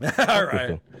 All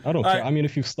right. I don't care. I mean,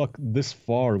 if you've stuck this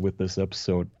far with this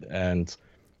episode, and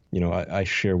I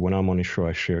share when I'm on a show,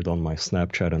 I share it on my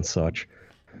Snapchat and such.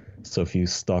 So if you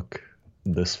stuck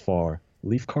this far,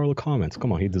 leave Carl a comment.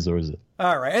 Come on, he deserves it.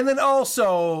 All right. And then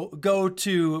also go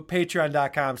to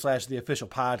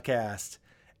patreon.com/theofficialpodcast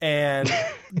and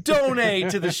donate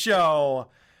to the show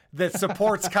that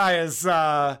supports Kaya's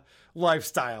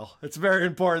lifestyle. It's very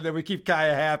important that we keep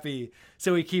Kaya happy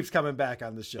so he keeps coming back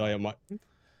on the show. Kaya,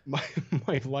 my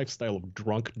lifestyle of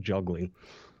drunk juggling.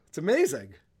 It's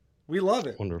amazing. We love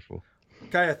it. Wonderful.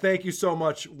 Kaya, thank you so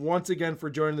much once again for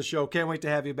joining the show. Can't wait to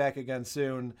have you back again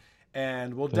soon.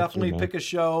 And we'll definitely pick a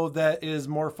show that is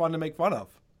more fun to make fun of.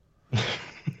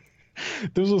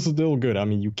 This was still good. I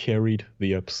mean, you carried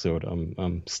the episode.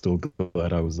 I'm still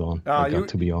glad I was on. I got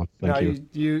to be on. Thank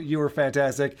you. You were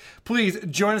fantastic. Please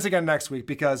join us again next week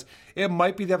because it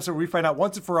might be the episode where we find out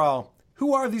once and for all,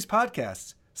 who are these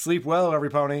podcasts? Sleep well, every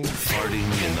pony.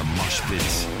 Farting in the mosh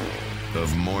pits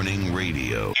of morning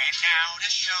radio.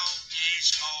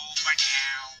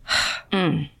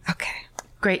 Okay.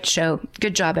 Great show.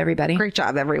 Good job, everybody. Great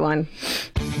job, everyone.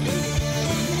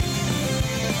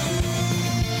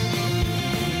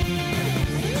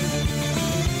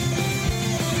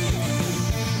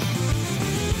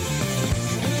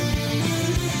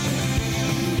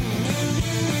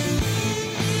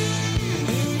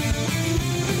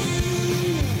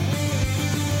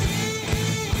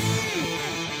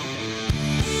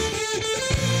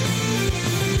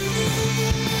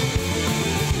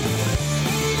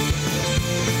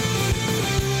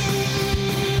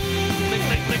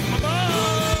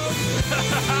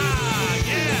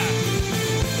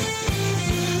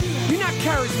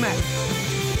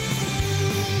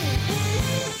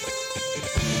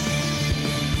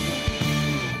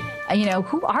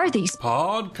 Who are these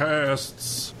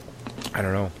podcasts? I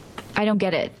don't know. I don't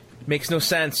get it. Makes no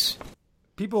sense.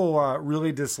 People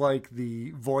really dislike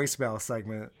the voicemail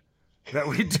segment that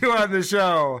we do on the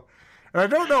show. And I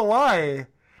don't know why,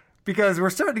 because we're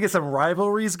starting to get some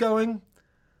rivalries going.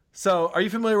 So are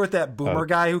you familiar with that boomer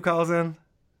guy who calls in?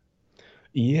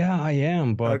 Yeah, I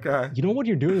am, but you know what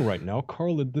you're doing right now,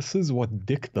 Carl? This is what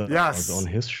Dick does on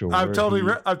his show. I'm totally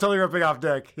ripping off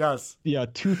Dick, yes. Yeah,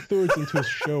 2/3 into his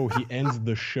show, he ends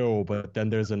the show, but then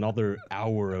there's another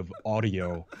hour of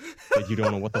audio that you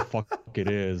don't know what the fuck it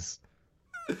is.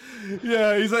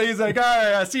 Yeah, he's like, all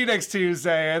right, I'll see you next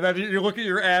Tuesday. And then you look at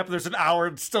your app, there's an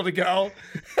hour still to go.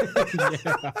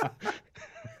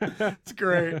 It's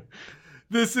great.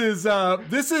 This is a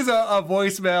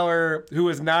voicemailer who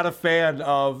is not a fan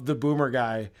of the boomer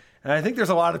guy. And I think there's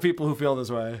a lot of people who feel this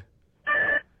way.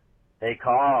 Hey,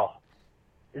 Carl.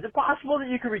 Is it possible that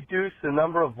you could reduce the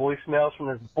number of voicemails from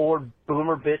this bored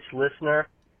boomer bitch listener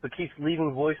who keeps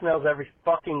leaving voicemails every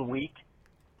fucking week?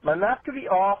 My math could be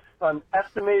off. I'm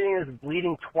estimating this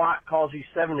bleeding twat calls you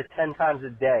 7 to 10 times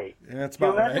a day. Yeah, that's Can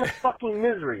you about imagine right. the fucking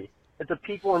misery that the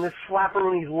people in this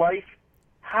flapperoonie's life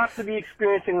have to be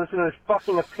experiencing listening to his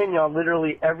fucking opinion on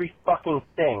literally every fucking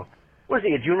thing. What is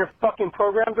he, a junior fucking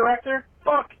program director?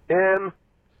 Fuck him.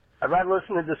 I'd rather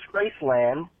listen to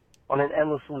Disgraceland on an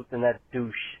endless loop than that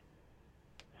douche.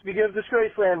 Speaking of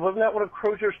Disgraceland, wasn't that one of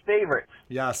Crozier's favorites?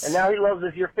 Yes. And now he loves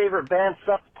this Your Favorite Band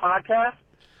Sucks podcast?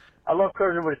 I love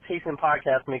Crozier, but his taste in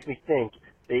podcasts makes me think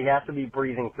that he has to be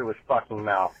breathing through his fucking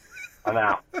mouth. I'm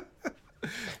out.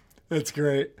 That's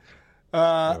great.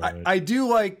 I do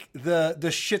like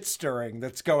the shit stirring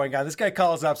that's going on. This guy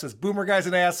calls up, says, Boomer guy's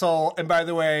an asshole. And by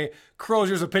the way,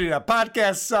 Crozier's opinion on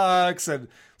podcast sucks. And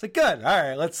it's like, good. All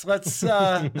right, let's let's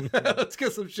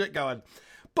get some shit going.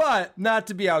 But not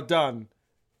to be outdone,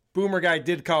 Boomer guy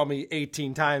did call me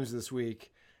 18 times this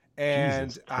week.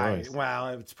 And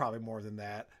it's probably more than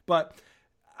that. But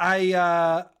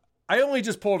I only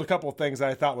just pulled a couple of things that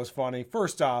I thought was funny.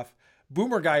 First off,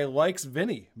 Boomer guy likes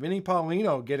Vinny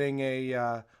Paulino getting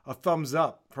a thumbs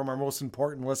up from our most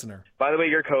important listener. By the way,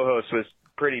 your co-host was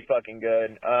pretty fucking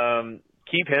good.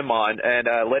 Keep him on and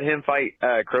let him fight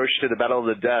Croce to the battle of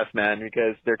the death, man,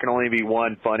 because there can only be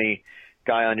one funny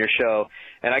guy on your show.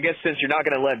 And I guess since you're not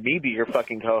going to let me be your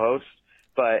fucking co-host,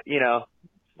 but,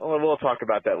 we'll talk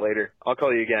about that later. I'll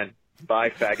call you again. Bye,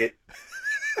 faggot.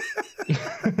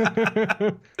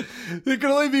 There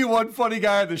can only be one funny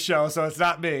guy on the show, so it's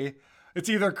not me. It's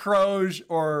either Croge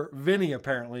or Vinny,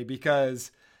 apparently,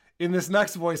 because in this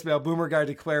next voicemail, Boomer Guy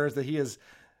declares that he is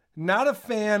not a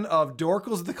fan of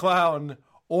Dorkles the Clown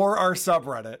or our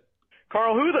subreddit.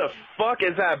 Carl, who the fuck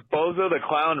is that Bozo the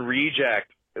Clown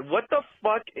reject? What the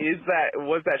fuck is that?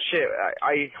 Was that shit?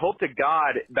 I hope to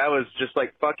God that was just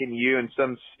like fucking you and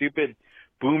some stupid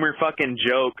boomer fucking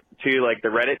joke to like the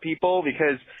Reddit people,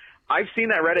 because I've seen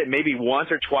that Reddit maybe once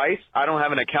or twice. I don't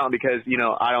have an account because,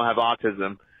 I don't have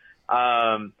autism.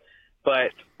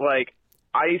 But, like,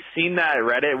 I've seen that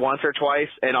Reddit once or twice,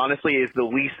 and honestly, it's the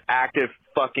least active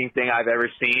fucking thing I've ever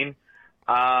seen.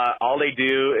 All they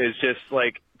do is just,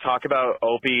 like, talk about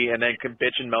Opie and then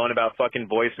bitch and moan about fucking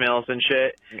voicemails and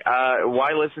shit.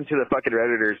 Why listen to the fucking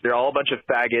Redditors? They're all a bunch of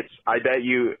faggots. I bet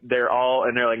you they're all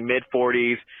in their, like,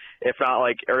 mid-40s, if not,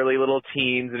 like, early little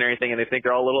teens and everything, and they think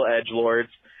they're all little edgelords.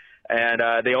 And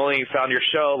they only found your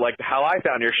show, like how I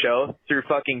found your show, through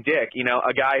fucking Dick,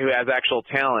 a guy who has actual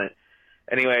talent.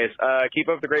 Anyways, keep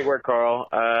up the great work, Carl.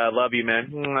 Love you,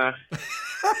 man.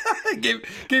 Gave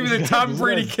you the Tom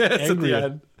Brady kiss at the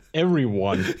end.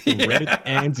 Everyone, the Reddit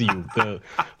and you,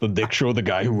 the Dick Show, the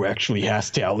guy who actually has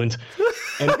talent.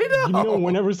 And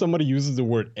whenever somebody uses the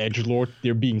word edgelord,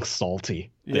 they're being salty.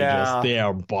 They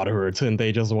are butthurt, and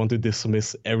they just want to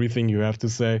dismiss everything you have to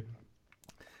say.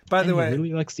 By the way, he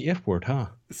really likes the F word, huh?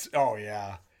 Oh,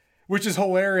 yeah. Which is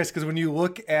hilarious because when you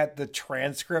look at the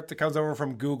transcript that comes over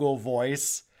from Google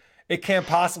Voice, it can't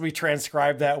possibly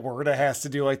transcribe that word. It has to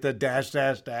do like the dash.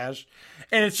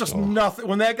 And it's just nothing.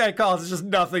 When that guy calls, it's just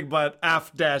nothing but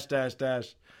F dash.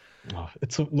 Oh,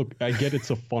 look, I get it's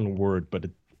a fun word, but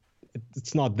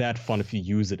it's not that fun if you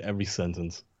use it every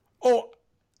sentence. Oh,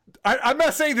 I'm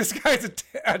not saying this guy's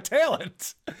a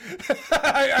talent.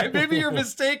 Maybe you're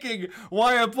mistaking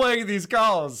why I'm playing these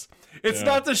calls. It's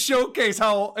not to showcase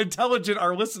how intelligent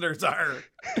our listeners are.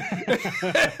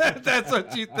 That's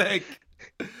what you think.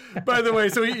 By the way,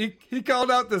 so he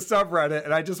called out the subreddit,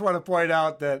 and I just want to point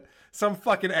out that some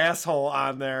fucking asshole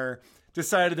on there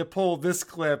decided to pull this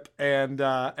clip and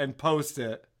post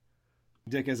it.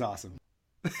 Dick is awesome.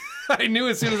 I knew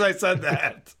as soon as I said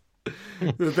that.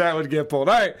 that would get pulled.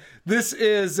 All right. This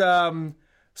is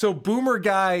so Boomer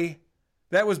Guy.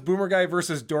 That was Boomer Guy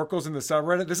versus Dorkles in the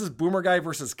subreddit. This is Boomer Guy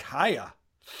versus Kaya.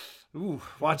 Ooh,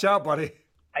 watch out, buddy.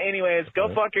 Anyways, go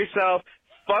fuck yourself.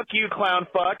 Fuck you, clown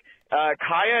fuck.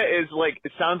 Kaya is like,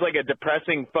 it sounds like a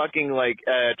depressing fucking like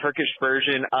Turkish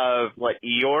version of like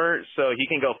Eeyore, so he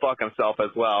can go fuck himself as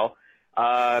well.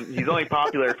 He's only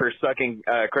popular for sucking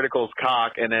Critical's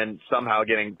cock and then somehow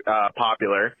getting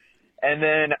popular. And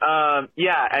then,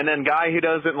 and then guy who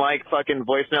doesn't like fucking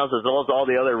voicemails as well as all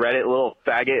the other Reddit little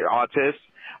faggot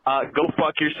autists, go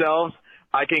fuck yourselves.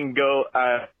 I can go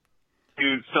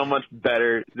do so much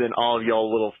better than all of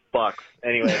y'all little fucks.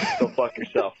 Anyway, go fuck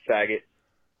yourself, faggot.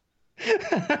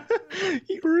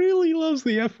 He really loves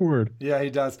the F word. Yeah, he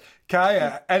does.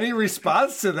 Kaya, any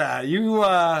response to that? You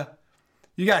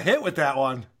got hit with that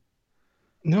one.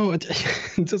 No,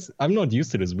 I'm not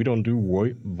used to this. We don't do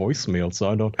voicemail,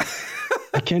 so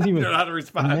I can't even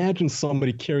imagine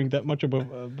somebody caring that much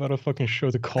about a fucking show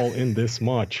to call in this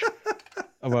much.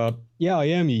 I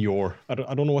am Eeyore. I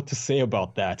don't know what to say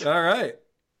about that. All right.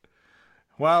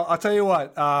 Well, I'll tell you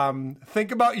what.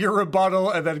 Think about your rebuttal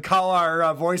and then call our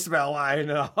voicemail line,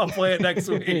 and I'll play it next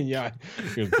week. Yeah,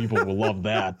 because people will love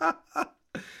that.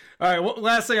 All right,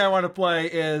 last thing I want to play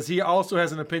is he also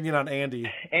has an opinion on Andy.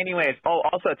 Anyways,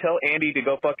 also tell Andy to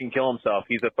go fucking kill himself.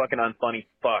 He's a fucking unfunny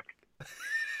fuck.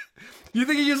 You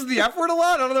think he uses the F word a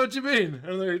lot? I don't know what you mean. I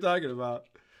don't know what you're talking about.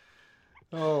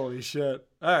 Holy shit.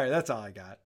 All right, that's all I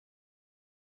got.